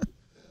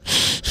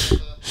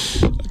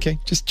 Okay,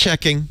 just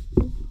checking.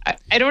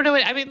 I don't know.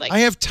 I mean, like, I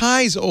have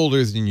ties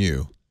older than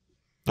you.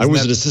 I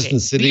was an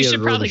assistant city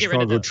editor of the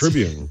Chicago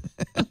Tribune.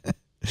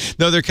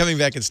 No, they're coming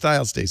back in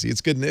style, Stacey.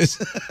 It's good news.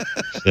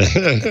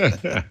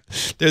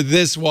 They're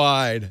this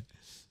wide.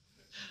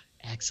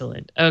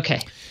 Excellent.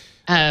 Okay.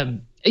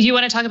 You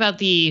want to talk about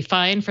the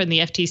fine from the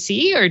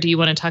FTC, or do you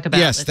want to talk about?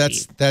 Yes,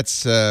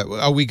 that's.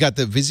 We got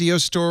the Vizio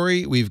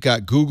story. We've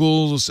got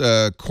Google's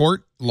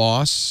court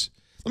loss.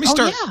 Let me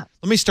start. Yeah.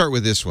 Let me start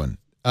with this one.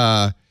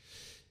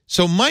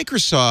 So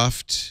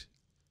Microsoft,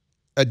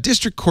 a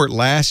district court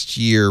last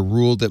year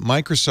ruled that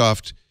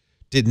Microsoft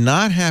did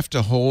not have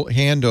to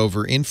hand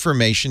over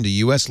information to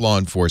U.S. law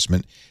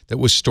enforcement that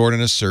was stored on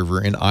a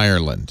server in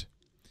Ireland.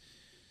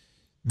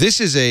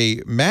 This is a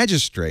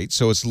magistrate,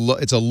 so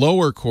it's a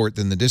lower court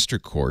than the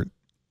district court.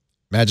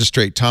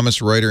 Magistrate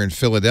Thomas Reuter in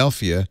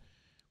Philadelphia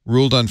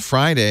ruled on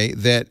Friday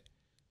that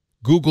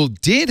Google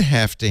did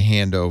have to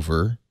hand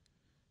over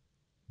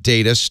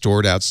data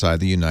stored outside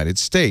the United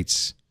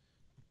States.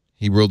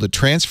 He ruled that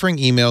transferring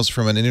emails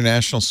from an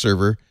international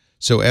server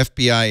so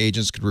FBI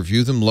agents could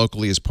review them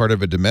locally as part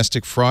of a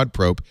domestic fraud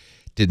probe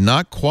did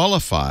not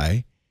qualify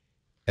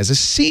as a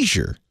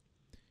seizure.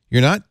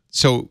 You're not,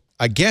 so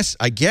I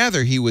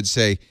gather he would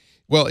say,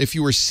 well, if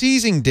you were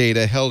seizing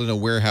data held in a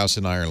warehouse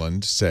in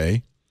Ireland,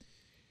 say,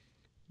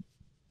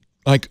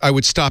 like, I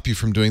would stop you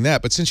from doing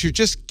that. But since you're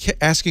just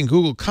asking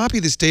Google, copy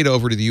this data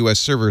over to the U.S.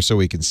 server so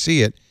we can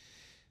see it,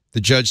 the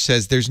judge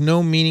says there's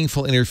no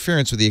meaningful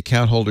interference with the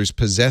account holder's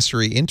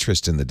possessory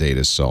interest in the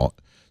data, so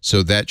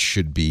that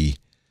should be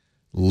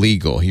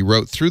legal. He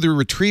wrote, through the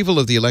retrieval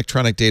of the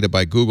electronic data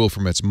by Google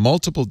from its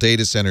multiple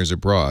data centers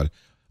abroad,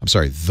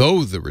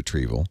 though the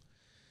retrieval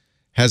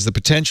has the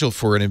potential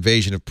for an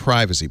invasion of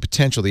privacy,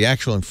 the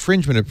actual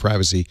infringement of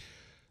privacy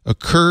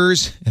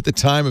occurs at the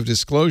time of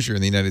disclosure in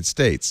the United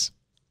States.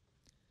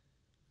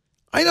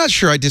 I'm not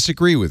sure I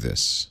disagree with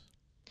this.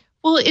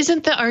 Well,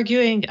 isn't the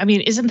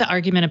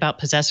argument about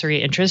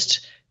possessory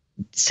interest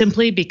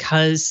simply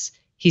because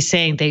he's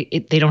saying they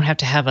don't have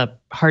to have a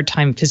hard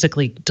time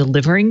physically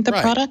delivering the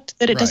product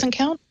that it doesn't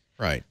count?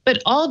 Right.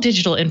 But all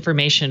digital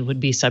information would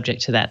be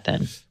subject to that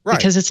then. Right.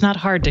 Because it's not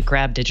hard to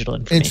grab digital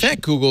information. In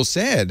fact, Google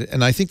said,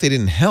 and I think they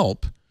didn't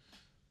help,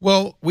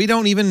 well, we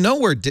don't even know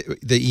where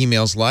the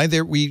emails lie.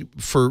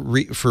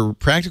 For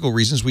practical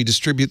reasons, we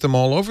distribute them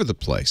all over the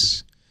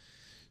place.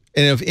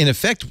 And in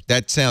effect,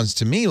 that sounds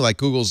to me like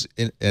Google's,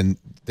 and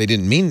they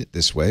didn't mean it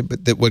this way,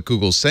 but that what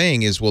Google's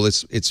saying is, well,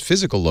 its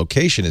physical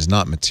location is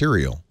not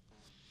material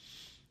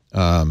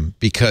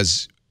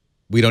because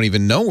we don't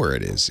even know where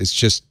it is. It's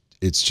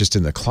just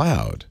in the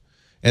cloud.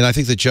 And I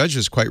think the judge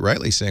was quite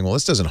rightly saying, well,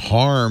 this doesn't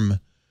harm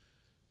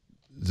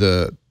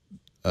the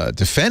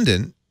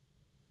defendant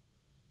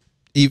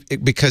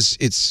because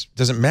it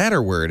doesn't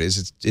matter where it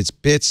is. It's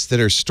bits that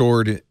are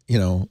stored,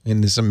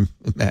 in some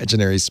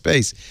imaginary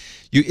space.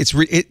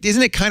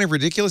 Isn't it kind of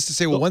ridiculous to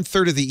say, well,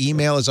 1/3 of the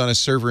email is on a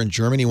server in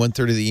Germany,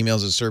 1/3 of the emails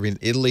is a server in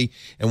Italy,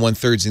 and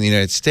 1/3 is in the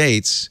United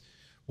States?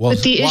 Well,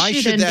 why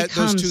should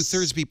those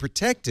 2/3 be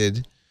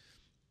protected?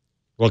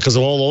 Well, because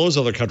of all those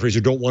other countries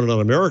who don't want it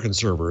on American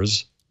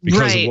servers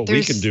because of what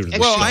we can do to them.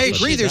 Well, I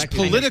agree. There's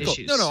political.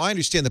 No, I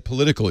understand the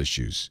political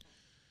issues.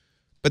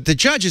 But the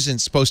judge isn't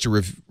supposed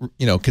to,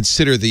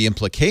 consider the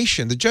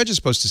implication. The judge is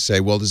supposed to say,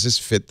 well, does this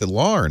fit the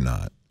law or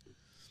not?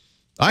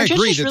 I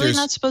agree that really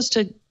not supposed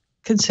to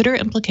consider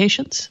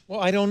implications?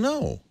 Well, I don't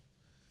know.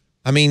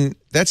 I mean,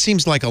 that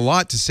seems like a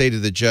lot to say to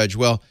the judge,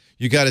 well,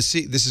 you got to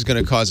see this is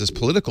going to cause us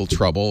political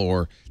trouble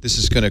or this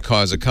is going to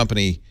cause a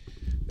company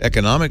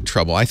economic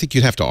trouble. I think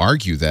you'd have to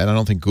argue that. I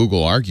don't think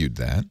Google argued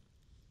that.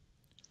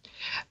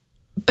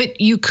 But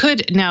you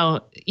could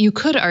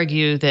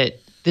argue that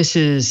this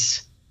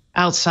is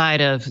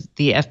outside of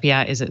the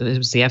FBI. It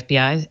was the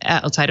FBI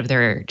outside of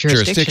their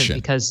jurisdiction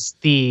because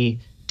the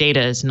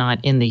data is not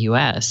in the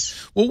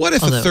U.S. Well, what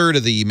if a third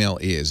of the email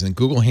is, and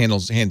Google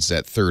hands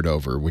that third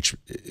over, which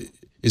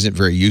isn't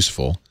very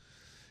useful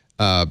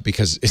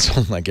because it's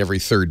on like every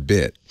third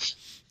bit.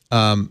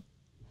 I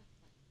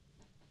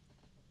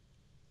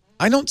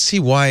don't see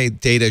why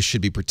data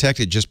should be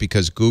protected just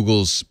because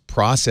Google's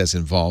process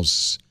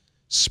involves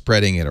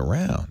spreading it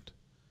around.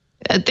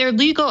 Their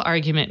legal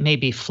argument may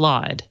be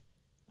flawed.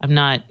 I'm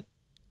not,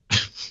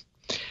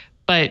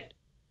 but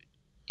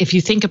if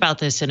you think about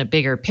this in a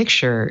bigger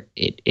picture,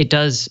 it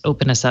does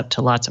open us up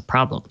to lots of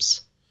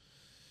problems.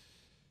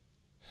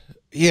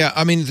 Yeah,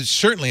 I mean,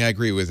 certainly I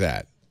agree with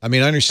that. I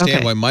mean, I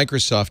understand why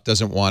Microsoft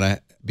doesn't want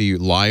to be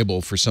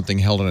liable for something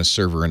held on a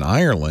server in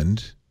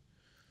Ireland.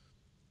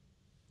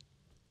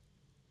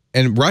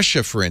 And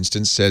Russia, for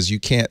instance, says you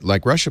can't,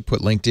 like Russia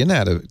kicked LinkedIn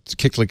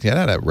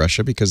out of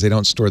Russia because they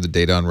don't store the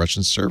data on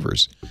Russian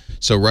servers.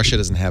 So Russia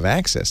doesn't have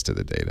access to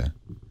the data.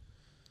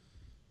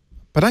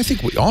 But I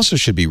think we also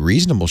should be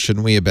reasonable,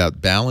 shouldn't we,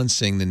 about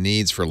balancing the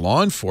needs for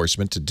law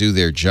enforcement to do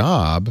their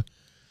job.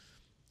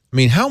 I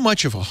mean, how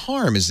much of a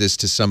harm is this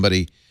to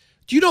somebody?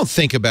 You don't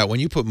think about when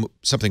you put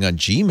something on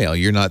Gmail,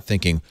 you're not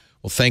thinking,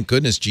 well, thank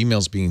goodness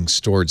Gmail's being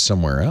stored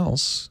somewhere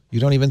else. You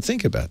don't even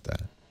think about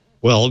that.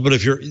 Well, but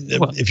if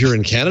you're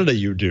in Canada,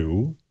 you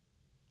do.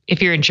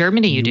 If you're in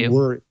Germany, you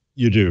do.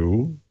 You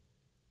do.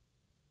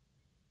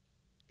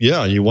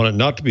 Yeah, you want it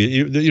not to be.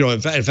 You know,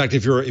 in fact,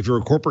 if you're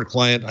a corporate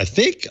client, I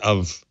think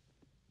of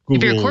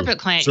Google if you're a corporate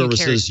client,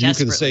 services, you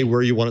can say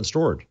where you want it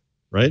stored,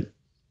 right?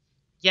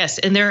 Yes,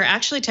 and there are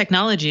actually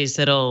technologies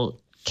that'll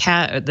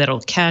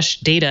cache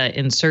data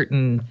in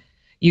certain.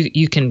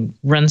 You can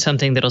run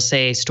something that'll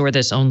say store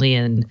this only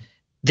in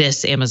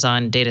this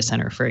Amazon data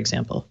center, for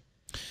example.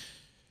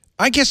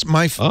 I guess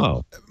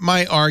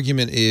my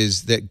argument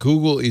is that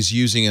Google is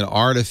using an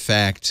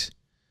artifact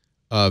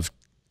of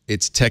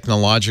its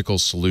technological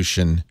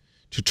solution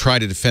to try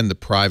to defend the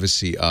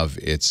privacy of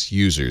its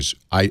users.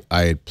 I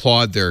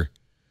applaud their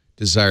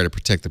desire to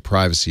protect the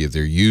privacy of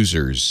their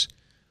users,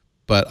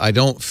 but I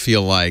don't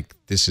feel like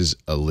this is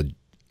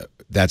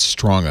that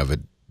strong of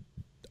an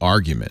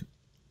argument.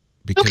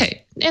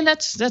 Okay, and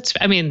that's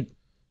I mean,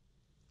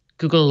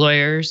 Google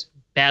lawyers,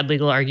 bad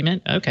legal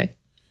argument. Okay.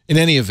 In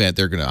any event,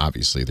 they're going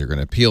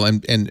to appeal,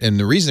 and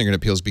the reason they're going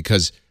to appeal is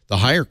because the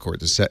higher court,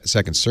 the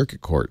Second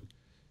Circuit Court,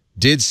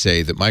 did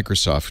say that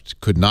Microsoft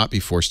could not be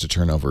forced to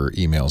turn over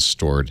emails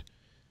stored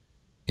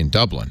in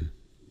Dublin.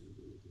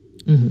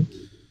 Mm-hmm.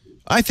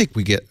 I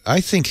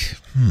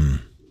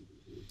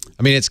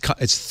mean,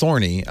 it's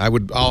thorny.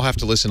 I'll have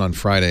to listen on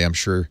Friday. I'm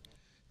sure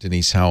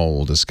Denise Howell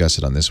will discuss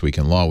it on This Week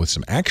in Law with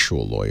some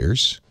actual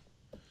lawyers.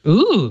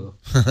 Ooh,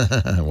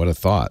 what a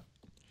thought.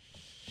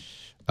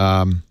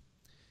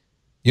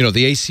 You know,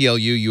 the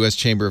ACLU, U.S.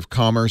 Chamber of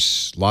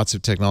Commerce, lots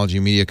of technology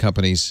and media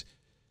companies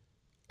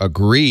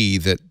agree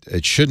that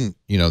it shouldn't,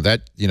 you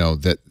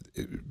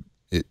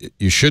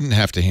shouldn't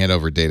have to hand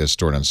over data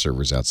stored on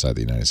servers outside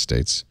the United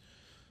States.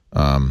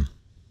 On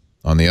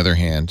the other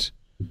hand,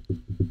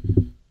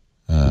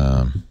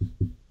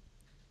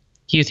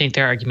 you think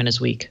their argument is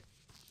weak?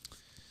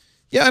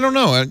 Yeah, I don't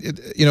know.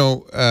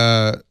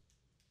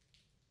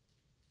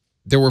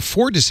 There were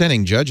 4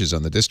 dissenting judges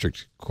on the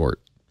district court.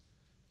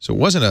 So it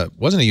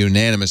wasn't a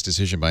unanimous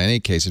decision by any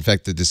case. In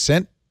fact, the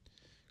dissent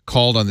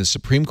called on the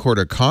Supreme Court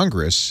of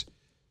Congress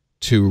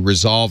to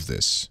resolve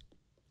this,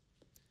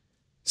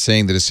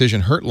 saying the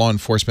decision hurt law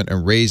enforcement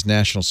and raised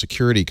national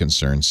security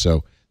concerns.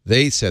 So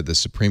they said the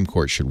Supreme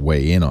Court should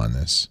weigh in on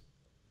this.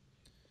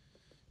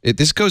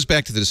 This goes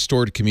back to the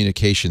Stored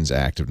Communications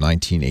Act of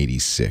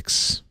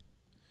 1986.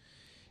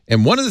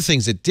 And one of the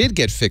things that did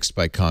get fixed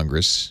by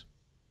Congress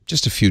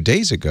just a few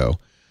days ago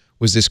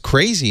was this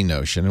crazy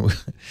notion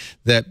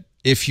that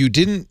if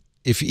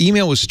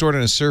email was stored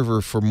on a server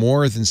for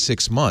more than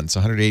 6 months,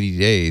 180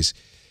 days,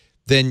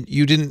 then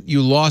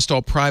you lost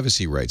all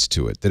privacy rights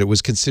to it, that it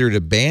was considered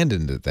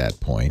abandoned at that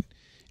point,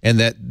 and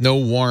that no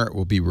warrant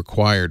will be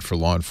required for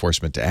law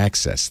enforcement to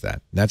access that.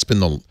 And that's been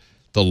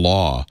the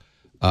law.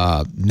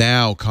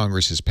 Now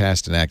Congress has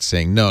passed an act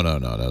saying, no,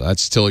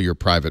 that's still your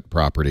private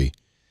property.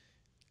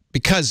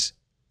 Because,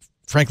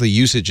 frankly,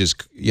 usage is,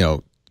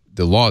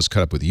 the law is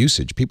cut up with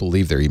usage. People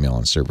leave their email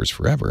on servers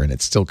forever, and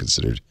it's still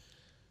considered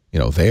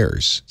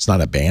theirs. It's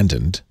not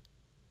abandoned.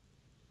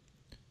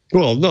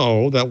 Well,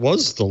 no, that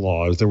was the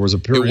law. There was a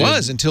period. It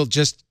was until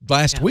just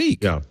last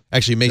week. Yeah.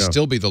 Actually, it may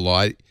still be the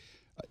law.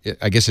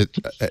 I guess it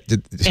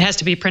has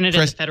to be printed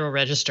in the Federal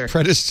Register.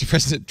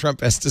 President Trump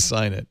has to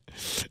sign it,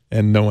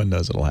 and no one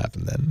knows what'll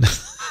happen then.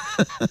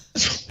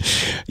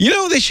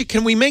 They should.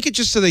 Can we make it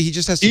just so that he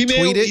just has to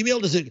tweet it?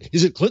 Email? Is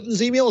it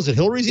Clinton's email? Is it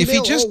Hillary's email?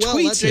 If he just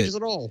tweets that changes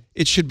it all.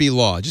 It should be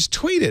law. Just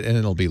tweet it and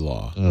it'll be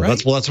law. Right?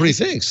 That's what he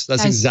thinks.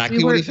 That's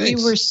exactly what he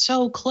thinks. We were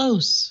so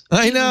close.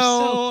 I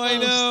know.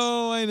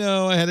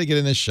 I had to get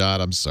in a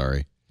shot. I'm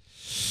sorry.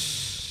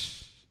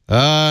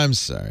 I'm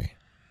sorry.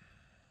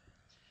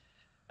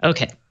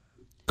 Okay.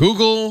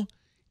 Google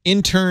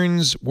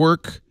interns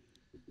work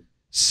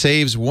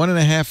saves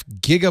 1.5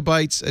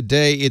 gigabytes a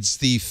day. It's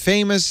the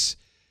famous,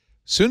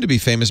 soon to be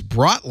famous,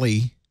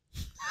 Brotli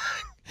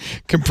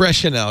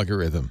compression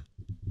algorithm.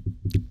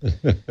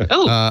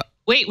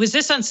 Wait, was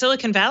this on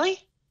Silicon Valley?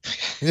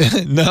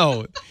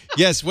 No.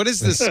 Yes. What is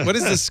this? What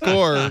is the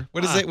score?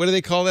 What do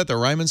they call that? The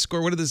Ryman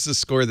score? What is the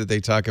score that they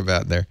talk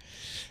about there?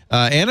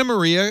 Anna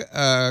Maria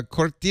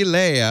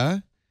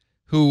Cortilea,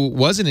 who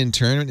was an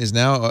intern, is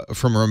now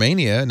from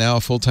Romania, now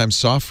a full-time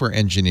software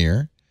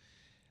engineer.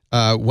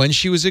 When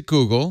she was at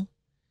Google,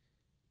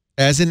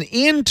 as an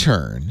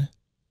intern,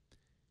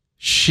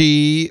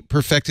 she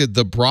perfected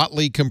the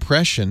Brotli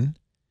compression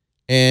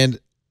and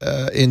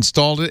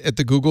installed it at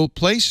the Google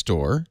Play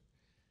Store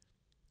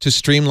to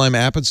streamline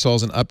app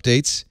installs and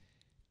updates.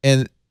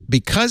 And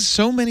because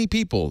so many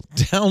people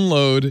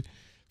download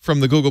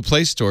from the Google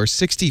Play Store,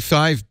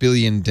 65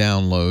 billion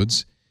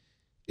downloads,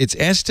 it's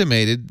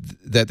estimated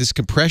that this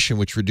compression,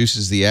 which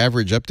reduces the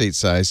average update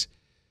size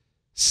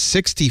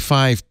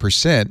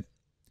 65%,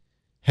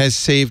 has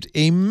saved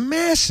a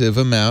massive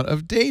amount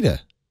of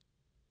data.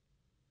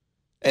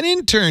 An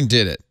intern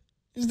did it.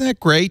 Isn't that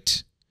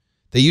great?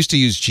 They used to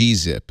use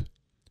gzip,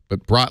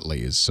 but Brotli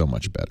is so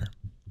much better.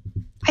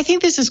 I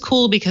think this is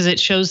cool because it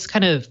shows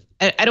kind of,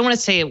 I don't want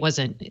to say it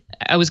wasn't,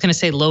 I was going to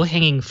say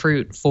low-hanging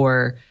fruit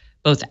for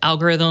both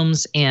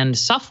algorithms and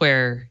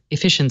software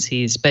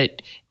efficiencies,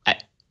 but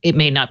it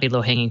may not be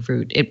low-hanging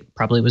fruit. It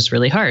probably was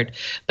really hard.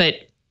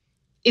 But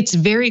it's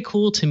very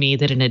cool to me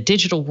that in a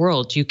digital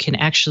world, you can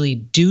actually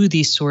do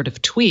these sort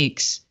of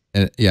tweaks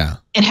and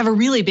have a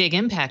really big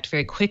impact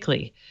very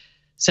quickly.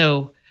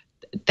 So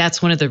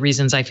that's one of the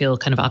reasons I feel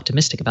kind of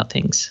optimistic about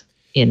things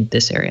in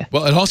this area.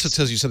 Well, it also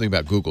tells you something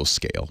about Google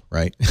scale,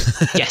 right?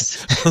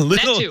 Yes, a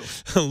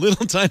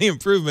little tiny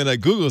improvement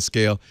at Google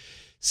scale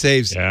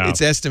saves,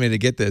 it's estimated,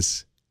 get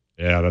this.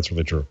 Yeah, that's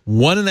really true.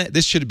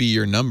 This should be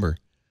your number.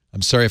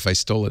 I'm sorry if I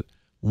stole it.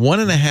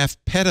 1.5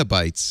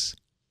 petabytes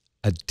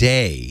a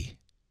day.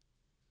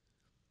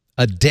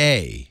 A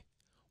day.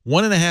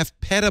 1.5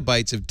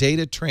 petabytes of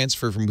data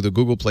transfer from the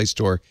Google Play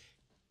Store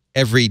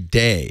every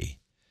day.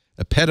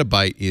 A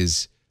petabyte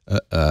is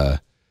a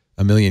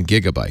million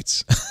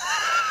gigabytes.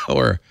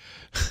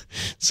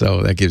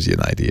 So that gives you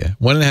an idea.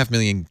 1.5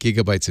 million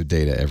gigabytes of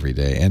data every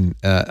day. And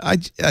I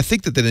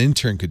think that an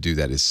intern could do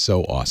that is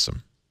so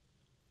awesome.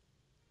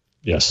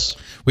 Yes.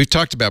 We've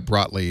talked about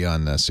Brotli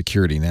on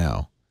Security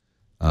Now.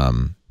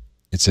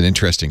 It's an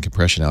interesting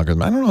compression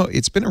algorithm. I don't know.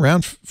 It's been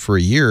around for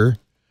a year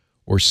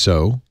or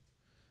so.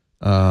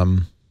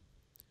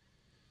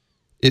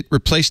 It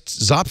replaced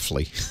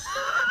Zopfli.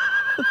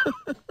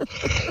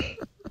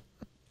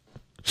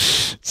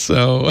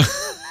 So,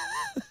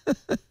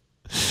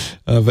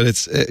 but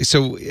it's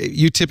so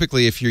you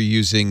typically, if you're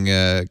using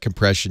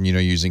compression,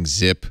 using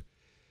zip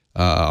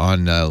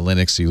on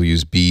Linux, you'll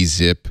use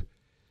bzip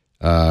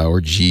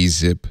or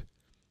gzip.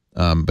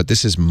 But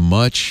this is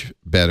much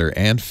better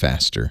and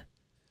faster.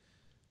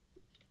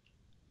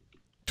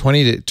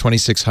 20 to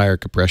 26 higher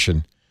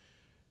compression,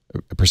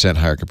 %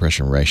 higher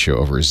compression ratio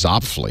over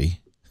Zopfli.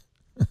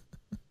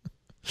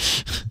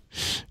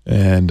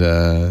 And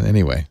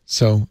anyway,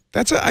 so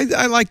that's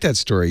I like that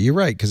story. You're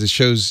right, because it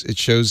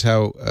shows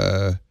how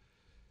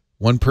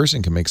one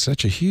person can make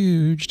such a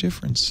huge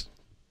difference.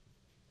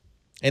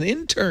 An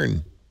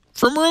intern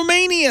from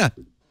Romania.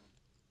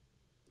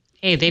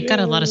 Hey, they've got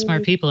a lot of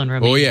smart people in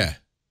Romania.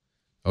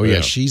 Oh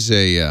yeah. She's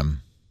a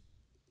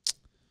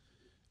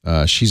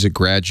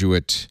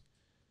graduate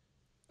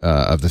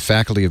of the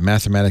Faculty of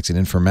Mathematics and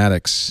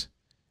Informatics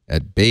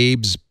at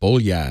Babes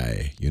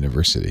Bolyai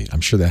University.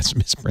 I'm sure that's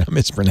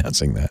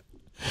mispronouncing that.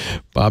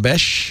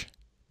 Babesh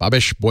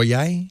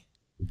Bolyai.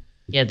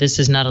 Yeah, this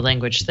is not a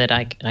language that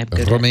I'm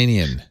good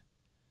Romanian. At.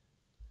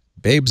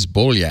 Babes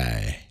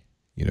Bolyai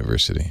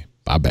University.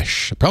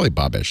 Babesh. Probably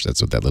Babesh.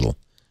 That's what that little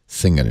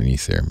thing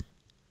underneath there.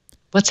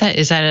 What's that?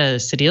 Is that a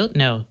cedille?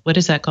 No. What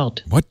is that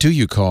called? What do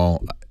you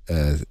call...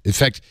 in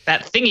fact...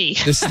 That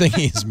thingy. This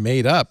thingy is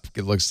made up,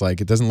 it looks like.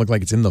 It doesn't look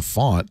like it's in the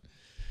font.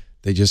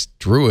 They just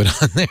drew it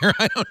on there.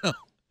 I don't know.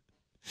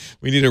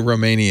 We need a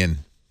Romanian.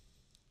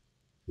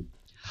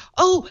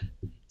 Oh,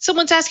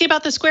 someone's asking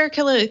about the square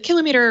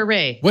kilometer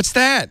array. What's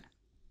that?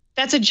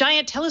 That's a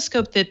giant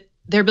telescope that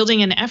they're building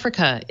in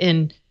Africa,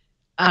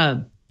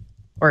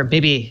 or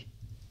maybe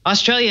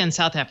Australia and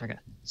South Africa.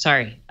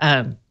 Sorry.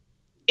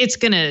 It's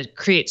going to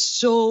create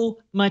so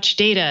much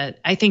data.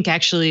 I think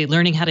actually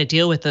learning how to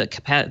deal with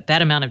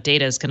that amount of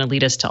data is going to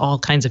lead us to all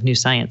kinds of new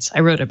science. I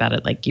wrote about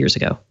it like years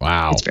ago.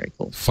 Wow. It's very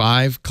cool.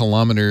 5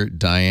 kilometer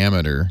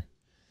diameter.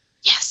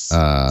 Yes.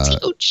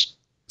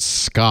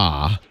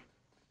 SCA.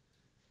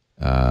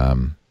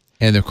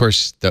 And of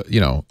course,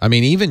 I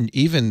mean,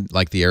 even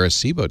like the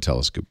Arecibo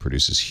telescope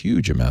produces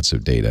huge amounts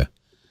of data.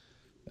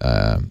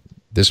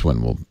 This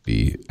one will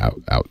be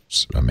out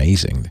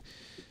amazing.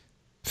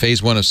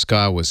 Phase 1 of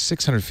SCA was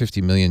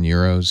 650 million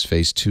euros.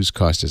 Phase 2's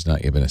cost has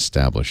not yet been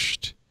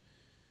established.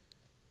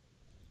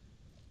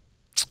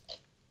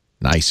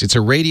 Nice. It's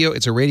a radio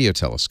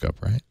telescope,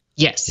 right?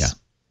 Yes. Yeah.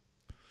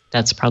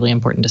 That's probably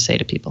important to say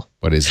to people.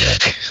 What is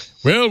that?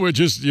 Well, we're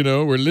just,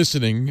 we're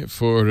listening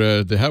for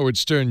the Howard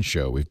Stern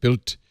show. We've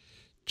built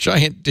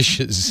giant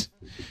dishes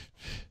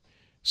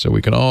so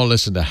we can all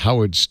listen to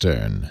Howard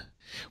Stern.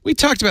 We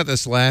talked about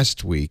this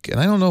last week, and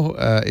I don't know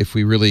if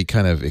we really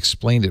kind of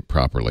explained it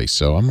properly,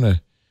 so I'm going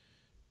to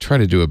try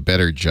to do a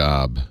better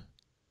job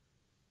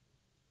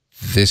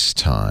this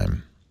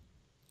time.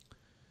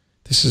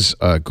 This is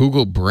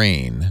Google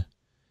Brain.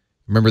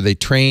 Remember, they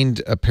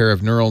trained a pair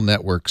of neural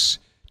networks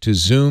to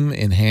zoom,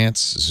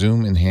 enhance.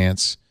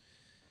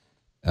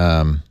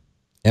 And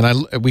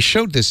we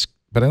showed this,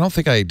 but I don't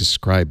think I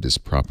described this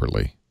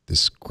properly,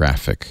 this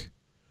graphic.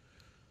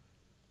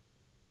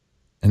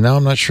 And now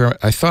I'm not sure.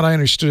 I thought I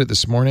understood it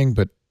this morning,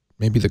 but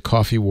maybe the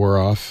coffee wore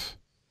off.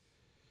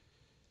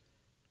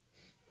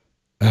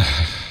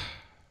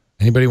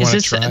 Anybody want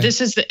to try? This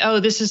is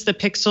the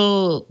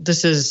Pixel.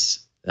 This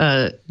is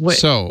what?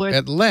 So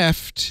at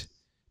left,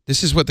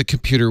 this is what the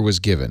computer was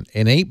given: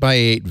 an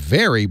 8x8,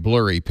 very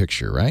blurry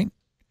picture, right?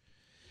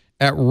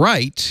 At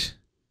right,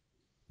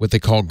 what they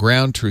call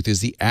ground truth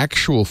is the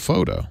actual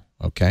photo.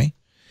 Okay,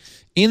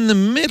 in the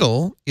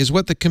middle is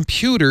what the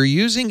computer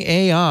using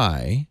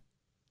AI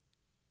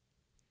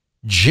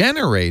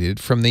generated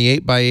from the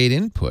 8x8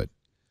 input.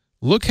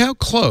 Look how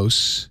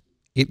close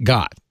it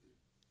got.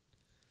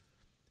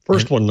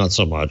 First one, not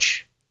so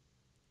much.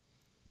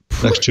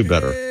 Next two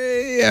better.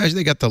 Yeah,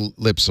 they got the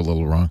lips a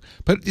little wrong.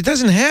 But it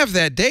doesn't have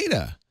that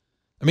data.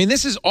 I mean,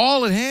 this is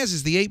all it has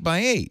is the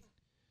 8x8.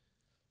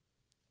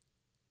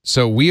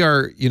 So we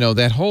are,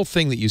 that whole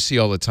thing that you see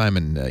all the time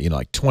in,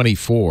 like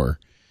 24.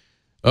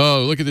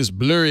 Oh, look at this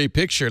blurry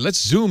picture.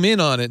 Let's zoom in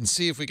on it and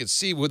see if we can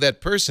see who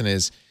that person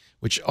is,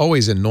 which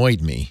always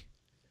annoyed me.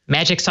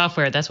 Magic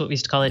software. That's what we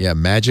used to call it. Yeah,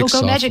 magic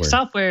software. Go magic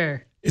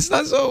software. It's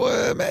not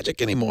so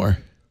magic anymore.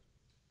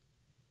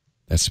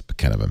 That's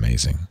kind of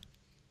amazing.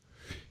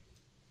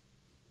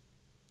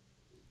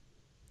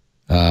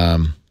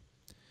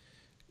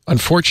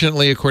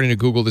 Unfortunately, according to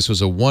Google, this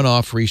was a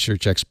one-off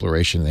research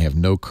exploration, and they have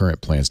no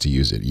current plans to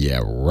use it.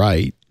 Yeah,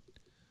 right.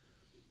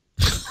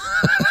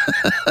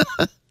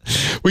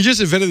 We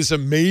just invented this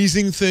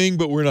amazing thing,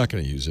 but we're not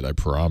going to use it, I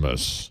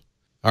promise.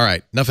 All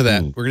right, enough of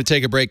that. We're going to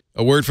take a break.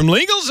 A word from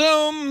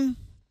LegalZoom.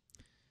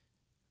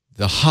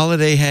 The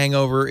holiday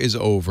hangover is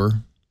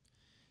over.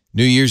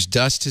 New Year's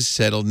dust has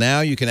settled.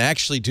 Now you can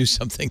actually do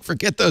something.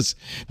 Forget those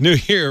New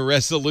Year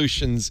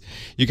resolutions.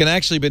 You can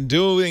actually been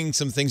doing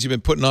some things you've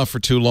been putting off for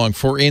too long.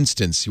 For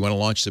instance, you want to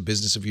launch the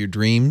business of your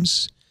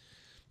dreams?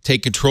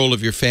 Take control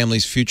of your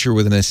family's future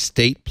with an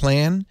estate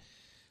plan?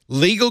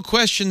 Legal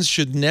questions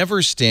should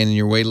never stand in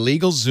your way.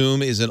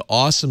 LegalZoom is an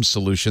awesome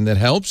solution that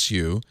helps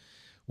you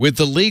with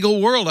the legal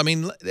world. I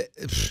mean,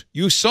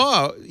 you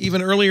saw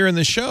even earlier in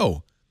the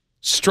show,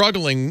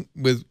 struggling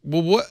with,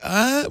 well,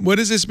 what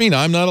does this mean?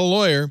 I'm not a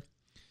lawyer.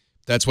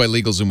 That's why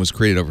LegalZoom was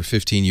created over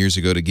 15 years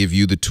ago, to give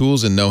you the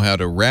tools and know-how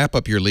to wrap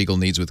up your legal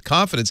needs with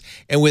confidence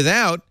and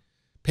without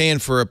paying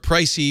for a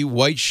pricey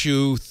white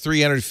shoe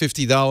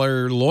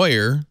 $350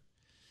 lawyer.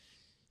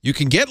 You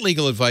can get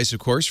legal advice, of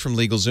course, from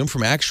LegalZoom,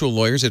 from actual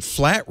lawyers at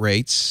flat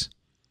rates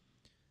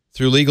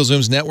through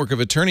LegalZoom's network of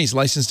attorneys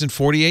licensed in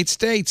 48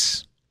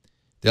 states.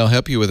 They'll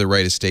help you with a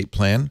right estate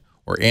plan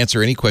or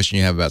answer any question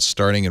you have about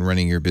starting and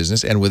running your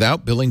business, and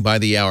without billing by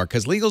the hour,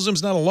 because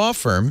LegalZoom's not a law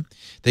firm.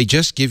 They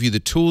just give you the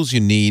tools you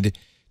need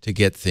to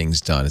get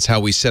things done. It's how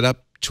we set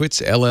up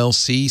Twits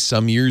LLC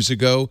some years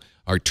ago,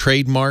 our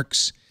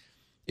trademarks.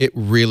 It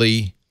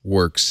really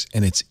works,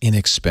 and it's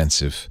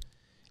inexpensive.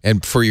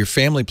 And for your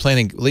family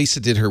planning, Lisa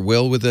did her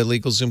will with the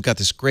LegalZoom, got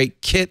this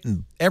great kit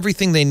and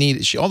everything they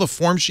needed. All the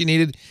forms she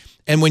needed.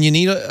 And when you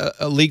need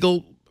a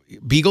legal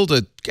beagle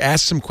to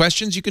ask some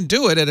questions, you can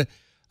do it at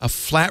a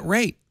flat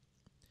rate.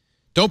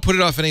 Don't put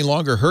it off any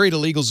longer. Hurry to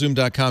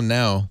LegalZoom.com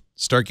now.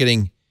 Start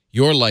getting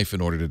your life in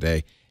order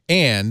today.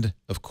 And,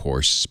 of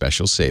course,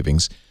 special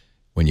savings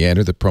when you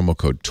enter the promo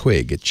code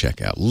TWIG at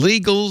checkout.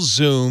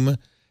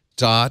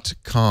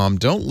 LegalZoom.com.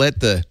 Don't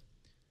let the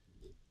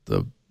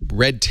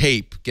red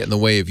tape get in the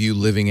way of you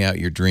living out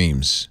your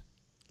dreams.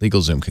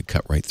 LegalZoom can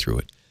cut right through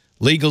it.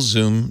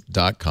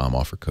 LegalZoom.com,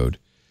 offer code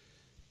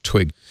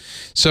TWIG.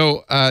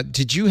 So,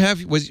 did you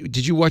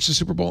watch the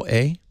Super Bowl?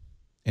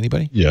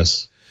 Anybody?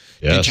 Yes.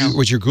 Yes.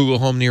 Was your Google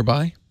Home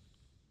nearby?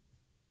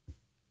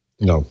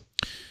 No.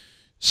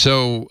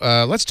 So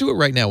let's do it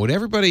right now. Would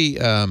everybody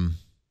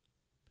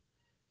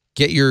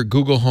get your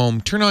Google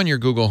Home? Turn on your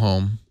Google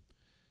Home.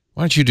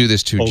 Why don't you do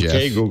this too, Jeff?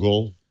 Okay,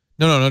 Google.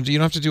 No. You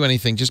don't have to do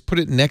anything. Just put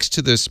it next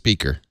to the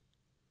speaker.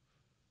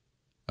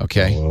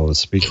 Okay. Oh, well, the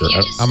speaker.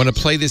 I'm going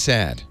to play this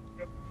ad.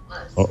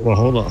 Oh, well,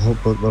 hold on. I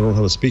don't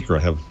have a speaker.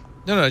 I have.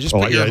 No. Just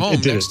put your home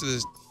next to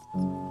this.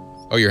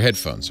 Oh, your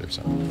headphones or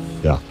something.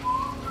 Yeah.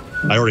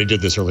 I already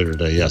did this earlier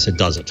today. Yes, it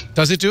does it.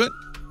 Does it do it?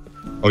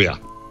 Oh, yeah.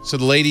 So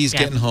the lady's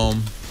getting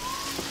home.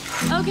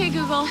 Okay,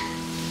 Google.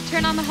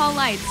 Turn on the hall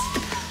lights.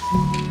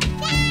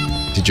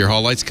 Did your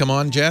hall lights come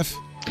on, Jeff?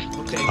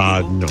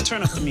 No.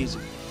 Turn up the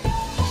music.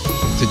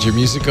 Did your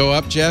music go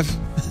up, Jeff?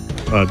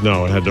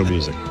 No, it had no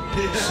music.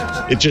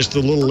 It just, the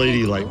little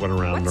lady light went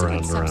around and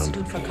around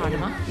and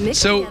around.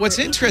 So what's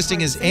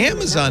interesting is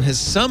Amazon has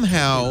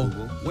somehow,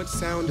 What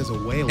sound is a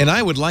whale? and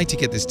I would like to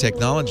get this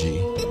technology,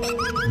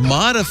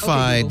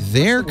 modified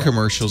their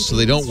commercials so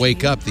they don't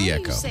wake up the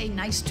Echo.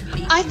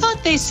 I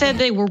thought they said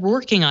they were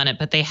working on it,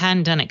 but they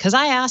hadn't done it. Because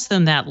I asked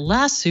them that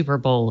last Super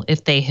Bowl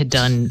if they had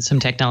done some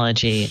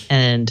technology,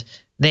 and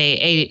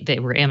they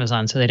were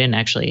Amazon, so they didn't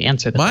actually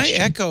answer the question.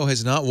 My Echo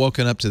has not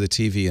woken up to the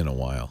TV in a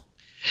while.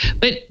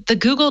 But the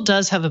Google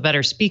does have a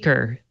better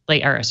speaker,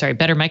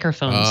 better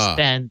microphones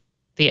than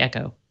the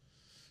Echo.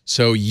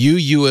 So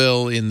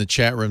UUL in the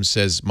chat room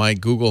says, my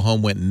Google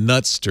Home went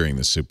nuts during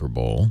the Super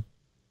Bowl.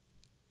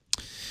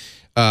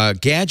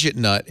 Gadget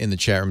Nut in the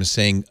chat room is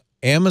saying,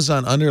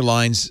 Amazon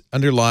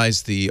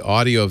underlies the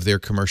audio of their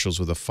commercials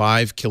with a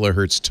 5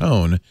 kilohertz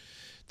tone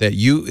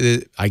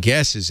that I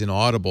guess is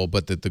inaudible,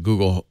 but that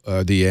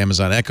the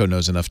Amazon Echo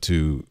knows enough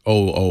to,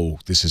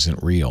 this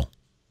isn't real.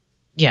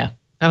 Yeah.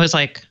 I was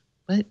like,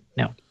 what?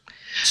 No.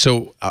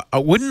 So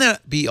wouldn't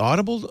that be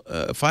audible,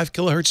 5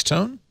 kilohertz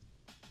tone?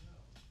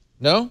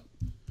 No?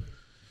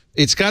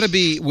 It's got to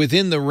be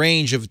within the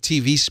range of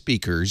TV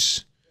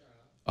speakers.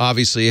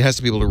 Obviously, it has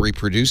to be able to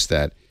reproduce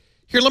that.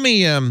 Here, let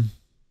me,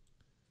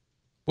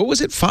 what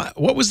was it?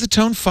 What was the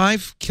tone?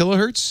 5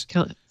 kilohertz?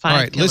 5 All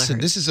right, kilohertz. listen,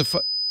 this is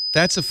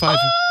that's a 5.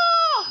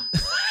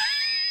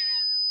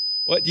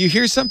 What, do you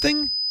hear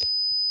something?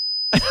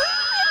 I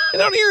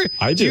don't hear.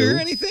 I Do you do. hear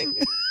anything?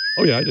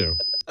 Oh, yeah, I do.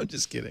 I'm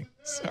just kidding.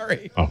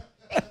 Sorry. Oh.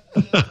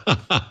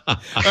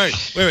 All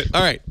right, wait.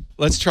 All right,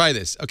 let's try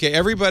this. Okay,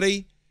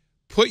 everybody,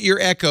 put your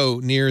Echo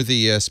near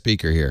the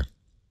speaker here.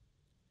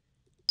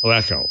 Oh,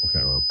 Echo.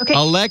 Okay, well. Okay.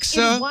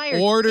 Alexa,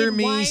 order it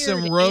me wired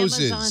some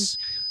roses. Amazon.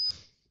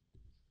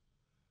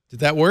 Did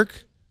that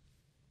work?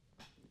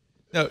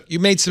 No, you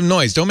made some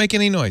noise. Don't make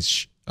any noise.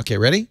 Shh. Okay,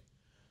 ready?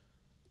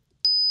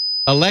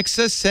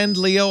 Alexa, send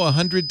Leo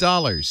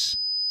 $100.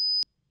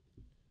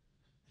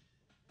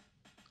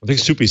 I think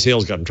Soupy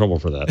Sales got in trouble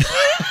for that.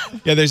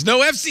 Yeah, there's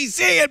no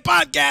FCC in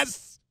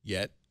podcasts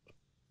yet.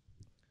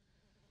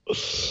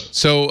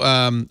 So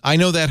I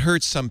know that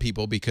hurts some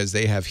people because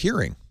they have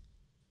hearing.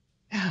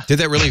 Did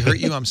that really hurt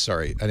you? I'm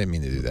sorry. I didn't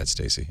mean to do that,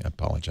 Stacey. I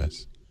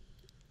apologize.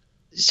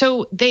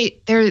 So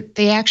they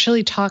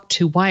actually talked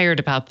to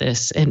Wired about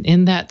this, and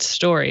in that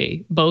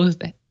story, both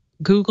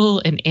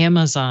Google and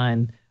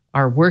Amazon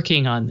are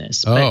working on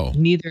this, but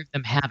neither of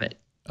them have it.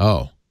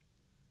 Oh,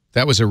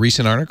 that was a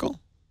recent article?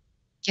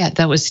 Yeah,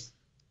 that was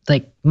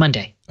like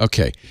Monday.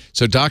 Okay.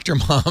 So Dr.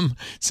 Mom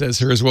says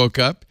hers woke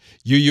up.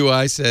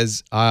 UUI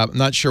says, I'm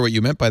not sure what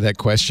you meant by that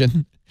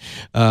question.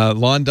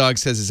 Lawn Dog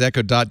says his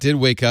Echo Dot did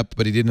wake up,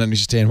 but he didn't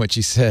understand what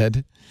she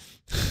said.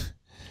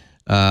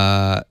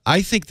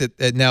 I think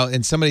that now,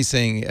 and somebody's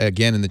saying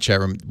again in the chat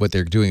room, what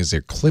they're doing is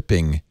they're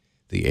clipping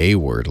the A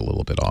word a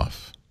little bit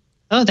off.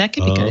 Oh, that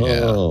could be good.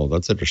 Oh,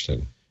 that's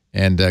interesting.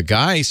 And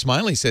Guy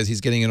Smiley says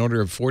he's getting an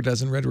order of 4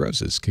 dozen red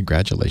roses.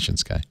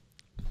 Congratulations, Guy.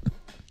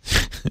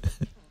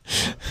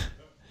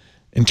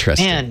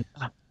 Interesting. Man,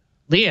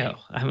 Leo,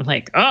 I'm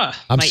like,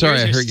 I'm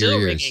sorry I hurt your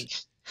ears. Ringing.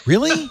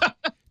 Really?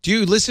 Do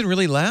you listen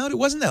really loud? It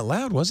wasn't that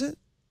loud, was it?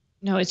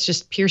 No, it's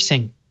just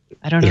piercing.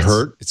 I don't know. It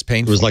hurt? It's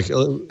painful. It was like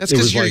that's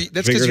because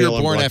you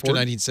were born after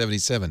Blackboard?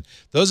 1977.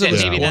 Those of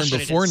us maybe born that's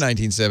what it before is.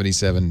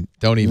 1977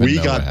 don't even know We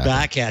what got happened.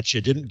 back at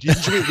you, didn't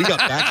we? We got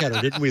back at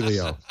her, didn't we,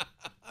 Leo?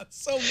 That's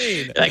so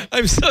mean.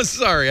 I'm so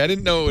sorry. I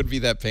didn't know it would be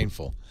that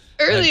painful.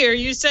 Earlier,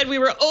 you said we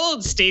were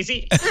old,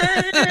 Stacey.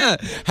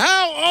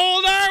 How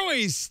old are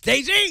we,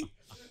 Stacey?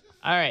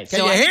 All right, Can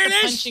so you I hear have the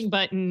this? punching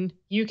button.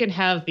 You can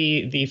have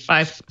the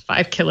 5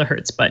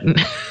 kilohertz button.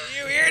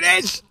 You hear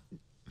this?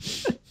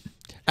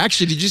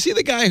 Actually, did you see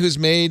the guy who's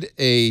made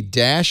a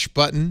dash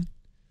button?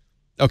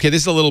 Okay,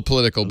 this is a little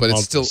political, but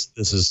it's still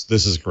This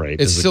is great.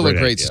 it's This is still a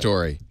great idea.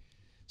 story.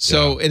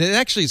 So, and it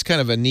actually is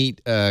kind of a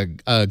neat,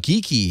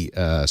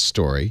 geeky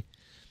story.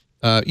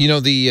 You know,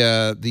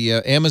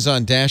 the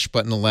Amazon Dash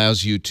button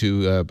allows you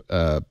to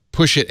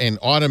push it and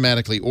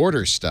automatically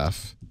order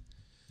stuff.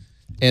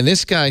 And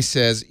this guy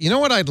says, you know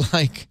what I'd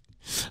like?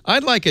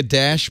 I'd like a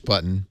Dash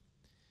button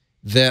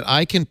that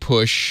I can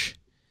push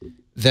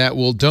that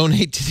will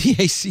donate to the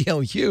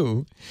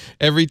ACLU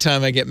every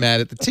time I get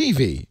mad at the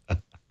TV.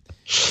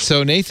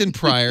 So Nathan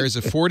Pryor is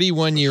a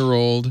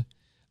 41-year-old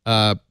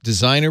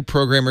designer,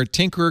 programmer,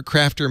 tinkerer,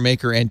 crafter,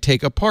 maker, and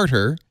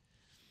take-aparter.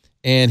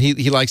 And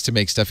he likes to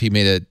make stuff. He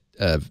made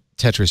a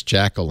Tetris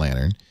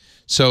jack-o'-lantern.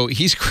 So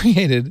he's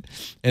created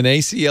an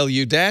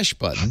ACLU Dash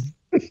button.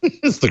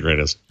 It's the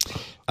greatest.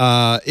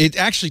 It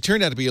actually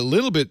turned out to be a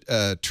little bit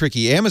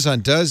tricky.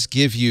 Amazon does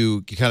give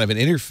you kind of an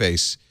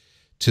interface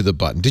to the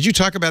button. Did you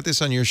talk about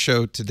this on your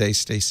show today,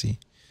 Stacey?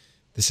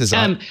 This is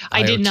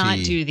I did not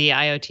do the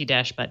IoT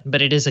dash button,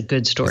 but it is a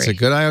good story. It's a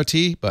good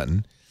IoT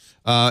button.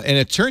 And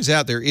it turns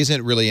out there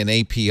isn't really an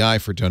API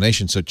for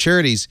donation. So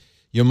charities,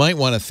 you might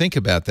want to think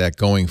about that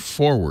going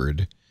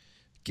forward.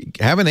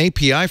 Have an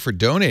API for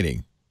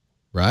donating,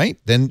 right?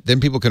 Then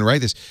people can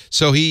write this.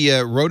 So he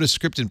wrote a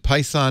script in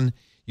Python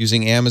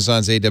using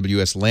Amazon's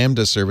AWS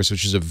Lambda service,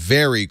 which is a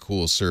very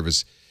cool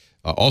service.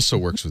 Also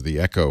works with the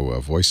Echo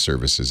voice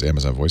services,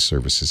 Amazon voice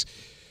services.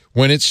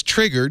 When it's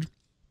triggered,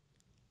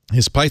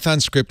 his Python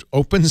script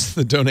opens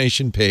the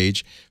donation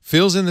page,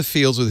 fills in the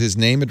fields with his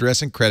name,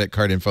 address, and credit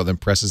card info, then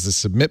presses the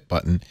submit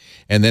button.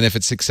 And then if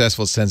it's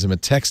successful, it sends him a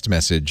text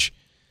message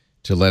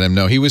to let him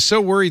know. He was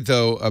so worried,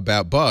 though,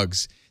 about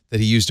bugs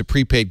that he used a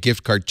prepaid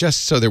gift card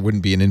just so there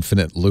wouldn't be an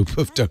infinite loop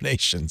of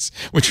donations,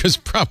 which was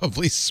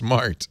probably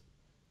smart.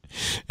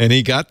 And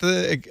he got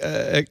the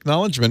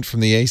acknowledgement from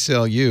the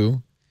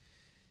ACLU.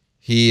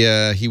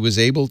 He was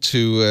able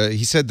to,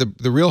 he said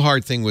the real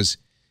hard thing was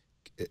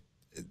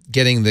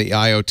getting the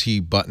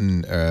IoT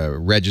button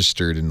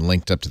registered and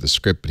linked up to the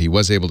script, but he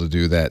was able to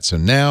do that. So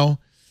now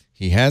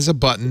he has a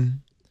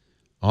button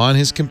on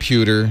his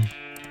computer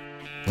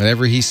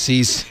whenever he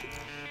sees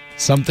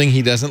something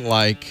he doesn't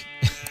like.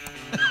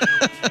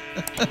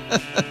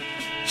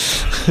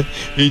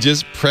 He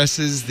just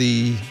presses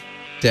the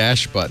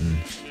dash button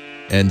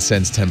and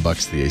sends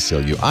 $10 to the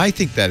ACLU. I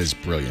think that is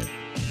brilliant.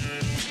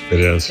 It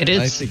is. It is.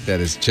 I think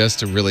that is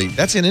just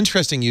that's an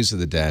interesting use of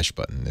the dash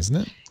button, isn't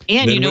it?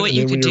 And you know what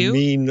you could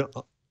do?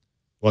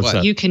 What's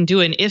that? You can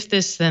do an if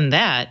this, then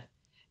that.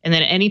 And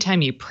then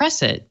anytime you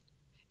press it,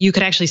 you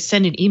could actually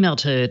send an email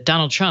to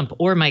Donald Trump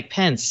or Mike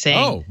Pence saying,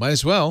 oh, might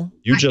as well.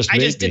 I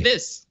just did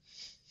this.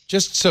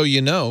 Just so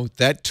you know,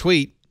 that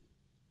tweet.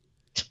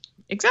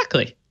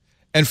 Exactly.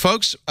 And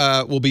folks,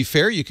 will be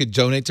fair, you could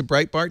donate to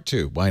Breitbart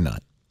too. Why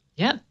not?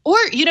 Yeah. Or,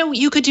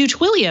 you could do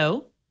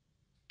Twilio.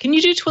 Can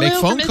you do Twilio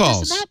Make phone for calls.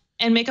 business and that?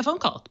 And make a phone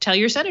call. Tell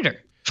your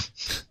senator.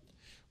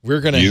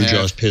 We're going to You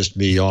just pissed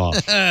me off.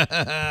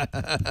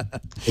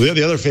 Well,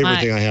 the other favorite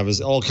thing I have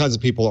is all kinds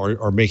of people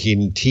are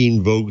making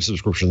Teen Vogue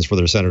subscriptions for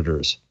their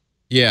senators.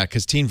 Yeah,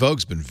 because Teen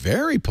Vogue's been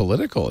very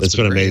political. It's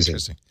been amazing.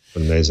 Interesting. It's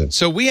been amazing.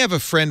 So we have a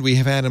friend, we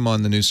have had him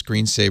on the new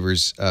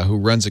Screensavers, who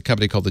runs a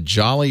company called the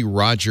Jolly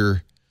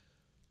Roger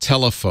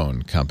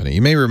Telephone Company.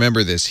 You may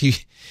remember this.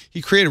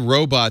 He created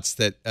robots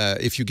that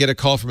if you get a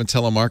call from a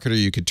telemarketer,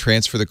 you could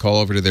transfer the call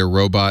over to their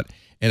robot,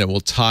 and it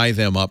will tie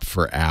them up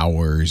for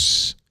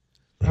hours.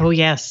 Oh,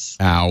 yes.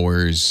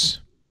 Hours.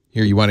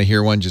 Here, you want to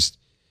hear one? Just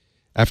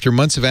after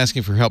months of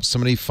asking for help,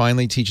 somebody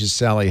finally teaches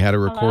Sally how to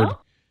record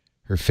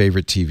her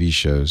favorite TV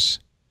shows.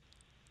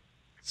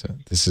 So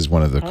this is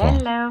one of the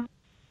calls. Hello.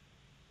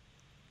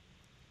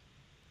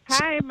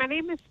 Hi, my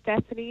name is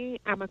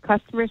Stephanie. I'm a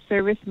customer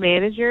service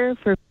manager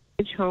for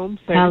Home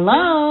Services.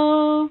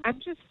 Hello. I'm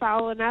just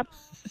following up.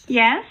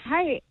 Yes.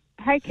 Hi,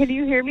 can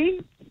you hear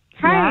me?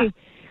 Hi. Yeah.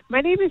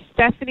 My name is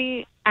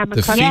Stephanie. I'm a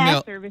The customer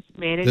female- service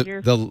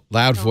manager. The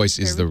loud Home voice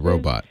is the Services.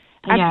 robot.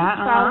 I'm Yeah,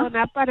 just following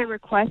up on a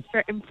request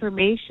for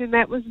information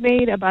that was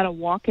made about a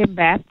walk-in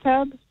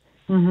bathtub,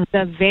 Mm-hmm.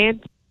 the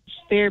Vantage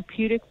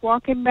Therapeutic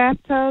walk-in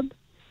bathtub.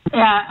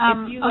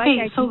 Yeah. If you like,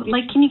 Okay. I So, can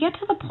get- can you get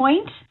to the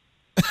point?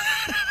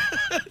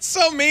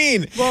 So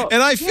mean. Well,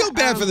 and I feel yeah,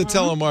 bad for the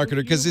telemarketer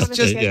because it's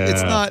just, Yeah.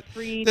 it's not,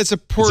 that's a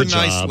poor, It's a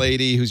nice job.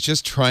 lady who's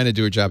just trying to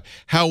do her job.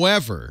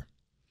 However,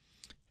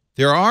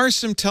 there are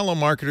some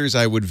telemarketers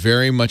I would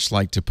very much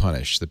like to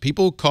punish. The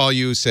people who call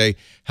you say,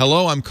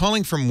 hello, I'm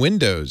calling from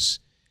Windows,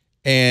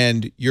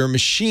 and your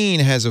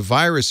machine has a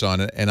virus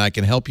on it, and I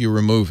can help you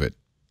remove it.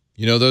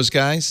 You know those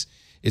guys?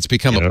 It's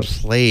become a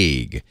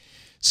plague.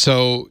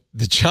 So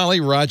the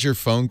Jolly Roger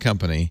Phone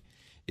Company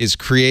is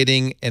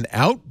creating an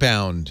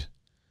outbound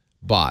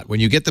bot. When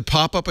you get the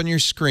pop-up on your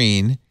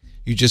screen,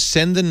 you just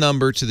send the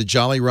number to the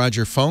Jolly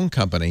Roger Phone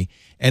Company,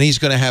 and he's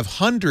going to have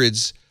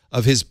hundreds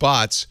of his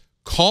bots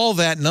call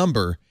that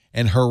number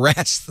and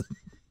harass them.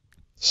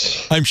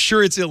 I'm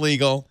sure it's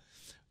illegal,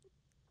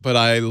 but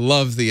I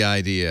love the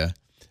idea.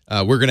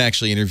 We're going to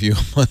actually interview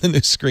him on the new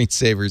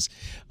Screensavers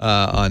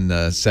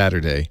on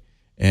Saturday,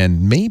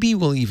 and maybe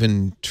we'll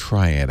even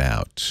try it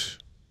out.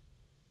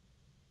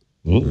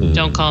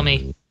 Don't call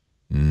me.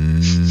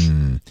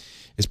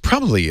 It's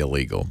probably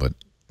illegal, but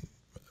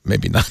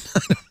maybe not.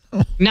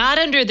 Not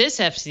under this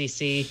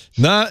FCC.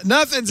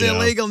 Nothing's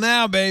illegal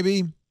now,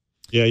 baby.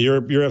 Yeah,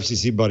 your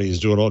FCC buddy is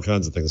doing all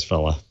kinds of things,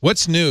 fella.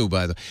 What's new,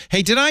 by the way?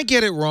 Hey, did I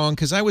get it wrong?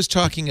 Because I was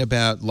talking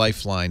about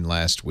Lifeline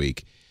last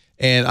week,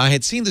 and I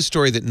had seen the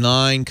story that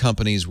 9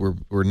 companies were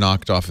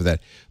knocked off of that.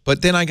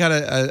 But then I got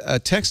a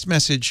text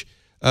message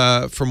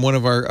from one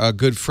of our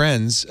good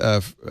friends,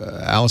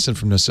 Allison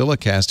from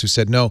NosillaCast, who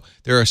said, no,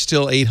 there are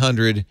still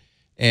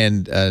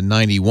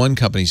 891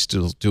 companies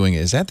still doing it.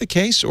 Is that the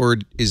case, or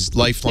is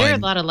Lifeline? There are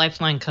a lot of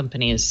Lifeline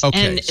companies.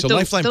 Okay, and so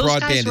Lifeline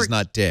Broadband is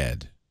not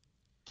dead.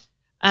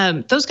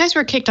 Those guys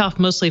were kicked off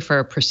mostly for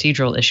a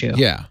procedural issue.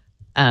 Yeah.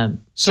 So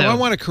So I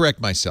want to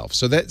correct myself.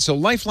 So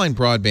Lifeline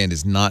Broadband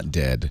is not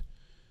dead.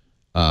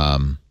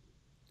 Or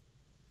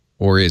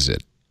is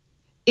it?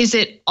 is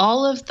it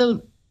all of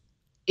the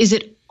Is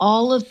it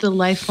all of the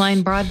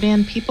Lifeline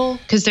broadband people?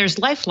 Because there's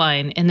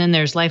Lifeline and then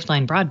there's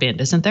Lifeline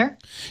broadband, isn't there?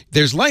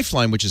 There's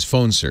Lifeline, which is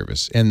phone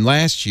service. And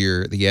last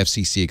year, the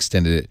FCC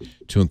extended it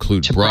to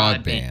include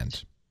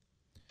broadband.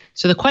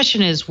 So the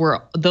question is,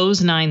 were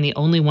those 9 the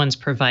only ones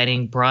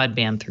providing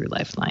broadband through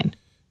Lifeline?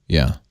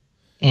 Yeah.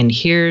 And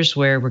here's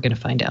where we're going to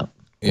find out.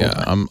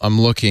 Yeah,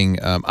 I'm looking.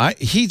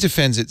 He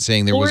defends it,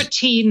 saying there was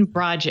 14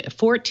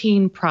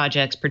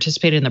 projects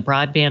participated in the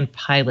broadband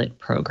pilot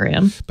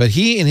program. But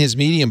he, in his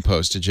Medium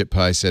post to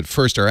JitPie, said,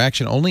 first, our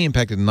action only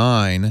impacted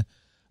 9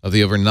 of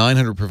the over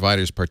 900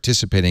 providers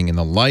participating in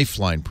the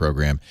Lifeline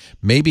program.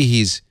 Maybe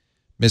he's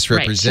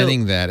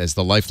misrepresenting that as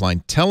the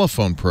Lifeline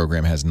telephone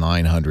program has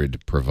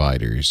 900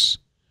 providers.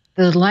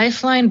 The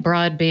Lifeline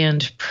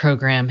broadband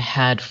program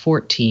had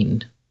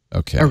 14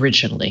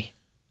 originally.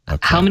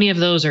 Okay. How many of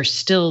those are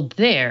still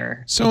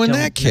there? So in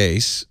that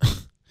case,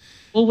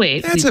 well,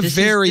 wait. That's a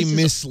very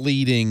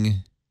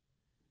misleading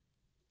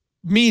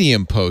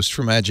Medium post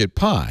from Ajit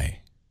Pai.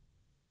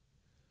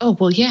 Oh,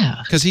 well,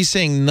 yeah. Because he's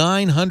saying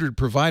 900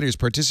 providers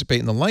participate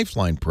in the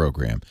Lifeline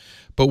program.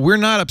 But we're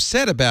not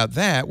upset about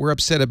that. We're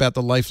upset about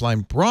the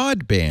Lifeline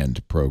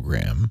broadband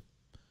program.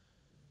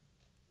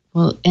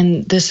 Well,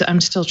 and this,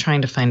 I'm still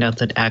trying to find out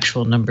the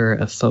actual number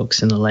of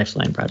folks in the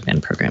Lifeline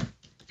broadband program.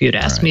 If you'd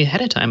asked me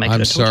ahead of time, I could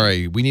have told you. I'm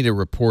sorry. We need a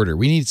reporter.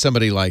 We need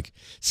somebody like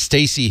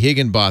Stacey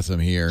Higginbotham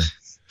here.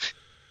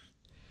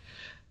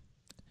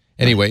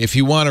 Anyway, if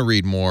you want to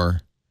read more,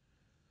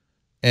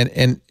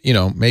 and you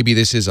know, maybe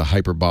this is a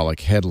hyperbolic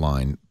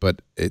headline,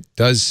 but it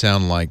does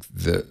sound like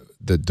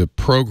the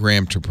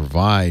program to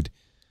provide.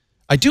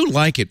 I do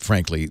like it,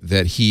 frankly,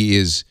 that he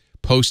is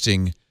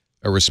posting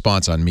a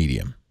response on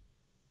Medium.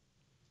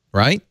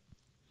 Right?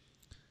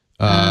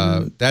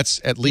 That's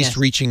at least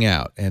reaching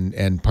out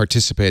and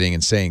participating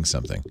and saying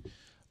something.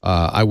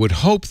 I would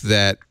hope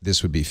that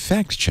this would be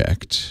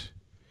fact-checked.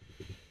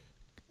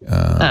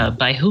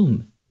 By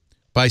whom?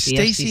 By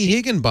Stacey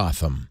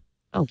Higginbotham.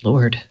 Oh,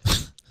 Lord.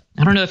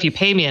 I don't know if you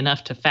pay me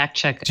enough to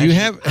fact-check. Do you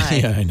have?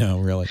 Yeah, I know,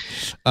 really.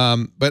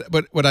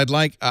 But what I'd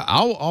like,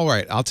 all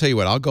right, I'll tell you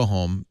what. I'll go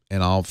home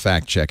and I'll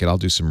fact-check it. I'll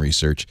do some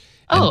research.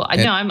 No,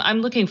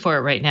 I'm looking for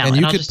it right now,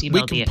 and I'll just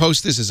email we can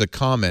post this as a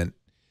comment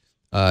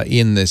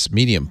in this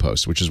Medium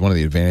post, which is one of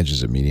the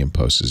advantages of Medium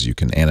posts, is you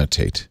can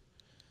annotate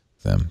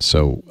them.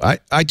 So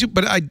I do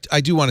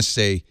want to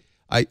say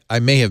I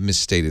may have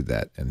misstated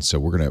that, and so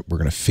we're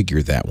gonna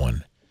figure that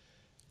one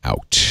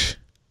out.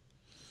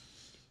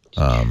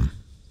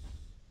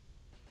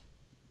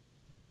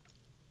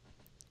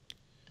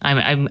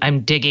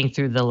 I'm digging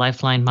through the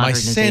Lifeline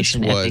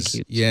modernization. My sense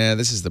was, yeah,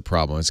 this is the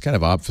problem. It's kind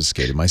of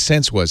obfuscated. My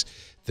sense was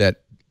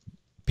that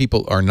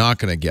people are not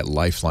going to get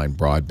Lifeline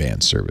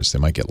broadband service. They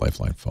might get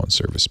Lifeline phone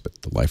service,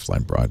 but the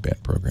Lifeline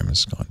broadband program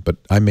is gone. But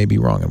I may be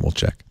wrong, and we'll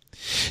check.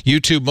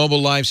 YouTube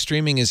mobile live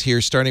streaming is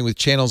here, starting with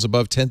channels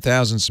above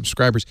 10,000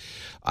 subscribers.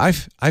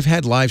 I've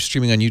had live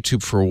streaming on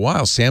YouTube for a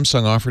while.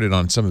 Samsung offered it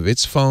on some of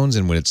its phones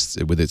and with its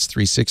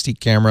 360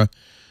 camera.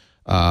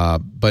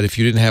 But if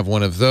you didn't have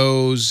one of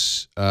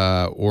those,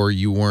 or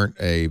you weren't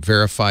a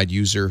verified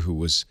user who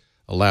was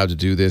allowed to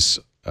do this,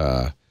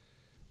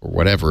 or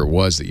whatever it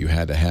was that you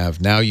had to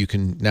have, now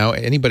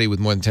anybody with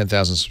more than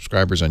 10,000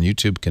 subscribers on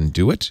YouTube can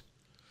do it.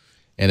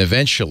 And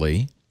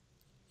eventually,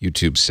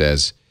 YouTube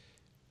says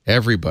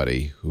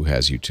everybody who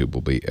has YouTube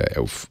will be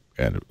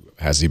and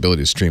has the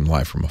ability to stream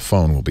live from a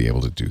phone will be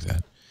able to do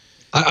that.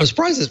 I'm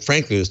surprised that,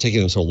 frankly, it's taking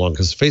them so long,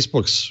 because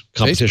Facebook's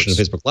competition of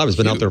Facebook Live has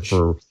been out there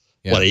for,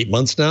 what, 8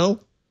 months now?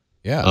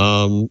 Yeah.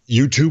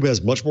 YouTube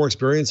has much more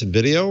experience in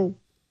video.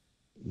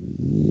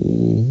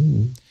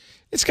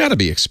 It's got to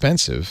be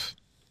expensive.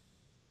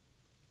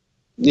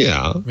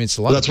 Yeah. I mean, it's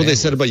a lot. That's what they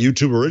said about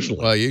YouTube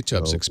originally. Well,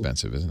 YouTube's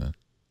expensive, isn't it?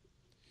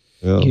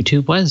 Yeah.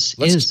 YouTube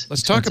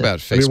Let's talk about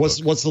Facebook. I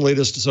mean, what's the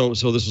latest? So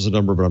this was a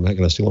number, but I'm not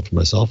going to steal it for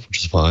myself, which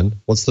is fine.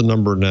 What's the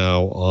number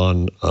now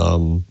on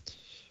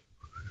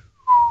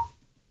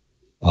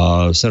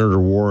Senator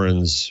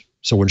Warren's?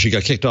 So when she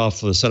got kicked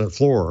off the Senate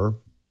floor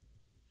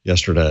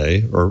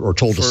yesterday, or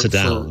told to sit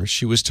down,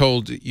 she was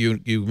told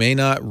you may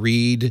not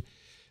read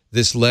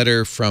this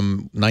letter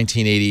from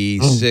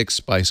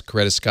 1986 by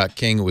Coretta Scott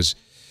King. It was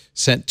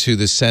sent to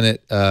the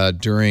Senate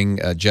during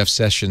Jeff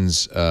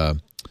Sessions'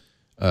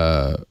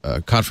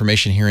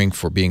 confirmation hearing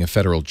for being a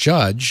federal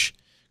judge.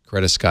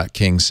 Coretta Scott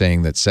King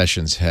saying that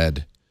Sessions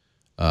had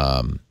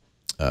tried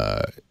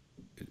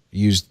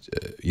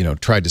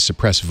to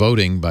suppress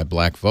voting by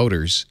black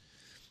voters.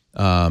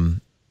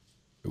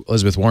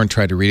 Elizabeth Warren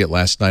tried to read it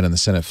last night on the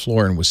Senate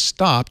floor and was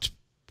stopped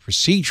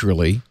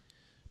procedurally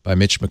by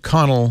Mitch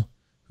McConnell,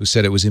 who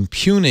said it was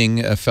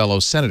impugning a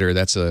fellow senator.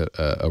 That's a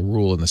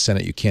rule in the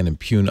Senate. You can't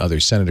impugn other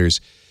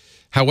senators.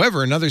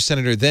 However, another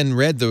senator then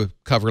read the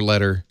cover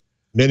letter.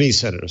 Many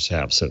senators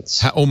have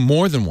since. Oh,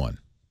 more than one.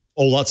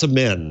 Oh, lots of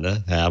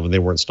men have, and they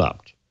weren't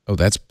stopped. Oh,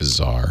 that's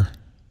bizarre.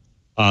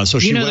 So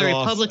she went the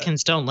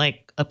Republicans don't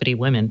like uppity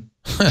women.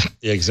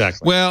 Yeah,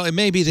 exactly. Well, it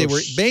maybe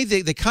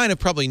they kind of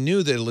probably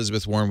knew that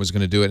Elizabeth Warren was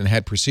going to do it and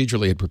had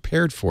procedurally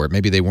prepared for it.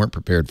 Maybe they weren't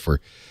prepared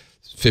for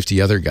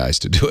 50 other guys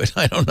to do it.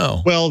 I don't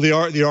know. Well, the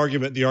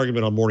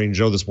argument on Morning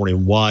Joe this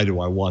morning, why do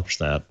I watch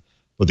that?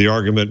 But the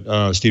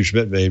argument Steve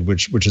Schmidt made,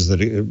 which is that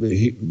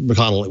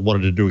McConnell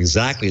wanted to do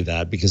exactly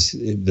that because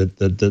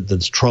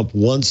that Trump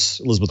wants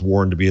Elizabeth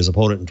Warren to be his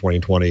opponent in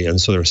 2020, and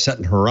so they're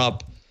setting her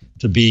up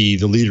to be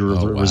the leader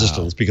of the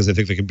resistance because they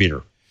think they can beat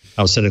her.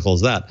 How cynical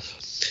is that?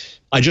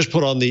 I just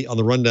put on the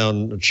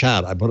rundown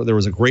chat. There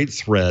was a great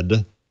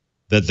thread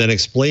that then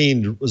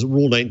explained, was it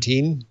Rule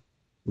 19?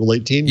 Rule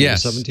 18?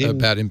 Yes, Rule 17?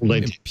 about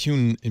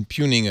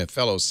impugning a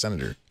fellow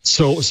senator.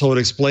 So it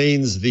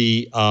explains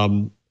the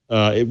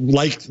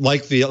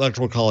like the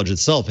Electoral College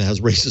itself, it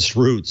has racist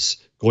roots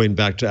going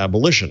back to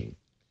abolition.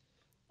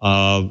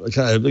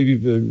 Maybe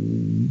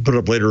put it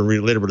up later and read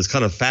it later, but it's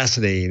kind of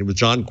fascinating. It was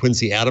John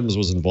Quincy Adams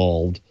was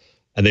involved,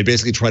 and they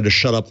basically tried to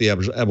shut up the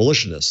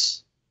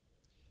abolitionists.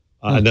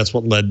 And that's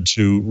what led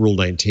to Rule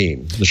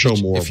 19. The show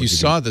more. If you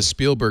saw the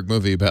Spielberg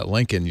movie about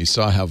Lincoln, you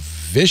saw how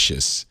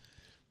vicious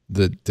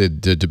the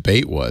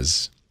debate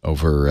was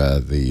over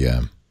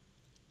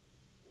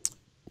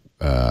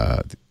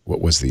what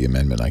was the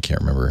amendment? I can't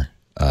remember.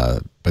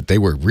 But they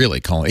were really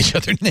calling each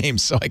other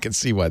names, so I can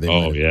see why they.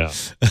 Oh yeah,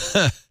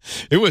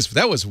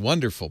 that was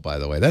wonderful. By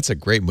the way, that's a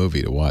great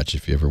movie to watch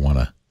if you ever want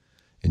to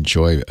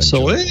enjoy.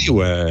 So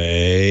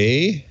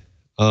anyway.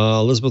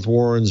 Elizabeth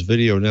Warren's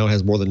video now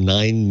has more than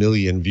 9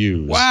 million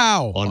views.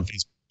 Wow. On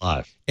Facebook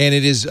Live. And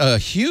it is a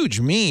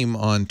huge meme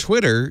on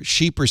Twitter.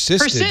 She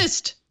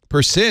persisted.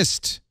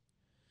 Persist.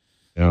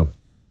 Yeah.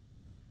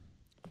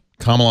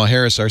 Kamala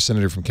Harris, our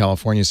senator from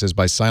California, says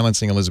by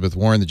silencing Elizabeth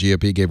Warren, the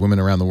GOP gave women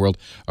around the world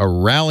a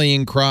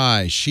rallying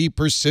cry. She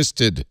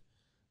persisted.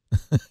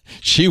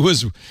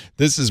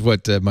 This is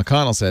what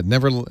McConnell said.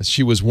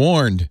 She was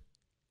warned.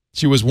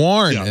 She was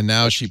warned, and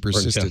now she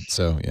persisted.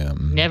 So, yeah.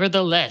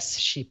 Nevertheless,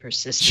 she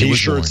persisted.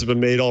 T-shirts have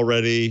been made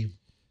already.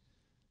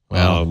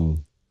 Well,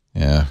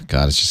 yeah,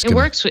 God, it's just. It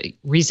works.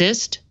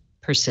 Resist,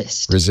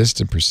 persist.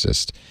 Resist and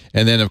persist,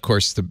 and then of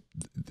course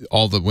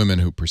all the women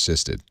who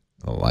persisted,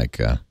 like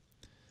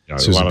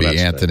Susan B.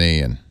 Anthony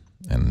and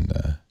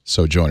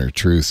Sojourner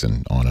Truth,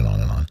 and on and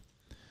on and on.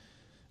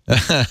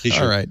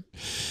 All right,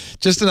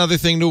 just another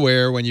thing to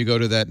wear when you go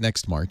to that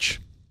next march.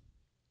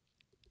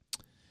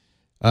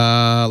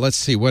 Let's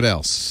see, what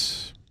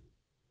else?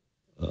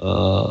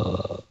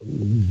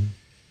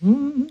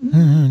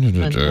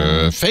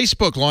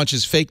 Facebook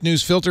launches fake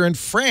news filter in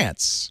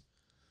France.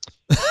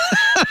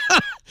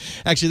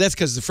 Actually, that's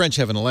because the French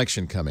have an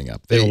election coming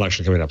up. They have an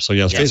election coming up. So,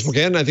 yes, Facebook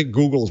and I think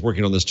Google is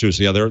working on this too.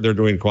 So, yeah, they're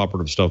doing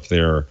cooperative stuff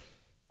there.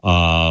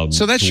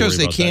 So that shows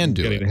they can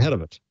do it. Getting ahead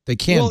of it. They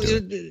can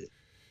do it.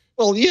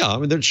 Well, yeah. I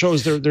mean, that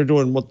shows they're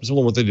doing what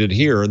they did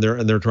here, and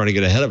they're trying to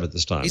get ahead of it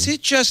this time. Is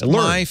it just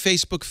my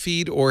Facebook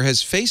feed, or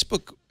has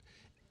Facebook,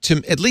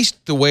 at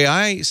least the way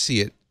I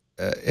see it,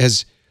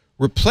 has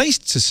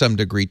replaced to some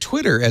degree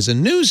Twitter as a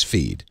news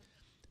feed?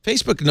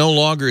 Facebook no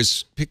longer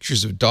is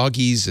pictures of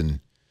doggies and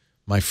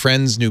my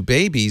friends' new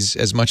babies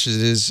as much as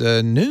it is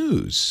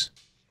news.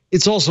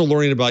 It's also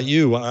learning about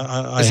you.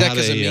 Is that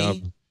because of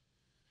me?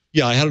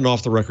 Yeah, I had an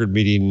off-the-record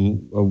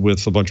meeting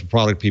with a bunch of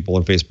product people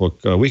on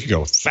Facebook a week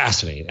ago.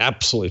 Fascinating,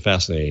 absolutely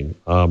fascinating.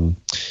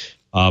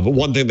 But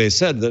one thing they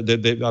said,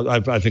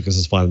 I think this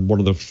is fine. One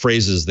of the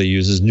phrases they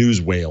use is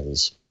news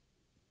whales.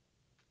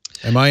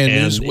 Am I a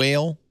news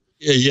whale?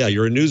 Yeah,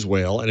 you're a news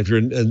whale, and if you're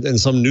and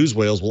some news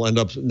whales will end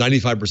up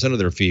 95% of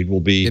their feed will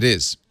be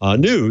news.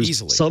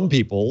 Easily. Some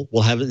people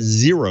will have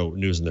zero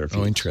news in their feed.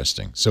 Oh,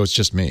 interesting. So it's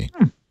just me.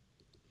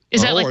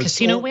 Is that like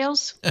casino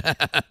whales?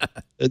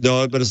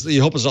 No, but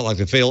you hope it's not like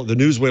the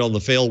news whale and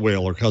the fail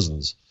whale are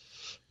cousins.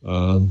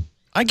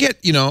 I get,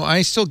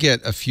 I still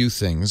get a few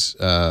things,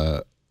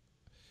 but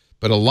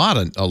a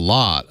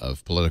lot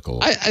of political.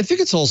 I think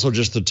it's also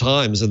just the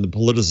times and the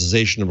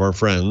politicization of our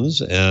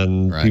friends,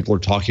 and people are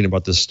talking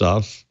about this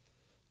stuff,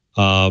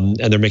 and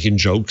they're making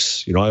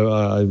jokes.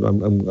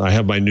 I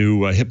have my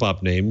new hip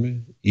hop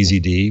name, Easy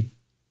D.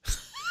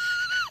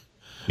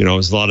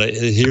 It's a lot of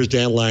here's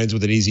Dan Lyons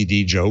with an Easy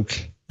D joke.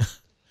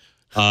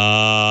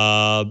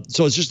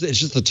 So it's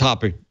just the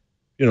topic,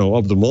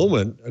 of the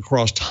moment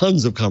across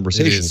tons of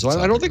conversations. So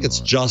I don't think it's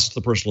just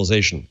the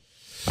personalization.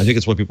 I think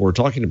it's what people were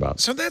talking about.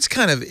 So that's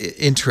kind of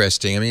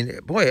interesting. I mean,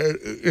 boy,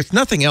 if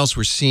nothing else,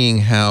 we're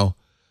seeing how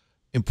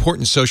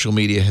important social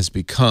media has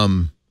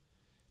become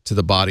to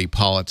the body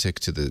politic,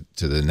 to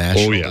the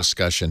national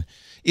discussion.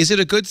 Is it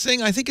a good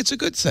thing? I think it's a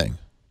good thing.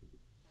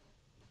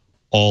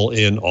 All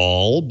in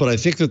all, but I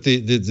think that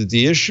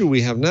the issue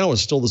we have now is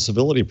still the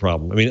civility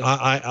problem. I mean,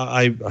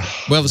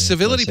 well, the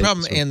civility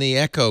problem and the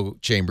echo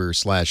chamber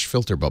 /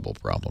 filter bubble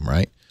problem,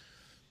 right?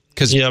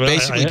 Because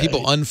basically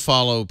people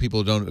unfollow people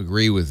who don't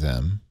agree with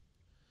them.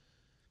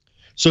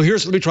 So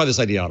let me try this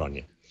idea out on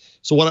you.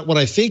 So what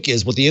I think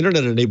is what the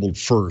internet enabled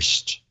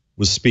first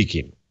was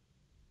speaking.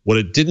 What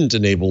it didn't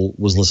enable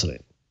was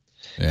listening.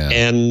 Yeah.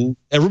 And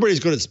everybody's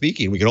good at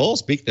speaking. We can all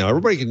speak now.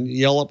 Everybody can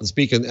yell up and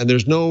speak, and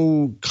there's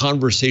no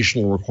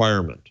conversational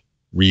requirement,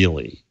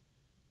 really.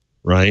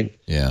 right?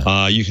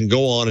 Yeah. You can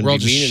go on and we're all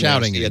be just mean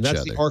shouting and nasty, at and each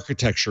that's other. the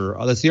architecture.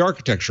 That's the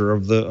architecture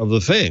of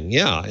the thing.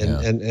 Yeah.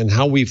 And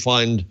how we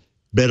find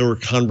better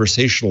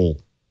conversational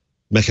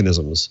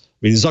mechanisms.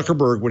 I mean,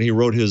 Zuckerberg, when he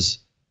wrote his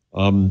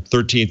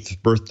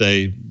 13th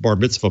birthday bar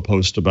mitzvah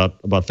post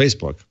about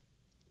Facebook,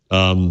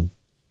 I'm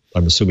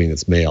assuming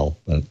it's male,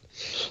 but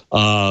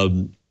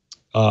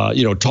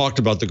talked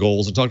about the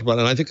goals and talked about,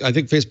 and I think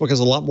Facebook has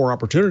a lot more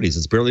opportunities.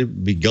 It's barely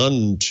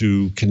begun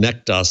to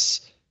connect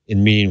us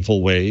in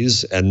meaningful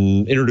ways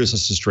and introduce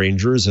us to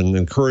strangers and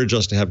encourage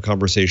us to have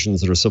conversations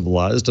that are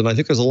civilized. And I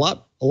think there's a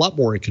lot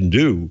more it can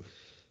do.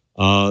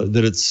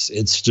 That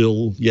it's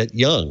still yet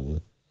young,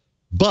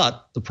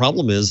 but the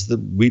problem is that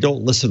we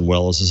don't listen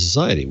well as a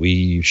society.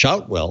 We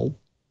shout well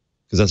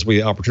because that's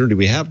the opportunity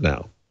we have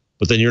now,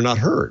 but then you're not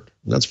heard,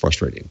 and that's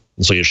frustrating.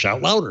 And so you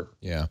shout louder.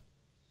 Yeah.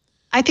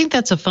 I think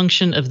that's a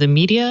function of the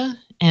media,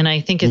 and I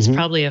think it's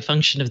probably a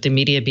function of the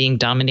media being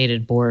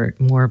dominated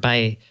more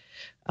by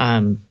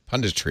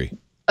punditry.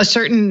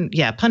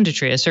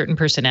 Punditry, a certain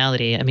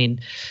personality. I mean,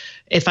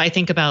 if I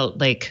think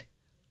about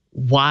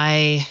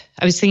why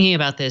I was thinking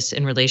about this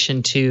in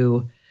relation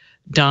to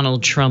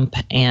Donald Trump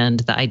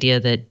and the idea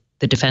that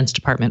the Defense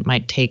Department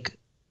might take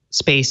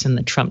space in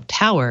the Trump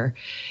Tower,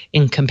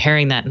 in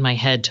comparing that in my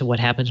head to what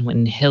happened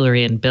when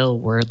Hillary and Bill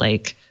were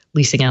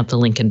leasing out the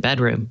Lincoln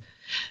bedroom.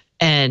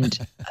 And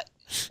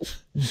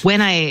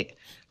when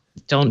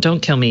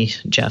don't kill me,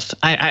 Jeff.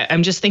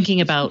 I'm just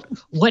thinking about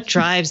what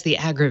drives the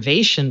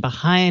aggravation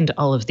behind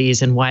all of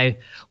these and why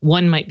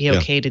one might be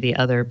okay to the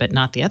other, but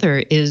not the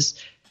other is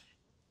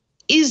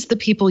the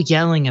people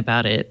yelling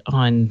about it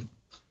on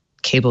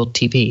cable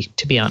TV,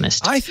 to be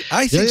honest. I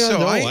think so.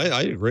 No,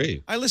 I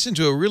agree. I listened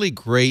to a really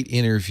great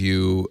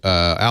interview.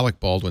 Alec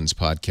Baldwin's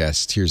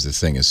podcast, Here's the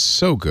Thing, is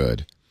so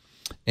good.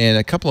 And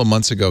a couple of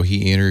months ago,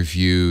 he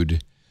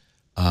interviewed,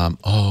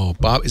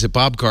 Bob, is it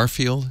Bob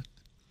Garfield?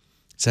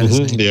 Is that his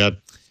name?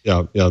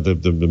 Yeah,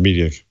 the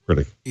media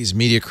critic. He's a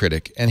media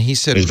critic. And he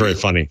said— he's very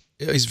funny.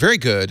 He's very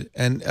good.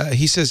 And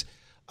he says,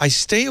 I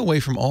stay away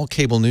from all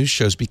cable news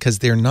shows because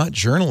they're not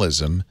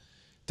journalism,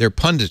 they're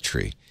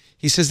punditry.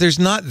 He says there's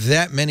not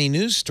that many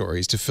news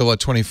stories to fill a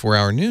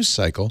 24-hour news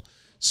cycle.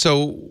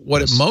 So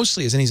what it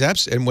mostly is,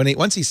 and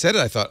once he said it,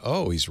 I thought,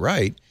 oh, he's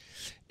right.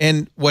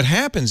 And what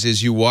happens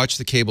is you watch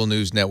the cable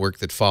news network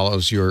that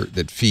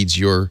feeds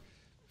your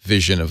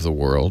vision of the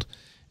world,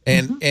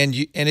 and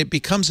it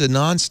becomes a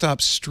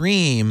nonstop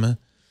stream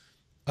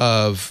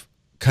of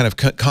kind of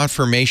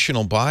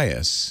confirmational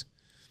bias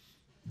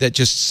that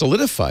just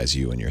solidifies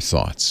you in your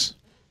thoughts.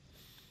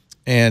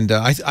 And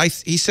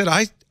he said,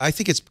 I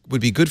think it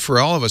would be good for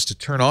all of us to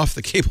turn off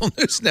the cable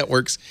news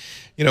networks,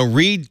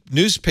 read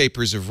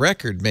newspapers of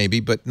record maybe,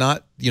 but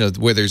not,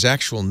 where there's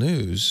actual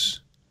news.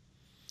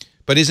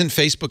 But isn't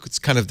Facebook, it's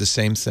kind of the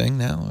same thing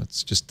now?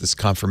 It's just this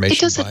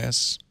confirmation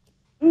bias.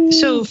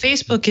 So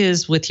Facebook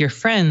is with your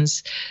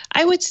friends.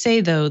 I would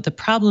say, though, the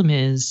problem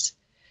is,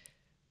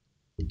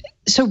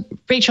 so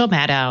Rachel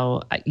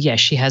Maddow, yes,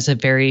 she has a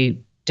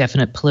very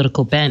definite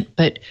political bent,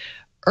 but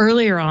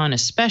earlier on,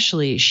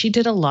 especially, she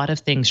did a lot of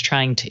things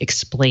trying to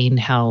explain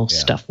how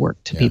stuff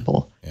worked to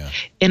people. Yeah.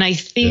 And I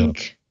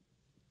think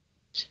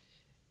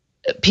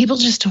people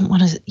just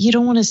you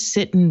don't want to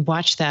sit and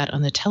watch that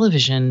on the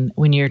television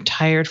when you're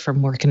tired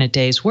from working a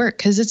day's work,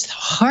 because it's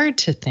hard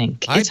to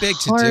think. I beg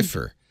to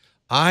differ.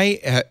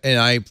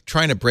 I'm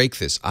trying to break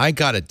this. I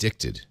got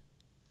addicted.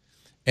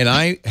 And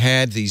I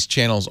had these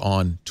channels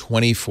on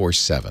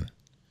 24/7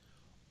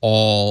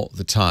 all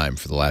the time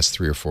for the last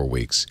 3 or 4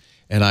 weeks.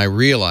 And I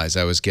realized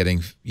I was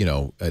getting,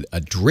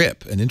 a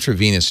drip, an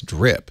intravenous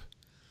drip.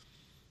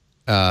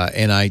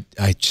 And I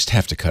just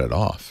have to cut it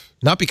off.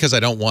 Not because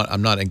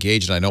I'm not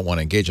engaged and I don't want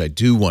to engage. I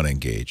do want to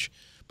engage,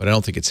 but I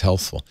don't think it's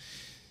healthful.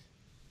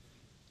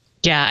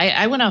 Yeah,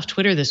 I went off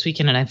Twitter this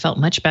weekend and I felt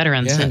much better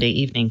on Sunday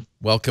evening.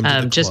 Welcome to the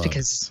club. Just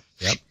because.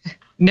 Yep.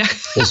 No.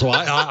 Well, so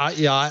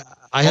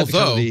I had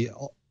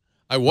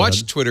I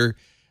watched Twitter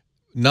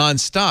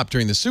nonstop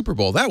during the Super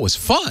Bowl. That was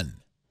fun.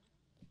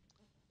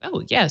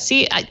 Oh, yeah.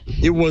 See,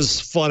 it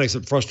was fun,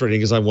 except frustrating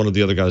because I wanted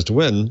the other guys to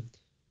win.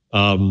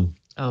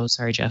 Oh,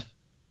 sorry, Jeff.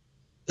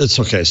 It's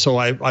okay. So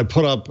I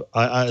put up,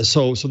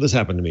 so this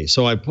happened to me.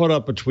 So I put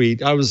up a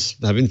tweet. I was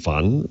having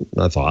fun,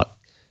 I thought.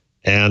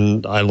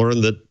 And I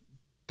learned that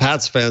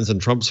Pats fans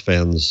and Trump's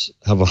fans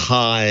have a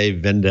high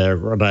Venn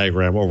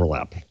diagram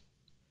overlap.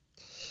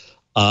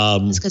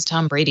 It's because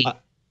Tom Brady.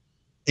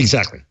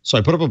 Exactly. So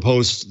I put up a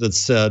post that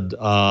said,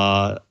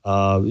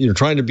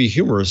 trying to be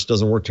humorous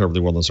doesn't work terribly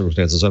well in those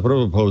circumstances. So I put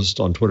up a post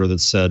on Twitter that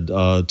said,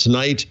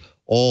 tonight,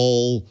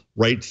 all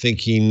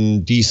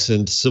right-thinking,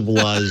 decent,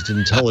 civilized,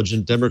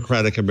 intelligent,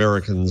 democratic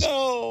Americans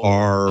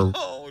are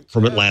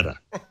from Atlanta.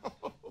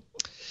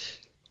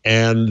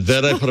 And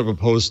then I put up a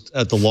post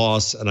at the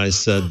loss and I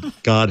said,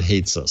 God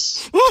hates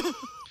us.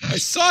 I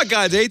saw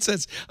God hates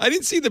us. I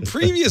didn't see the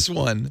previous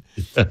one.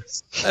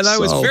 Yes. And I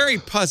was very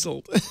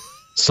puzzled.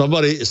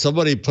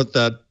 Somebody put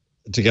that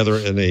together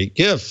in a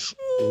GIF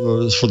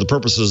for the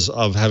purposes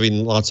of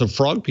having lots of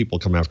frog people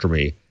come after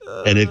me.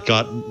 and it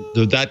got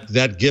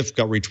that GIF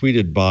got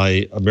retweeted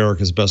by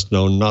America's best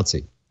known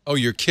Nazi. Oh,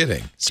 you're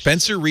kidding!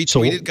 Spencer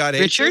retweeted got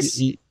Richard?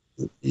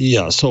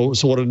 Yeah. So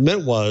what it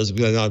meant was,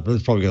 I'm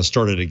probably going to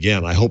start it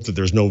again. I hope that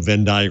there's no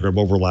Venn diagram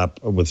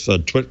overlap with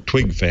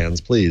Twig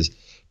fans. Please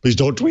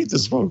don't tweet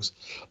this, folks.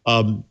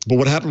 But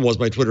what happened was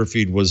my Twitter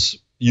feed was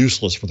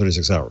useless for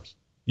 36 hours.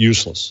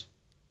 Useless.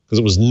 Because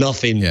it was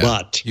nothing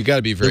but you got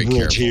to be very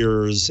liberal careful.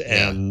 Tears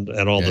and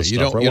all this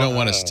stuff. You don't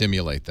want to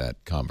stimulate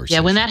that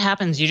conversation. Yeah, when that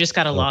happens, you just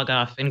got to log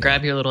off and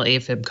grab your little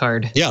AFib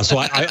card. Yeah,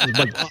 so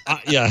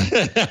yeah.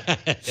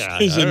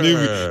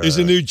 There's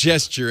a new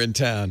gesture in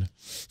town.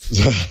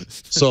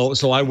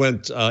 So I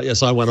went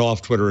so I went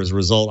off Twitter as a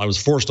result. I was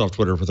forced off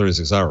Twitter for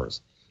 36 hours.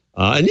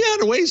 And yeah,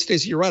 in a way,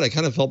 Stacey, you're right. I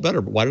kind of felt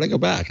better, but why did I go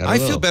back? I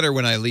feel better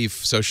when I leave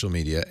social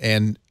media,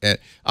 and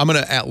I'm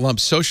going to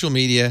lump social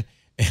media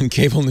and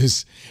cable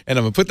news, and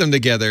I'm going to put them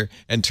together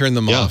and turn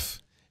them off.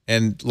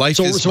 And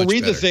life is much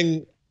read better. the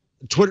thing.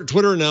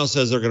 Twitter now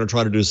says they're going to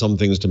try to do some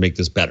things to make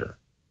this better.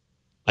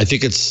 I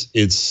think it's.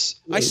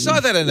 I saw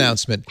that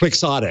announcement.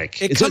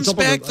 Quixotic. It comes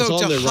back though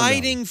to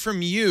hiding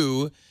from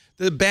you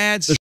the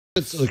bad.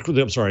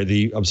 I'm sorry.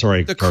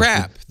 The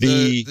crap.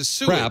 The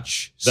sewage. Crap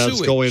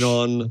that's going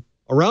on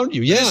around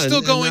you. Yeah, it's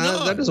still going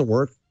on. That doesn't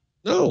work.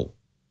 No.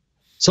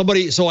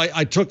 Somebody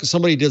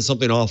did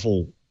something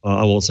awful.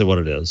 I won't say what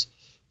it is.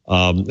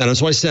 And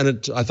so I sent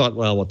it. I thought,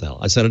 well, what the hell?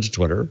 I sent it to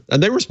Twitter,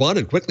 and they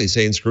responded quickly,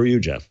 saying, "Screw you,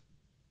 Jeff."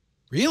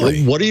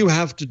 Really? What do you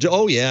have to do?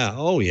 Oh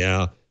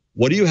yeah.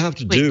 What do you have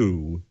to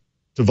do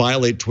to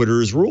violate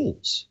Twitter's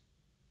rules?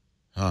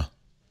 Huh.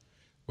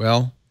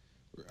 Well,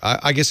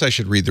 I guess I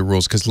should read the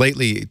rules, because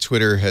lately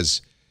Twitter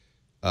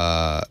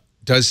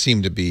does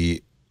seem to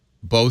be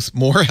both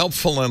more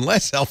helpful and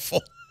less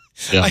helpful.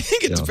 Yeah, I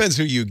think it depends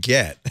who you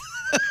get.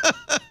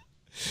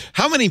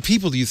 How many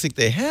people do you think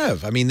they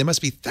have? I mean, there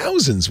must be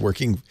thousands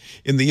working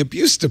in the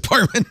abuse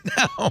department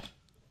now.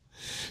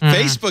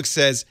 Facebook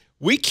says,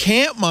 we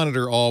can't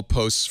monitor all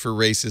posts for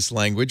racist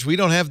language. We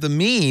don't have the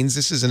means.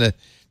 This is in a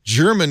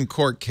German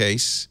court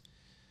case.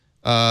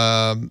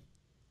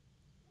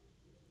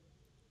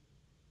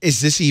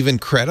 Is this even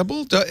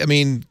credible? I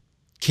mean,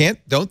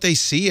 don't they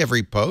see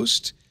every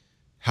post?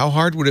 How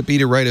hard would it be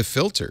to write a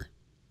filter?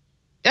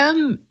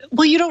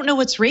 Well, you don't know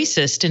what's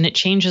racist, and it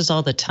changes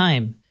all the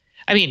time.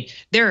 I mean,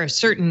 there are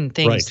certain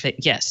things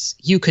that, yes,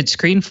 you could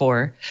screen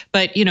for,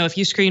 but, if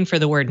you screen for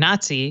the word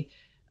Nazi,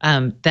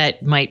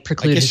 that might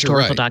preclude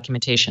historical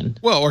documentation.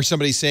 Well, or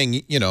somebody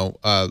saying,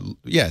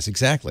 yes,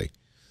 exactly.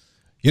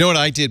 You know what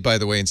I did, by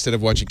the way, instead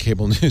of watching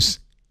cable news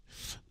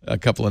a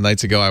couple of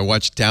nights ago, I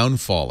watched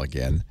Downfall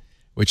again,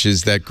 which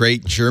is that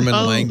great German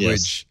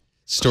language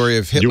story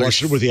of Hitler. You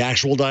watched it with the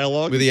actual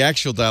dialogue? With the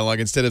actual dialogue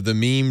instead of the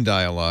meme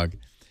dialogue.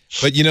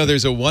 But,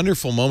 there's a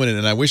wonderful moment,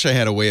 and I wish I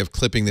had a way of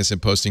clipping this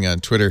and posting on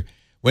Twitter,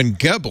 when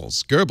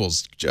Goebbels,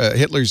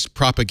 Hitler's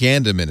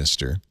propaganda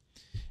minister,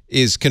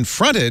 is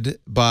confronted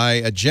by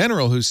a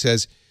general who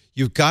says,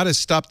 you've got to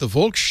stop the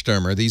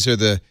Volksstürmer. These are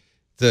the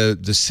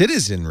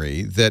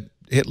citizenry that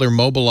Hitler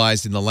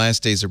mobilized in the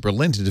last days of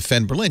Berlin to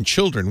defend Berlin.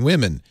 Children,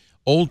 women,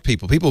 old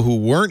people, people who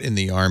weren't in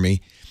the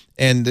army.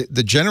 And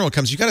the general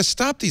comes, you got to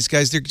stop these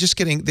guys. They're just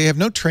they have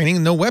no training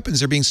and no weapons.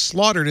 They're being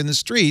slaughtered in the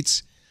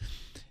streets.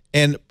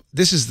 And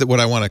this is what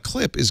I want to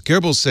clip, is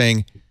Goebbels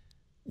saying,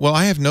 well,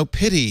 I have no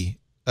pity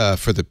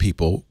for the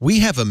people. We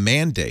have a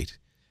mandate.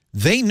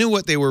 They knew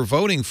what they were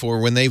voting for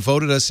when they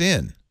voted us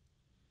in.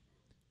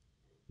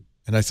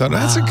 And I thought,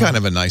 that's a kind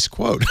of a nice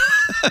quote.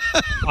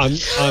 I'm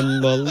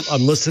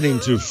listening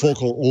to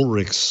Volker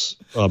Ulrich's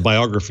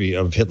biography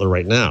of Hitler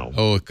right now.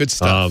 Oh, good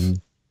stuff.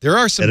 There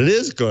are some and it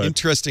is good.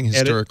 Interesting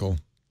historical.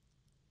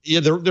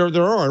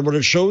 There are. And what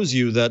it shows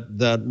you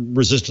that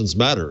resistance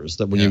matters,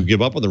 that when you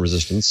give up on the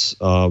resistance,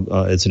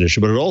 it's an issue.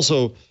 But it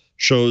also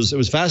shows, it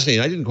was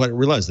fascinating. I didn't quite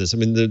realize this. I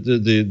mean,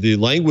 the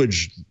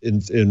language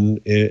in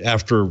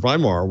after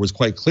Weimar was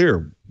quite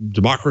clear.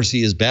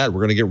 Democracy is bad.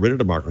 We're going to get rid of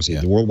democracy.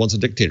 The world wants a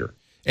dictator.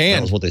 And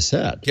that was what they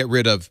said. Get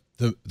rid of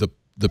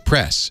the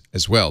press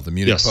as well, the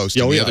Munich Post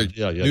and the other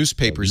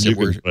newspapers that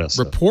were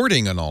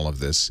reporting on all of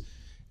this.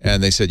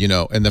 And they said,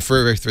 and the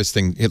very first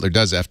thing Hitler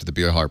does after the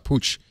Bihar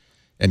Putsch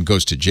and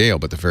goes to jail,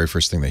 but the very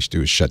first thing they should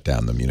do is shut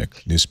down the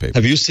Munich newspaper.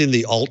 Have you seen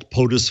the Alt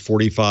POTUS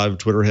 45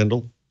 Twitter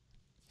handle?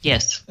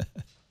 Yes.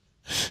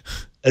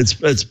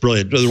 It's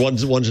brilliant.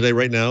 There's one today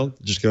right now.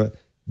 Just go.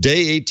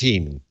 Day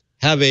 18.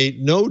 Have a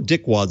no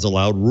dickwads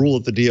allowed rule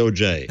at the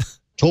DOJ.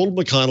 Told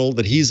McConnell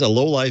that he's a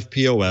lowlife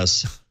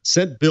POS.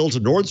 Sent bill to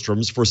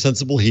Nordstrom's for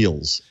sensible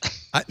heels.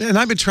 And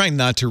I've been trying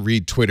not to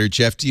read Twitter,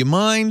 Jeff. Do you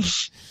mind?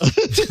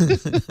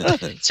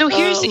 So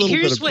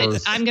here's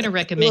what I'm going to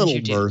recommend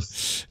you do.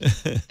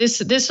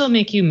 This will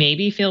make you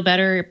maybe feel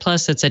better.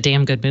 Plus, it's a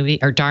damn good movie,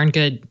 or darn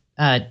good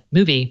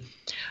movie.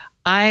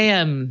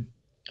 I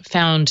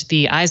found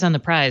the Eyes on the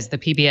Prize, the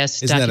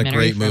PBS Isn't documentary. That a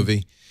great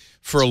movie?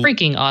 It's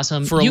freaking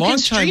awesome. For a long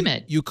stream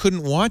time, you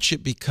couldn't watch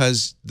it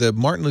because the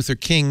Martin Luther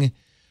King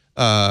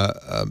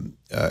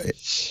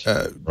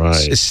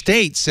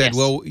estate said,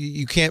 well,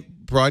 you can't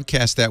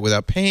broadcast that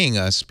without paying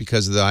us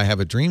because of the I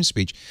Have a Dream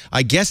speech.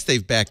 I guess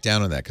they've backed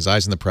down on that because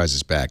Eyes on the Prize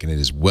is back, and it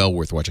is well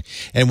worth watching.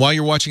 And while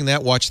you're watching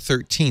that, watch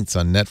 13th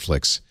on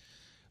Netflix,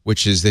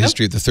 which is the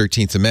history of the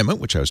 13th Amendment,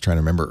 which I was trying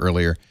to remember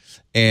earlier.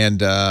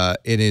 And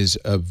it is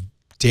a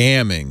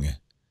damning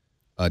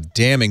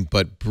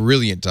but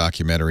brilliant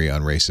documentary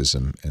on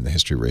racism and the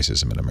history of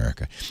racism in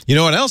America. You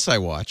know what else I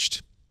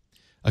watched?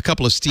 A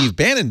couple of Steve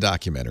Bannon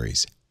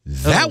documentaries.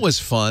 That was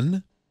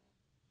fun.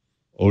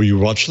 Oh, you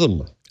watched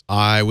them?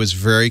 I was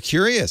very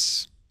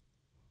curious.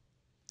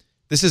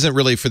 This isn't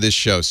really for this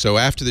show, so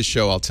after the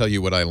show, I'll tell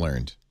you what I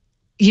learned.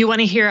 You want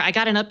to hear? I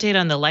got an update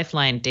on the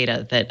Lifeline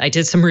data that I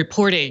did some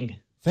reporting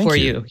for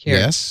you here.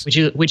 Yes.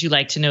 Would you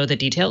like to know the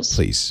details?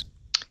 Please.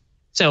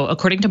 So,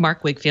 according to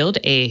Mark Wigfield,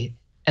 a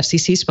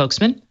FCC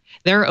spokesman,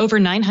 there are over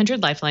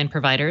 900 Lifeline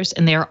providers,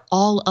 and they are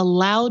all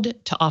allowed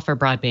to offer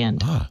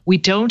broadband. We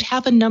don't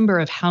have a number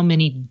of how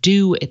many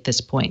do at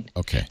this point.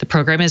 Okay. The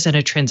program is in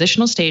a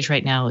transitional stage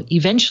right now.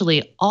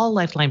 Eventually, all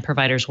Lifeline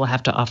providers will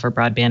have to offer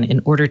broadband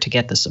in order to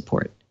get the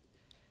support.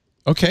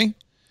 Okay.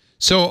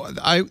 So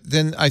I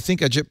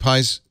think Ajit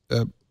Pai's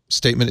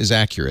statement is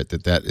accurate,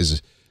 that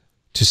is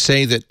to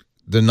say that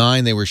the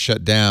 9 they were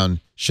shut down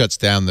shuts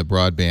down the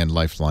broadband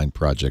Lifeline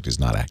project is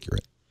not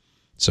accurate.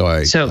 So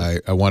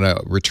I want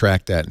to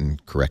retract that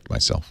and correct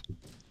myself.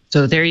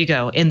 So there you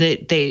go. And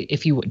do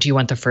you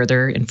want the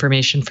further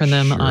information from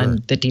them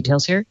on the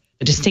details here?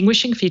 The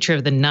distinguishing feature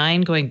of the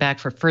 9 going back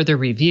for further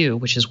review,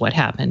 which is what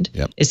happened,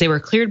 is they were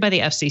cleared by the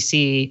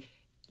FCC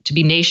to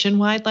be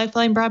nationwide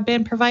Lifeline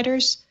broadband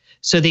providers.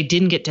 So they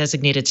didn't get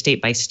designated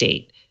state by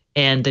state.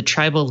 And the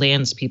tribal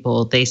lands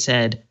people, they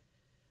said,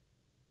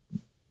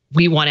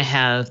 we want to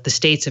have, the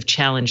states have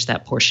challenged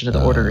that portion of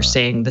the order,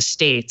 saying the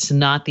states,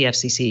 not the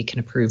FCC, can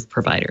approve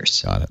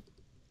providers. Got it.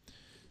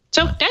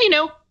 So now you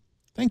know.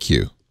 Thank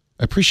you.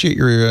 I appreciate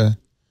your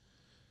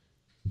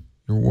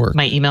work.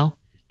 My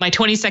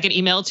 20-second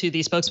email to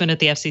the spokesman at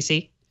the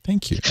FCC.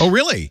 Thank you. Oh,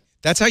 really?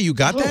 That's how you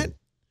got that?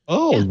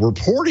 Oh, yeah.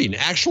 Reporting,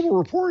 actual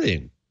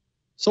reporting.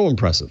 So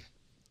impressive.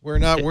 We're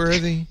not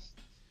worthy.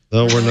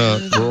 No, we're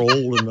not. We're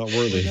old and not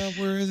worthy. We're not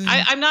worthy.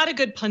 I'm not a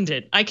good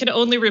pundit. I can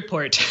only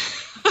report.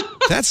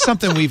 That's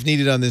something we've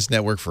needed on this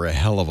network for a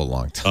hell of a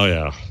long time. Oh,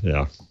 yeah.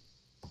 Yeah.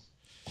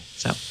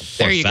 So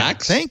there you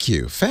facts? go. Thank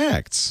you.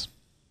 Facts.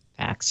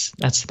 Facts.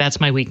 That's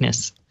my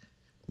weakness.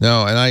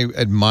 No, and I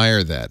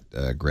admire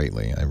that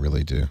greatly. I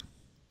really do.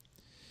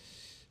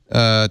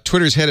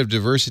 Twitter's head of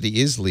diversity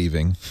is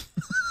leaving,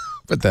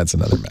 but that's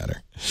another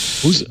matter.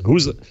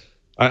 Who's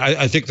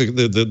I think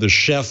the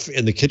chef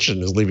in the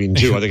kitchen is leaving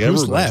too. I think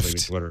everyone's leaving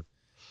Twitter.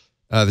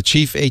 The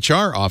chief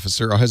HR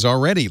officer has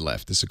already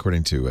left. This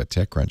according to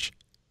TechCrunch.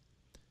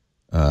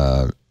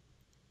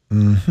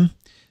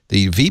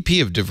 The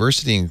VP of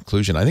Diversity and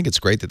Inclusion. I think it's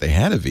great that they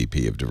had a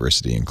VP of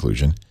Diversity and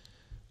Inclusion,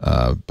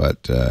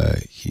 but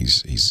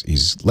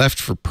he's left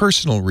for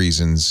personal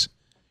reasons.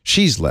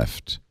 She's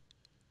left.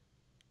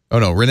 Oh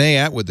no, Renee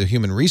Atwood, the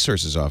Human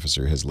Resources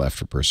Officer, has left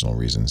for personal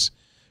reasons.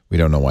 We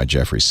don't know why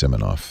Jeffrey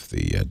Siminoff,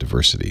 the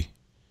diversity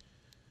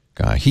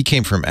guy, he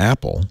came from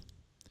Apple,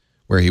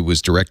 where he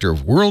was Director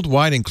of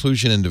Worldwide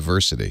Inclusion and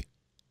Diversity.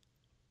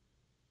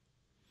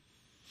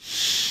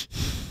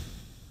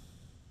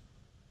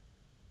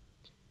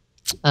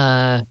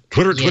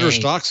 Twitter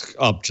stock's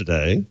up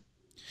today.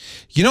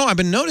 You know, I've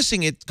been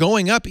noticing it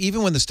going up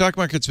even when the stock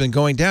market's been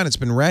going down. It's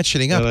been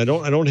ratcheting up. And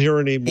I don't hear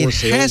any more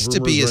sales. It has to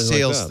be a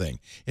sales thing.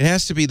 It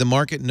has to be the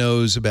market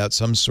knows about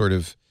some sort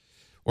of,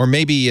 or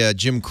maybe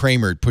Jim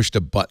Cramer pushed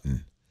a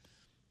button.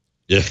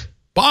 Yeah.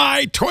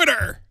 Buy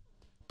Twitter.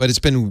 But it's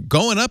been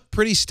going up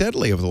pretty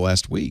steadily over the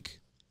last week.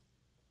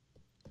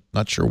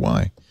 Not sure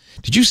why.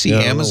 Did you see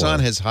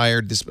Amazon has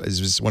hired, this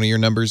is one of your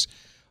numbers,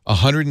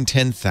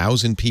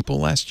 110,000 people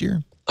last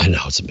year? I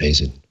know, it's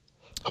amazing.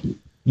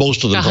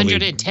 Most of them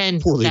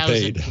 110,000 poorly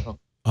paid. people.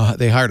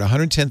 They hired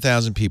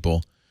 110,000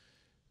 people,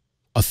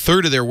 a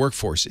third of their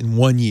workforce in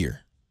 1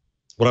 year.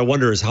 What I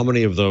wonder is how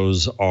many of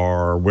those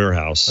are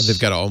warehouse. They've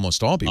got to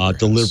almost all be warehouse.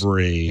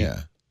 Delivery.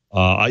 Yeah.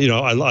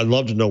 I'd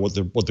love to know what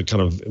the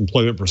kind of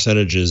employment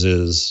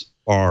percentages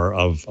are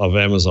of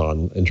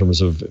Amazon in terms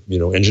of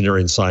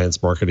engineering,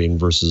 science, marketing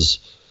versus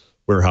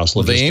warehouse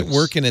logistics. Well, they ain't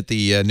working at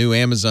the new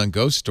Amazon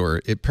Ghost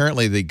Store.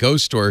 Apparently, the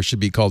Ghost Store should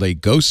be called a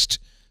Ghost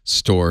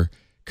Store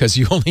because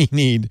you only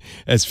need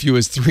as few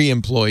as 3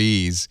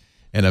 employees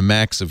and a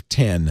max of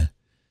 10.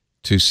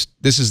 This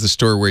is the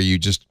store where you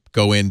just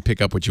go in,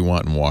 pick up what you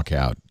want, and walk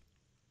out.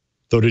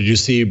 Though, did you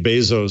see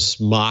Bezos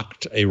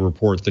mocked a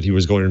report that he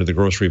was going into the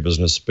grocery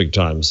business big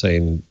time,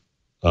 saying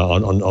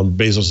on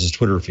Bezos's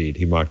Twitter feed,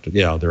 he mocked it.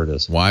 Yeah, there it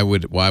is. Why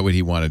would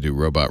he want to do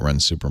robot-run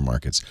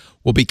supermarkets?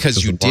 Well,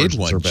 because you did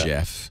one,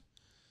 Jeff.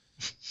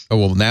 Oh,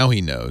 well, now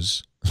he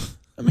knows.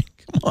 I mean,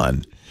 come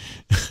on.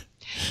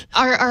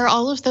 Are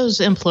all of those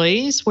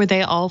employees, were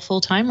they all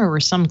full-time or were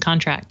some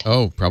contract?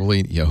 Oh,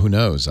 probably. Yeah, who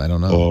knows? I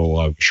don't know. Oh,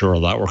 I'm sure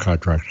that were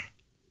contract.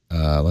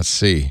 Let's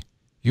see.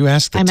 You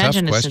ask the tough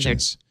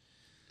questions.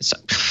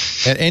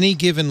 At any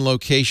given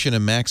location, a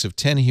max of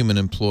 10 human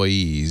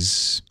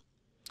employees.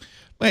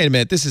 Wait a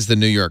minute. This is the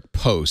New York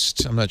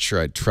Post. I'm not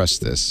sure I'd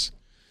trust this.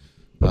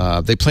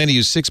 They plan to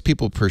use 6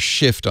 people per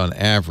shift on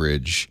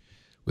average,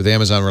 with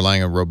Amazon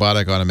relying on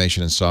robotic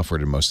automation and software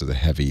to do most of the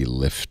heavy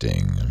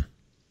lifting.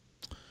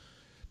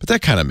 But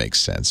that kind of makes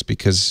sense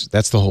because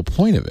that's the whole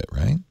point of it,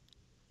 right?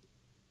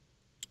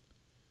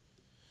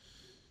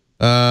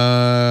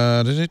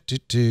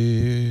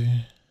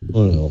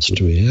 What else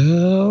do we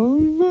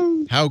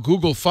have? How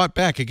Google fought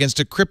back against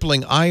a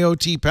crippling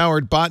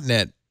IoT-powered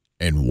botnet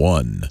and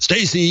won.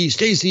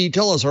 Stacey,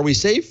 tell us, are we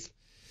safe?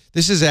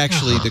 This is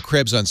actually the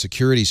Krebs on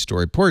security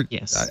story.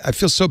 Yes. I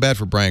feel so bad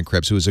for Brian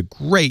Krebs, who was a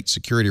great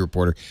security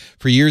reporter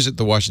for years at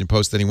the Washington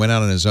Post. Then he went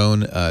out on his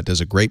own,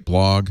 does a great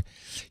blog.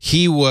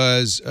 He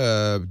was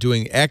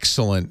doing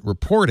excellent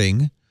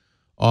reporting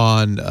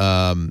on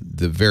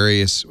the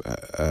various.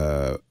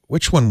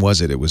 Which one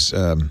was it? It was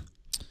on.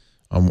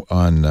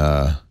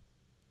 I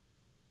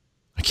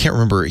can't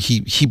remember.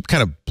 He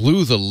kind of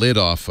blew the lid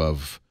off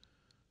of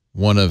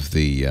one of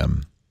the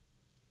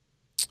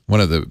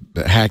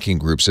hacking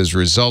groups. As a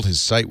result, his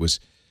site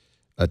was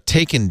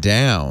taken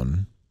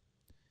down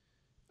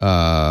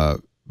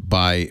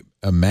by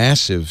a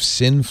massive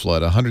SYN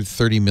flood,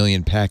 130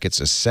 million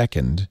packets a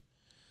second,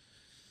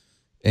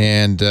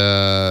 and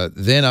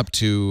then up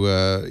to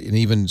an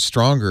even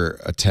stronger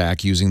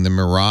attack using the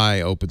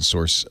Mirai open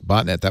source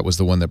botnet. That was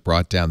the one that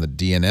brought down the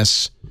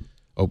DNS,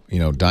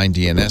 Dyn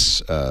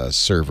DNS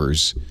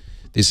servers.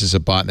 This is a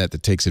botnet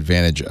that takes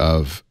advantage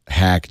of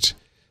hacked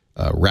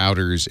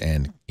routers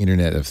and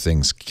Internet of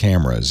Things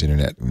cameras,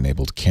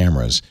 Internet-enabled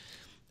cameras.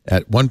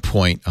 At one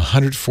point,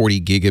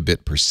 140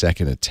 gigabit per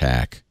second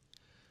attack.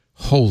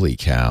 Holy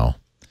cow!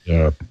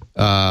 Yeah.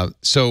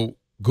 So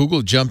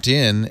Google jumped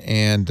in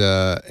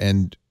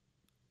and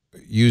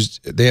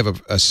used. They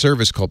have a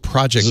service called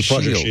Project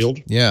Shield. Project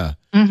Shield? Yeah.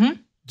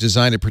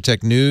 Designed to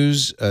protect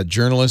news,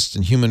 journalists,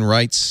 and human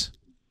rights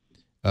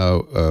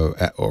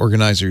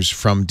organizers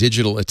from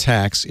digital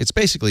attacks. It's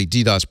basically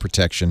DDoS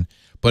protection,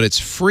 but it's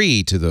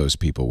free to those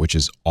people, which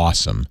is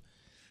awesome.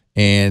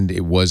 And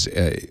it was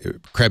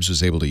Krebs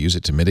was able to use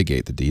it to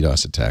mitigate the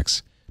DDoS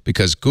attacks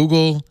because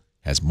Google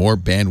has more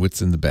bandwidth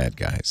than the bad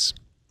guys.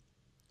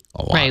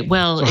 A lot. Right.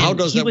 Well, So how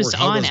does he that was work?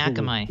 How on does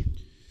Google- Akamai.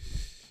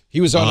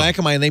 He was on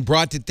Akamai, and they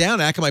brought it down.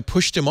 Akamai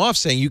pushed him off,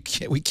 saying,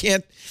 we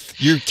can't,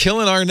 you're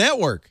killing our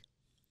network."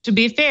 To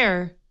be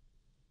fair,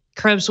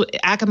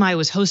 Akamai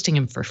was hosting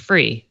him for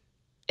free.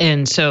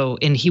 And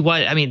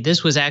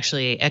this was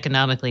actually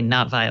economically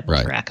not viable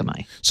for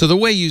Akamai. So the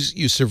way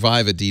you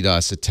survive a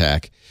DDoS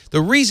attack,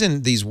 the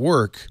reason these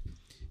work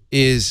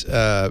is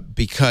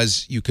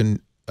because you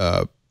can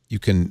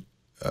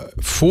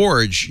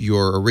forge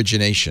your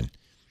origination.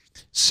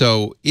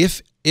 So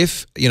if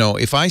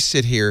I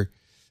sit here,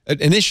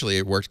 initially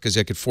it worked because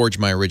I could forge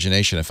my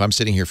origination. If I'm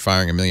sitting here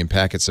firing 1 million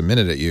packets a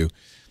minute at you,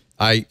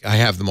 I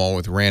have them all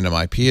with random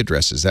IP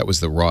addresses. That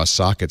was the raw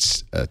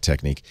sockets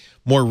technique.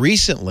 More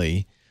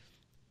recently,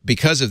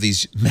 because of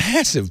these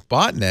massive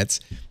botnets,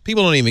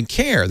 people don't even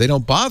care. They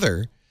don't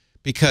bother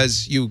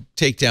because you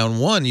take down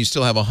one, you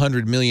still have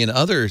 100 million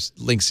other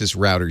Linksys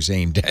routers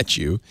aimed at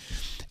you.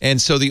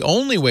 And so the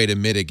only way to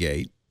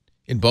mitigate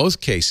in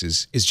both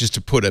cases is just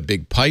to put a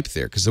big pipe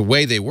there, because the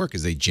way they work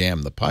is they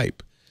jam the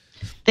pipe.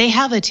 They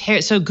have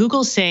so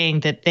Google's saying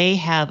that they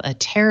have a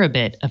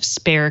terabit of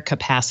spare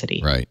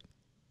capacity. Right.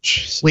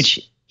 Jesus. Which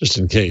just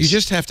in case. You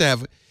just have to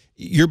have,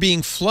 you're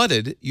being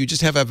flooded, you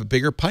just have to have a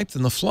bigger pipe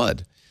than the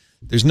flood.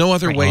 There's no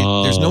other way.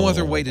 There's no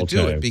other way to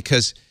do it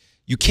because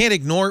you can't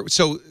ignore.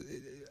 So,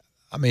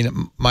 I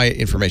mean, my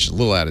information is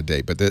a little out of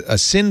date, but a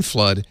SYN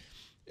flood,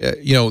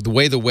 the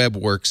way the web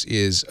works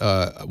is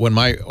when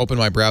I open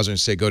my browser and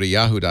say go to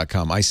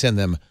yahoo.com, I send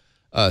them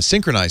a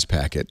synchronized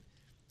packet,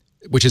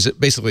 which is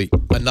basically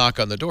a knock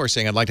on the door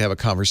saying I'd like to have a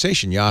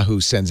conversation.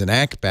 Yahoo sends an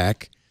ACK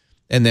back,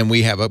 and then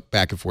we have a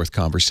back and forth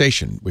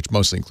conversation, which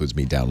mostly includes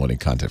me downloading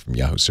content from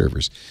Yahoo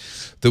servers.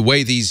 The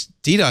way these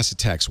DDoS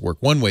attacks work,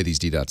 one way these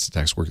DDoS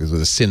attacks work is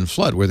with a SYN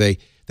flood, where they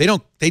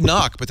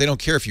knock, but they don't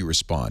care if you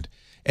respond.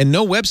 And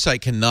no website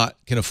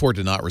can afford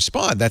to not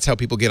respond. That's how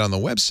people get on the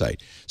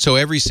website. So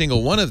every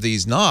single one of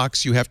these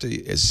knocks, you have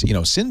to,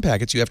 SYN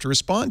packets, you have to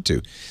respond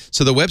to.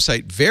 So the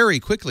website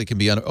very quickly can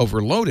be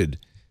overloaded.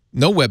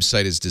 No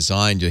website is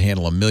designed to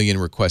handle 1 million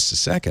requests a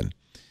second.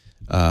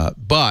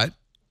 But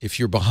if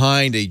you're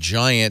behind a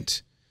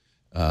giant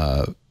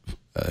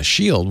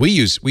shield, we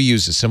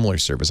use a similar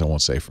service. I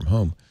won't say from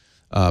whom,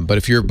 but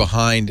if you're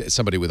behind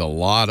somebody with a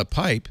lot of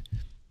pipe,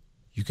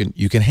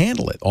 you can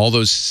handle it. All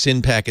those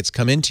SYN packets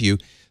come into you.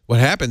 What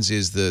happens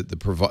is the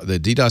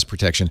DDoS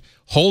protection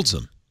holds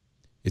them.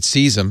 It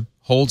sees them,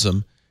 holds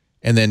them,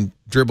 and then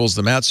dribbles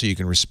them out so you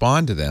can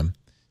respond to them.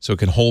 So it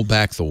can hold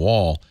back the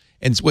wall.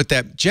 And what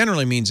that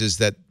generally means is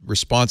that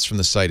response from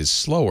the site is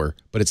slower,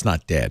 but it's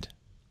not dead.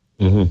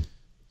 Mm-hmm.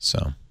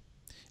 So,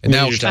 and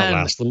now you just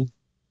outlast them.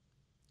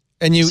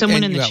 And you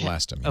someone in the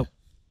outlast them. Yeah. Oh,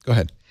 go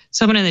ahead.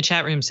 Someone in the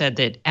chat room said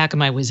that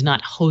Akamai was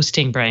not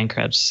hosting Brian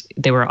Krebs.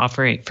 They were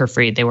offering for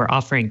free. They were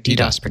offering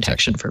DDoS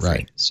protection for free.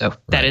 Right. So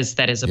that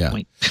is a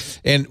point.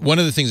 And one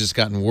of the things that's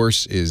gotten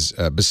worse is,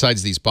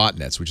 besides these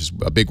botnets, which is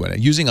a big one,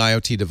 using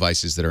IoT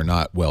devices that are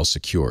not well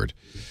secured.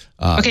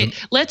 Okay,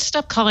 let's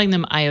stop calling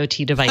them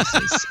IoT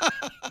devices.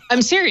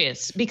 I'm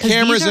serious, because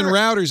cameras and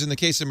routers in the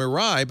case of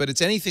Mirai, but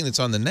it's anything that's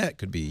on the net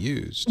could be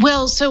used.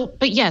 Well,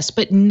 but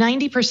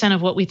 90%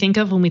 of what we think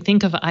of when we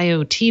think of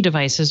IoT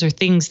devices are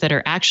things that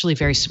are actually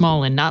very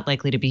small and not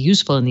likely to be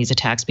useful in these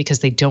attacks because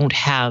they don't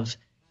have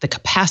the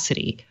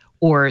capacity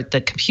or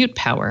the compute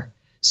power.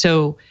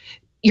 So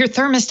your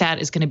thermostat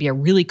is going to be a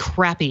really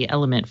crappy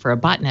element for a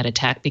botnet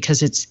attack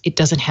because it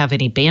doesn't have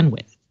any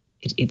bandwidth.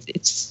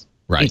 It's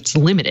right. It's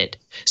limited.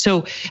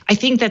 So I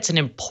think that's an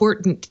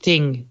important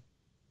thing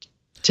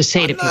to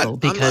say to people,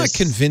 because I'm not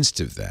convinced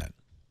of that.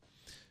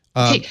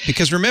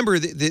 Because remember,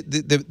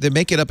 they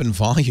make it up in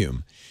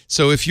volume.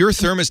 So if your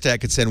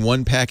thermostat could send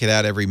one packet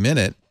out every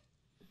minute,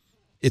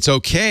 it's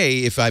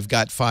okay if I've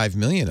got 5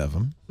 million of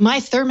them. My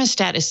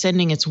thermostat is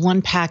sending its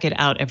one packet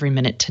out every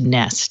minute to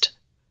Nest.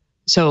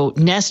 So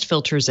Nest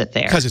filters it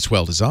there. Because it's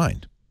well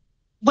designed.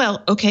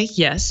 Well, okay,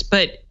 yes.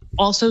 But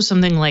also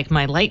something like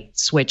my light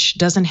switch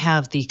doesn't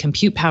have the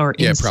compute power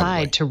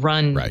inside to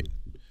run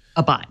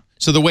a bot.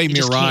 So the way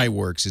Mirai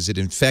works is it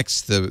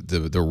infects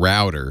the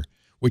router,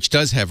 which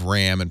does have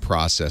RAM and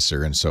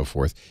processor and so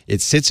forth. It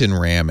sits in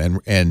RAM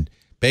and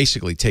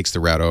basically takes the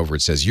route over.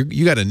 It says,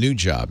 you got a new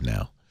job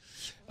now.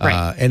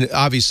 Right. And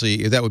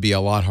obviously, that would be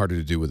a lot harder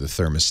to do with a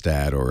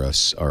thermostat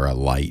or a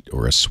light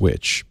or a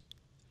switch.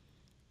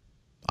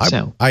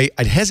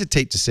 I'd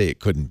hesitate to say it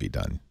couldn't be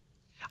done.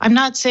 I'm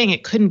not saying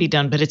it couldn't be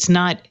done, but it's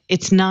not,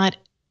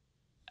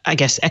 I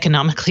guess,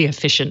 economically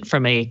efficient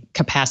from a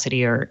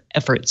capacity or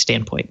effort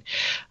standpoint.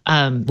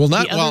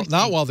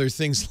 Not while there's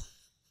things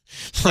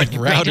like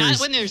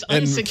routers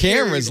and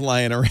cameras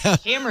lying around.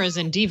 Cameras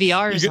and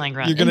DVRs lying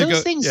around.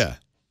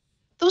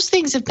 Those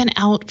things have been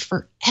out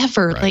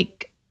forever,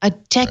 like a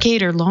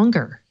decade or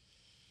longer.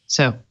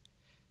 So,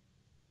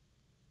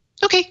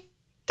 okay,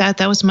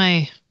 that was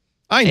my.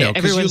 I know,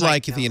 because you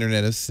like the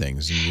Internet of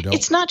Things, and you don't.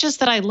 It's not just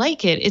that I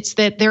like it; it's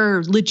that there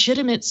are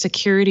legitimate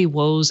security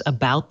woes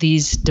about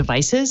these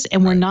devices,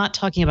 and we're not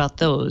talking about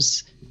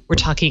those. We're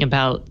talking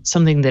about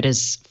something that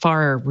is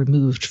far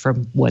removed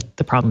from what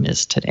the problem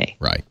is today.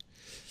 Right.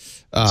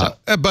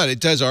 But it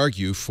does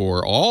argue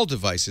for all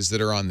devices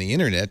that are on the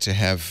Internet to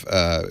have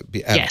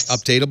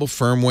updatable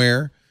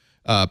firmware,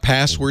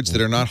 passwords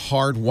that are not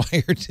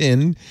hardwired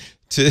in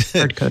to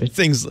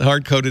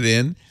hard-coded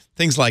in.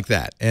 Things like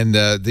that. And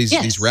these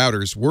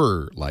routers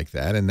were like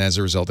that. And as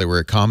a result, they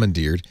were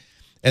commandeered.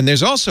 And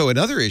there's also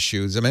another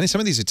issue. I mean, some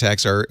of these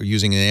attacks are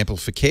using an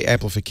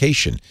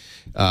amplification.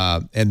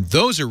 And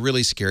those are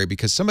really scary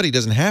because somebody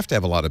doesn't have to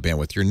have a lot of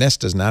bandwidth. Your Nest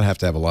does not have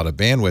to have a lot of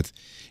bandwidth.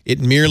 It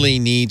merely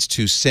needs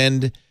to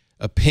send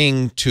a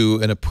ping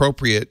to an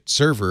appropriate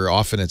server.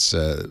 Often it's,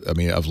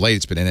 of late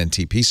it's been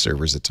NNTP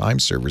servers, the time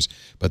servers,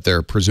 but there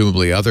are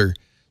presumably other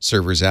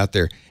servers out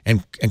there,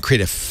 and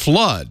create a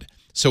flood.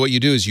 So what you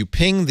do is you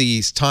ping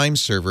the time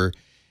server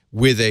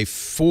with a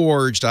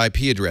forged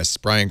IP address,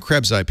 Brian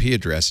Krebs' IP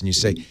address, and you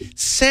say,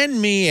 send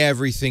me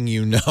everything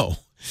you know.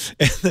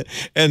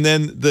 And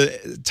then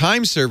the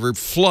time server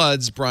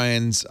floods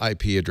Brian's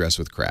IP address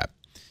with crap.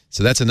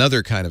 So that's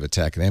another kind of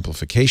attack, an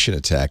amplification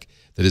attack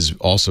that is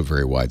also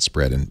very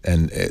widespread.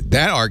 And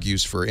that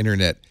argues for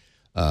Internet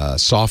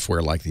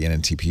software like the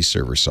NNTP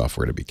server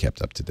software to be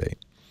kept up to date.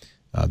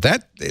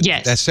 That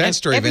sad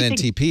story of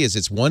NNTP is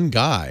it's one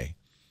guy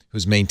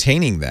who's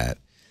maintaining that,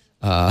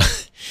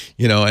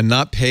 and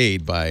not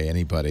paid by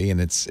anybody, and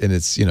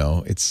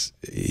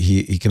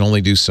he can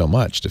only do so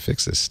much to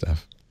fix this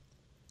stuff.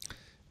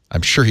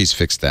 I'm sure he's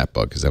fixed that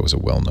bug because that was a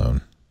well-known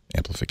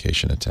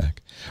amplification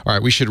attack. All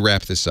right, we should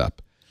wrap this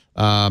up.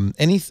 I'll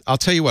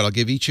tell you what. I'll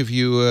give each of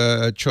you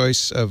a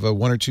choice of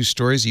one or two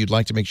stories you'd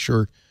like to make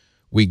sure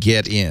we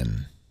get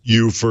in.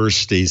 You first,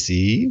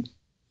 Stacey.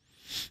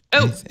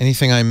 Oh,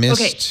 anything I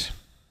missed? Okay,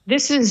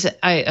 this is You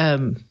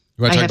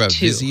want to talk about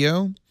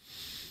Vizio?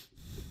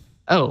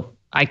 Oh,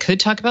 I could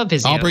talk about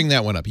Vizio. I'll bring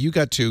that one up. You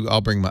got two. I'll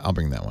bring that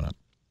one up.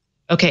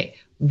 Okay.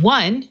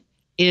 One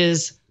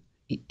is,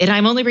 and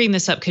I'm only bringing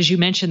this up because you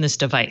mentioned this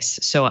device,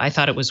 so I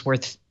thought it was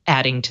worth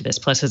adding to this.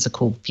 Plus, it's a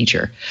cool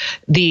feature.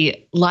 The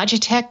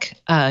Logitech,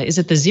 is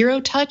it the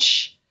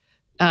ZeroTouch?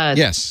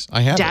 Yes,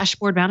 I have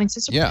dashboard mounting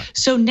system. Yeah.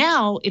 So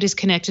now it is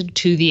connected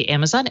to the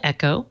Amazon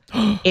Echo,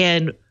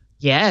 and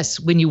yes,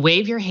 when you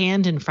wave your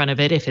hand in front of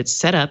it, if it's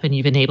set up and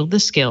you've enabled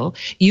the skill,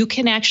 you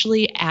can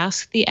actually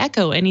ask the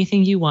Echo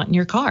anything you want in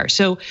your car.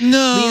 So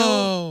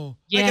I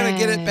gotta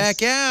get it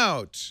back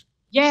out.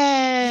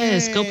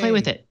 Yes, Yay. Go play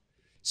with it.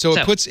 So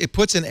it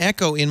puts an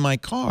Echo in my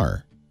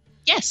car.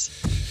 Yes.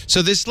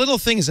 So this little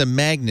thing is a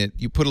magnet.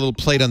 You put a little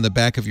plate on the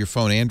back of your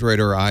phone, Android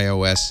or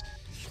iOS.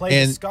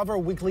 Play Discover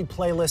weekly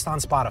playlist on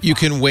Spotify. You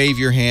can wave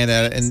your hand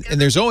at it,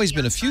 and there's always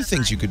been a few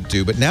things you could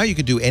do, but now you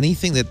could do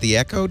anything that the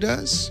Echo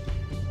does.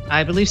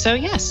 I believe so,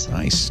 yes.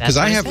 Nice. That's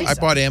Because what I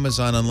bought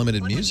Amazon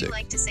Unlimited Music. What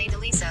would you like to say to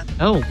Lisa?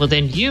 Oh, well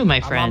then you,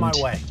 my friend, on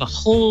my way. a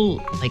whole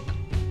like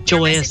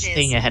joyous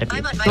thing ahead of you.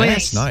 I'm on my Oh, way.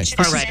 that's nice.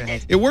 Far right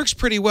ahead. It works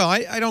pretty well.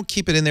 I don't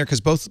keep it in there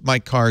because both my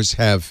cars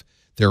have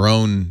their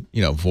own,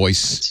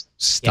 voice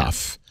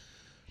stuff.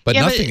 But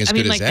nothing as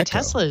good as like Echo.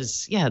 the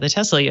Teslas. Yeah, the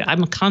Tesla.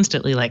 I'm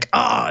constantly like,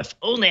 oh, if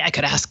only I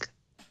could ask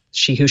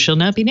she who shall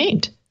not be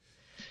named.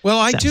 Well,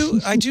 I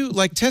do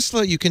like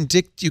Tesla. You can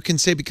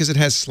say, because it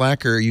has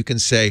Slacker, you can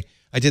say,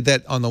 I did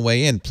that on the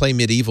way in, play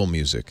medieval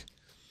music,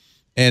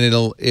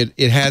 and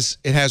it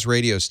has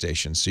radio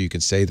stations, so you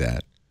can say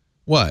that.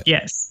 What?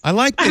 Yes, I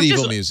like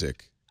medieval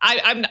music.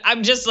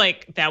 I'm just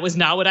like, that was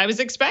not what I was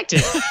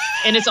expecting,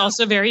 and it's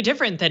also very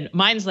different than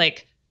mine's.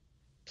 Like,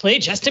 play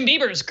Justin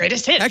Bieber's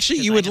greatest hit. Actually,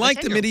 you would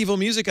like the medieval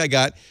music I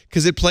got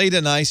because it played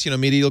a nice,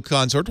 medieval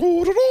consort,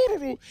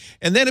 and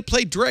then it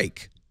played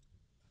Drake.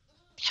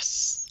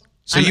 Yes.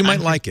 So you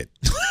might like it.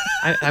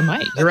 I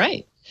might. You're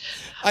right.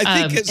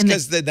 I think it's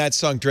because that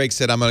song Drake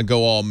said, I'm going to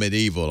go all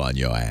medieval on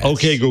your ass.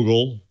 Okay,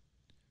 Google.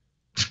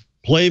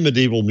 Play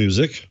medieval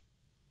music.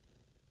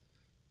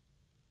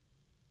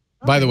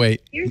 By the way.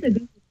 Here's a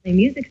Google Play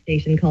music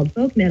station called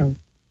Folk Metal.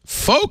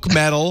 Folk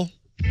metal?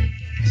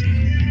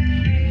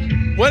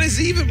 What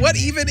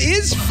even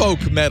is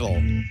folk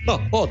metal?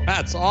 Oh,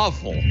 that's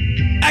awful.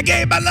 I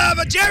gave my love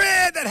a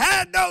cherry that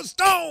had no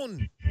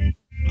stone.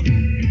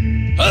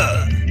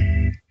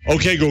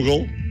 Okay,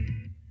 Google.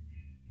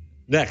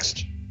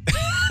 Next.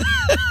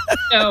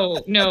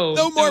 No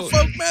more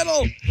folk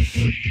metal.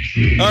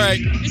 All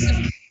right.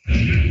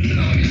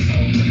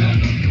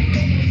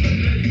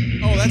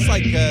 Oh, that's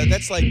like the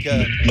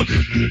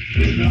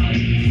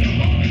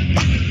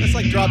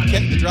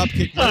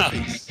Dropkick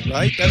Murphys,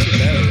 right? That's what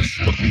that is.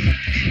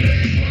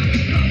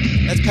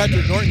 That's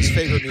Patrick Norton's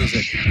favorite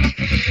music.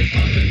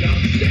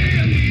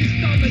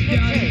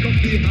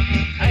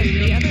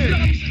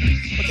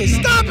 Okay,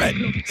 stop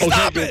it!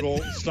 Stop okay, it!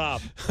 Google,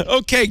 stop.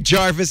 Okay,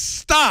 Jarvis,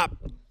 stop.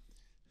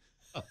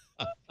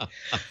 All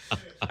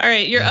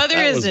right, your other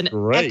is an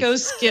great. Echo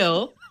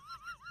skill,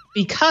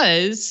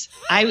 because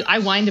I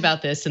whined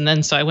about this, and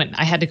then so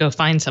I had to go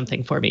find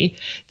something for me.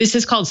 This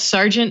is called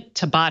Sergeant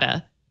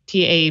Tabata,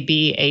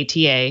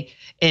 Tabata.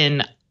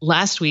 And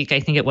last week, I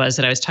think it was,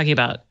 that I was talking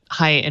about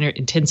high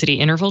intensity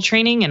interval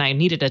training, and I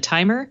needed a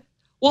timer.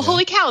 Well,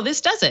 holy cow,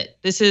 this does it.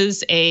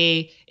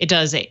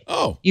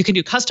 You can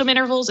do custom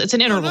intervals. It's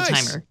an interval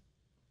timer.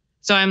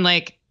 So I'm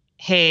like,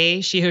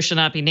 hey, she who shall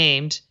not be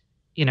named,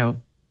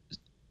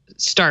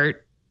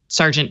 start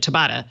Sergeant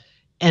Tabata.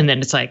 And then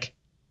it's like,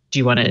 do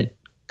you want it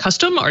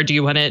custom, or do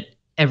you want it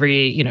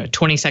every,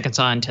 20 seconds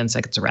on, 10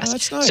 seconds of rest? Oh,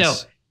 that's nice.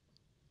 So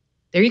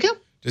there you go.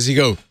 Does he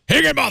go,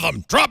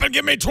 Higginbotham, drop and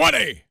give me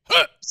 20?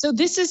 Huh. So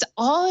this is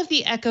all of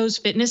the Echo's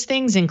fitness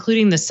things,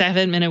 including the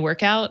 7-minute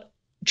workout,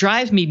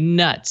 drive me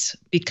nuts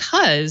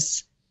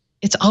because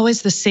it's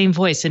always the same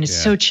voice and it's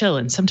so chill.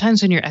 And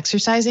sometimes when you're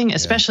exercising,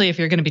 especially if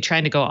you're going to be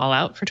trying to go all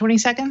out for 20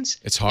 seconds,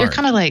 it's hard. You're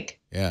kind of like,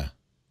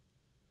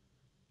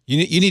 you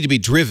need to be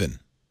driven.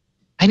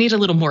 I need a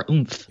little more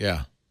oomph.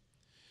 Yeah.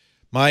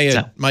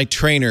 My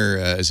trainer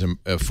is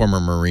a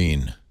former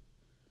Marine.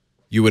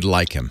 You would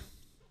like him.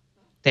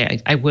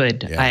 I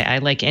would. Yeah. I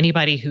like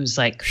anybody who's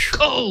like,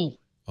 go.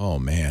 Oh,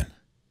 man.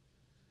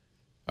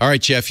 All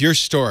right, Jeff, your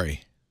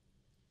story.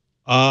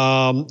 So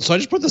I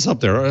just put this up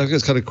there. I think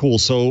it's kind of cool.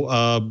 So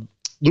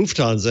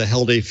Lufthansa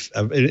held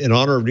in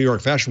honor of New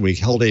York Fashion Week,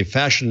 held a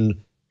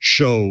fashion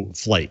show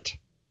flight.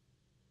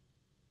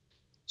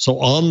 So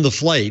on the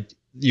flight,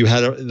 you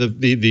had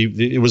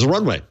it was a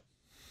runway.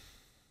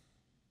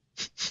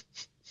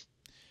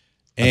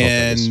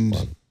 And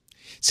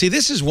see,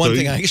 this is one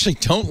thing I actually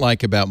don't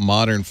like about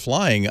modern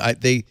flying. I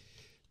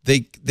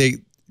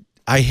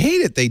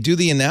hate it. They do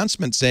the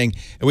announcement saying,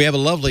 we have a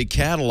lovely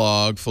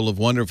catalog full of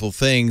wonderful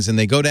things, and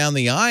they go down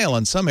the aisle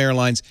on some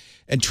airlines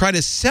and try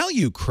to sell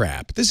you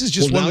crap. This is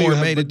just one more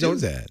way to do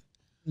that.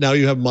 Now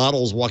you have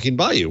models walking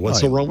by you. What's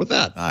so wrong with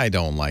that? I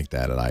don't like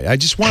that. I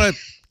just want to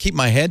keep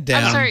my head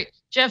down. I'm sorry,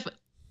 Jeff,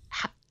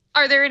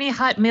 are there any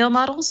hot male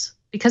models?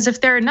 Because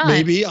if there are not,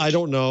 maybe, I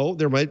don't know.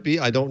 There might be.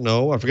 I don't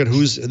know. I forget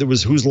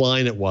whose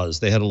line it was.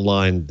 They had a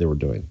line they were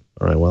doing.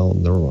 All right, well,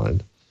 never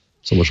mind.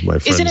 So much for my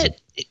friends.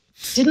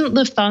 Didn't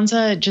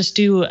Lufthansa just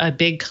do a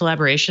big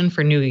collaboration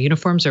for new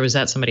uniforms, or was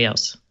that somebody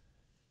else?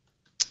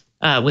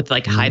 With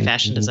like a high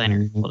fashion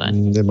designer. Hold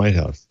on. They might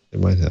have.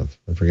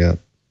 I forget.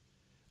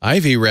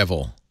 Ivy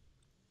Revel.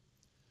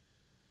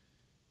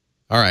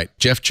 All right,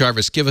 Jeff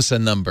Jarvis, give us a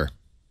number.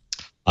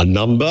 A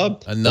number?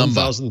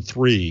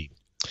 1003.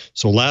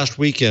 So last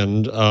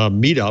weekend,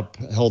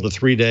 Meetup held a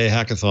 3-day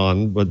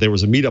hackathon, but there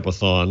was a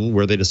Meetup-a-thon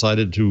where they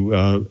decided to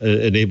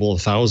enable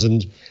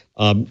 1,000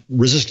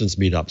 resistance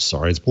meetups.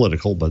 Sorry, it's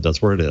political, but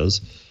that's where it is.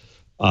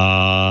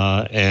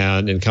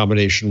 And in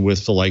combination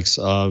with the likes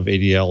of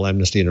ADL,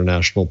 Amnesty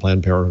International,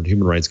 Planned Parenthood,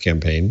 Human Rights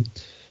Campaign.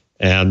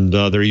 And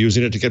they're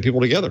using it to get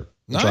people together,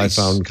 which I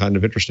found kind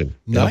of interesting.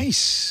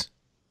 Nice. Yep.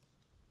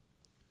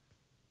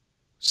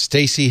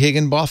 Stacey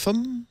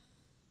Higginbotham,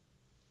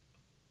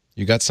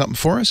 you got something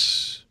for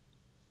us?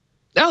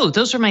 Oh,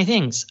 those were my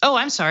things. Oh,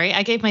 I'm sorry.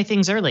 I gave my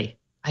things early.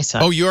 I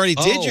saw. Oh, you already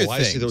did your things.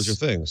 I see. Those are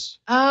things.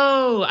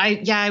 Oh,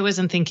 I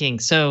wasn't thinking.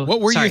 So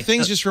what were sorry. your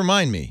things? Just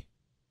remind me.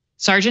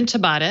 Sergeant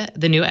Tabata,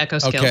 the new Echo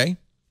skill. Okay.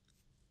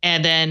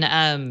 And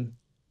then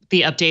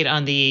the update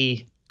on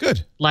the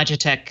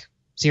Logitech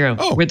Zero.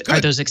 Oh,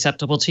 are those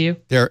acceptable to you?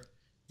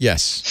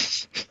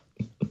 Yes.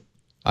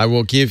 I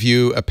will give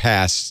you a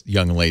pass,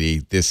 young lady,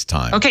 this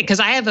time. Okay, because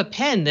I have a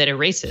pen that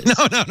erases. No.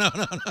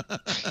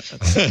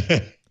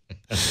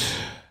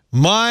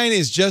 Mine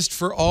is just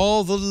for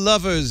all the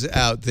lovers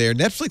out there.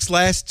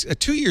 Netflix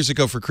 2 years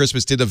ago for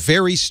Christmas did a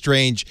very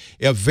strange,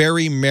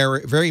 very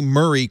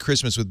Murray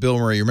Christmas with Bill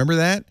Murray. You remember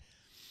that?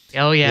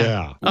 Oh,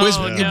 yeah.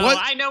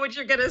 I know what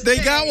you're going to say.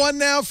 They got one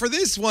now for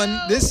this one.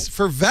 No. This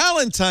for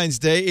Valentine's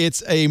Day.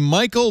 It's a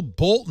Michael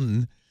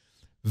Bolton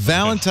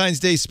Valentine's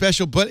Day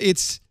special, but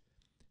it's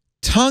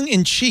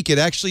tongue-in-cheek. It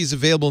actually is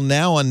available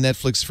now on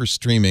Netflix for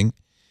streaming.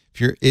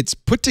 It's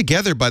put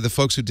together by the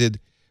folks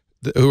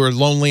who are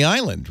Lonely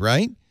Island,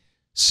 right?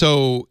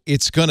 So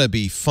it's going to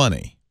be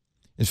funny.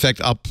 In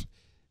fact,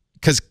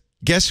 because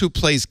guess who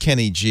plays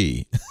Kenny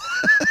G?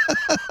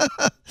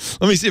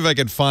 Let me see if I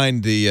can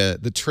find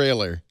the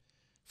trailer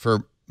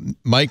for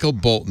Michael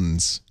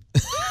Bolton's.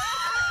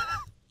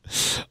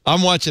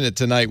 I'm watching it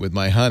tonight with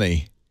my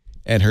honey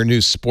and her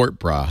new sport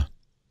bra.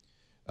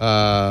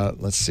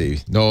 Let's see.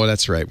 No,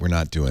 that's right. We're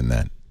not doing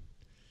that.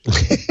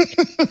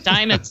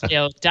 Diamonds,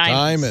 Joe.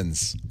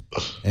 Diamonds.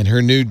 And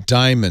her new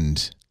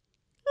diamond.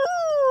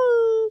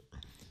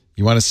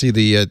 You want to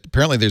see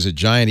apparently there's a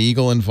giant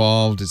eagle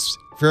involved. It's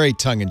very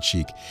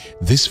tongue-in-cheek.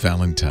 This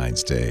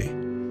Valentine's Day,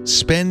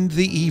 spend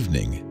the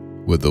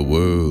evening with the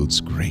world's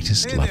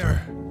greatest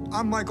lover.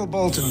 I'm Michael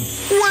Bolton.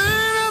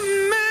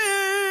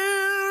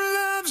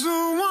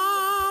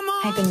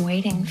 I've been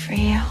waiting for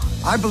you.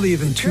 I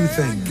believe in two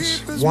things.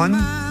 One,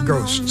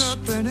 ghosts.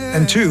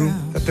 And two,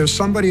 that there's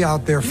somebody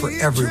out there for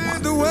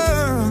everyone.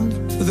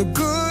 The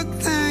good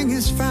thing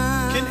is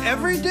fine. Can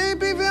every day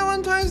be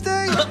Valentine's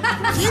Day?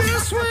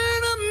 Yes,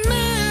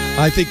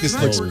 I think this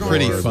looks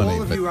pretty funny.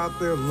 All of you out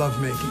there love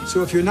making.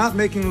 So if you're not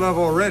making love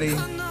already,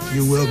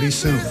 you will be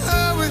soon.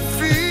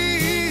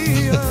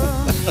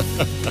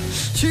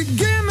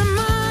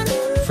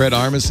 Fred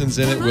Armisen's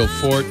in it. Will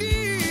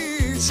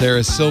Forte.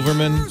 Sarah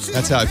Silverman.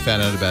 That's how I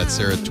found out about it.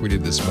 Sarah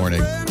tweeted this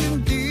morning.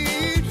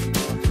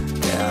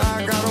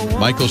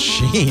 Michael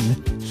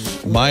Sheen.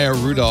 Maya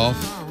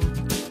Rudolph.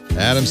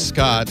 Adam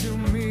Scott.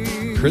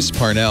 Chris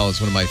Parnell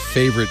is one of my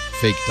favorite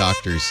fake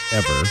doctors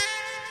ever.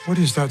 What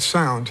is that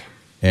sound?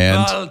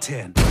 And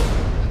Bolton.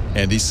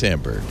 Andy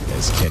Samberg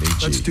as Kenny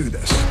G. Let's do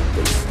this.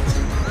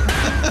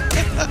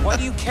 Why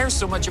do you care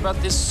so much about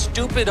this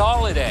stupid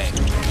holiday?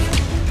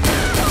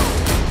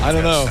 I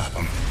don't know.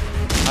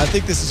 I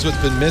think this is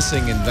what's been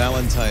missing in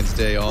Valentine's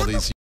Day all these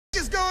years.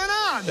 What is going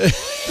on?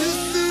 This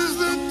is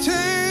the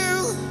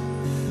tale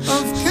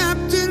of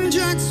Captain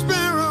Jack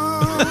Sparrow.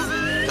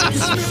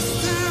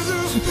 Dismissed as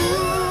a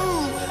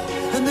fool,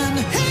 and then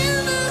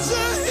hailed as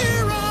a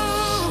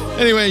hero.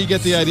 Anyway, you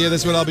get the idea.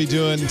 That's what I'll be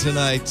doing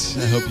tonight.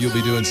 I hope you'll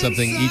be doing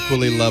something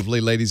equally lovely.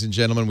 Ladies and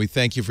gentlemen, we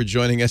thank you for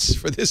joining us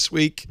for this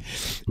week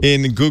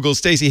in Google.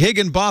 Stacey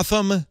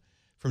Higginbotham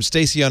from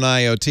Stacey on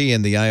IoT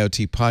and the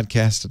IoT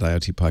Podcast at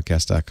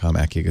iotpodcast.com.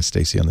 Akiga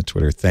Stacey on the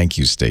Twitter. Thank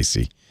you,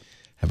 Stacey.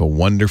 Have a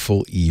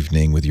wonderful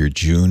evening with your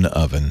June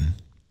oven.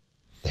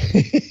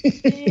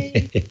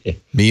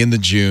 Me and the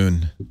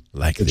June.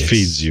 Like this. It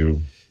feeds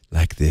you.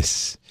 Like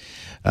this.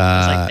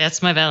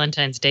 That's my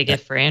Valentine's Day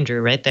gift for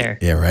Andrew right there.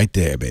 Yeah, right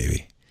there,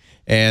 baby.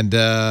 And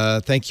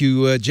thank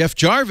you, Jeff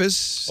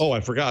Jarvis. Oh, I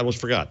forgot. I almost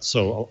forgot.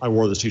 So I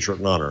wore this T-shirt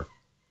in honor.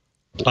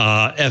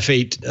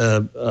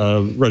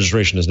 F8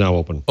 registration is now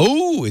open.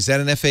 Oh, is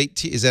that an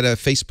F8? Is that a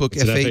Facebook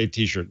it's F8? An F8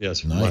 T-shirt?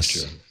 Yes.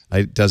 Nice.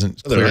 It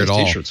doesn't clear nice at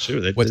all. T-shirts too.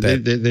 They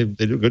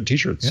do good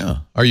T-shirts. Yeah.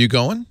 Are you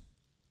going?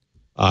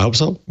 I hope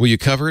so. Will you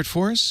cover it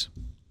for us?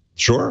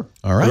 Sure.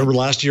 All right. I remember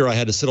last year I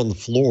had to sit on the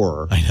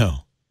floor. I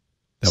know.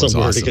 That was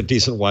somewhere awesome. to get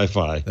decent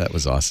Wi-Fi. That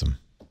was awesome.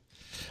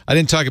 I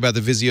didn't talk about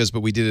the Vizios,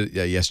 but we did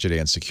it yesterday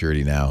on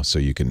Security Now, so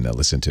you can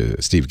listen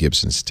to Steve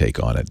Gibson's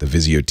take on it. The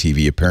Vizio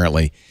TV,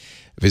 apparently,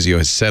 Vizio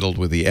has settled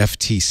with the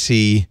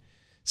FTC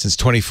since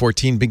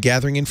 2014, been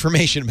gathering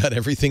information about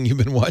everything you've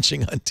been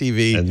watching on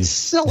TV. And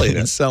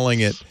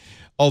selling it.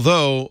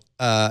 Although,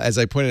 as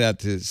I pointed out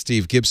to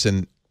Steve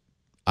Gibson,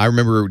 I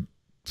remember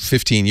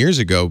 15 years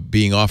ago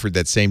being offered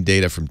that same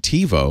data from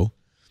TiVo.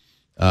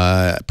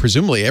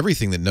 Presumably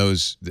everything that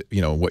knows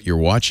what you're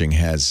watching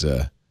has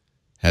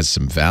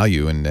some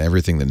value, and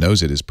everything that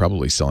knows it is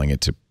probably selling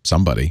it to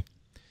somebody.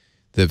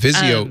 The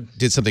Vizio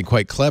did something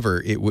quite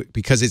clever.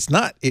 Because it's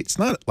not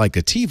like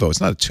a TiVo,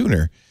 it's not a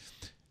tuner,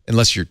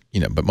 unless you're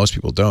but most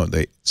people don't.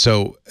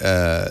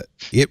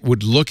 It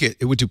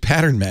would do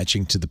pattern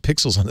matching to the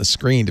pixels on the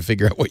screen to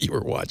figure out what you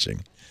were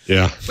watching.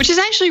 Yeah. Which is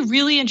actually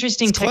really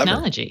interesting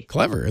technology.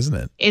 Clever, isn't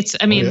it? It's,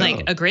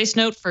 like a grace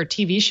note for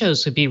TV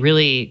shows would be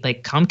really,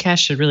 like Comcast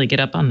should really get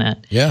up on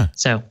that. Yeah.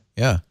 So.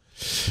 Yeah.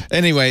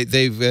 Anyway,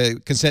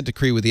 they've consent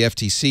decree with the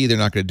FTC. They're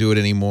not going to do it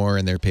anymore,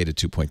 and they're paid a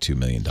 $2.2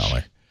 million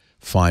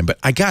fine. But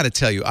I got to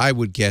tell you, I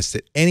would guess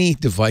that any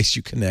device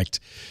you connect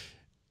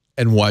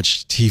and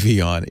watch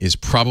TV on is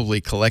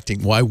probably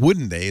collecting. Why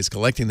wouldn't they? Is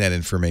collecting that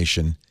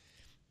information.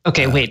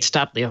 Okay, wait,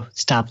 stop, Leo.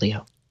 Stop,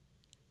 Leo.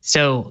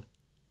 So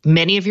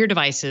many of your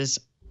devices,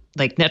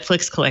 like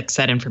Netflix, collects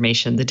that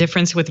information. The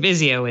difference with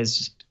Vizio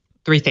is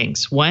 3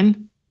 things.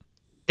 1,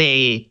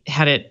 they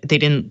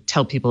didn't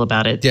tell people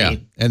about it. Yeah,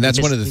 and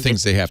that's one of the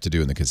things they have to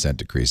do in the consent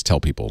decree is tell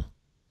people.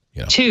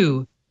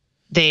 2,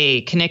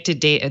 they collected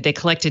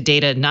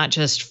data not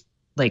just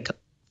like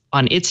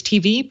on its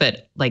TV,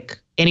 but like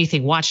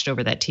anything watched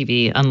over that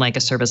TV, unlike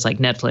a service like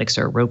Netflix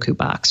or Roku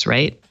Box,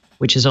 right?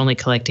 Which is only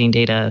collecting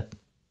data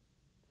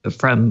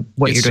from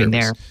what you're doing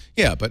there.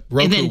 Yeah, but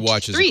Roku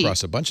watches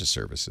across a bunch of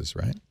services,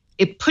 right?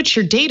 It puts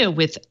your data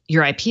with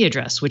your IP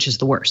address, which is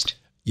the worst.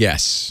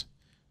 Yes.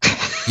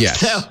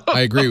 Yes,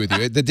 I agree with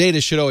you. The data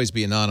should always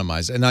be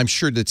anonymized. And I'm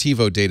sure the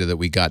TiVo data that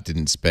we got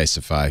didn't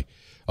specify.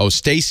 Oh,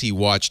 Stacey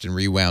watched and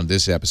rewound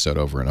this episode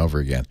over and over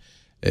again.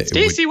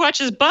 Stacey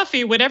watches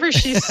Buffy whenever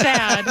she's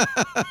sad.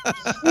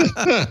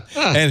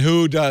 And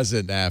who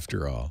doesn't,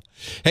 after all?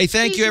 Hey,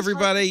 thank you,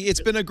 everybody.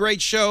 It's been a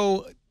great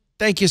show.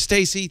 Thank you,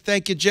 Stacey.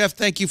 Thank you, Jeff.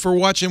 Thank you for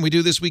watching. We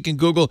do This Week in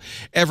Google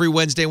every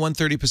Wednesday,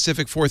 1:30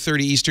 Pacific,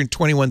 4:30 Eastern,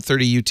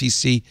 21:30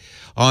 UTC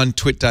on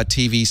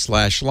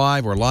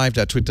twit.tv/live or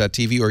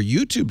live.twit.tv or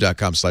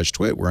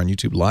youtube.com/twit. We're on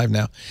YouTube Live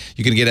now.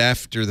 You can get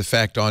after the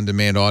fact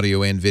on-demand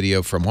audio and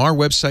video from our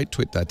website,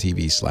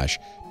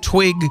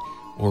 twit.tv/twig,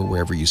 or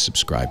wherever you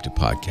subscribe to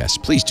podcasts.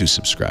 Please do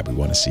subscribe. We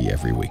want to see you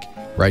every week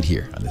right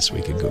here on This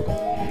Week in Google.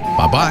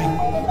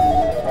 Bye-bye.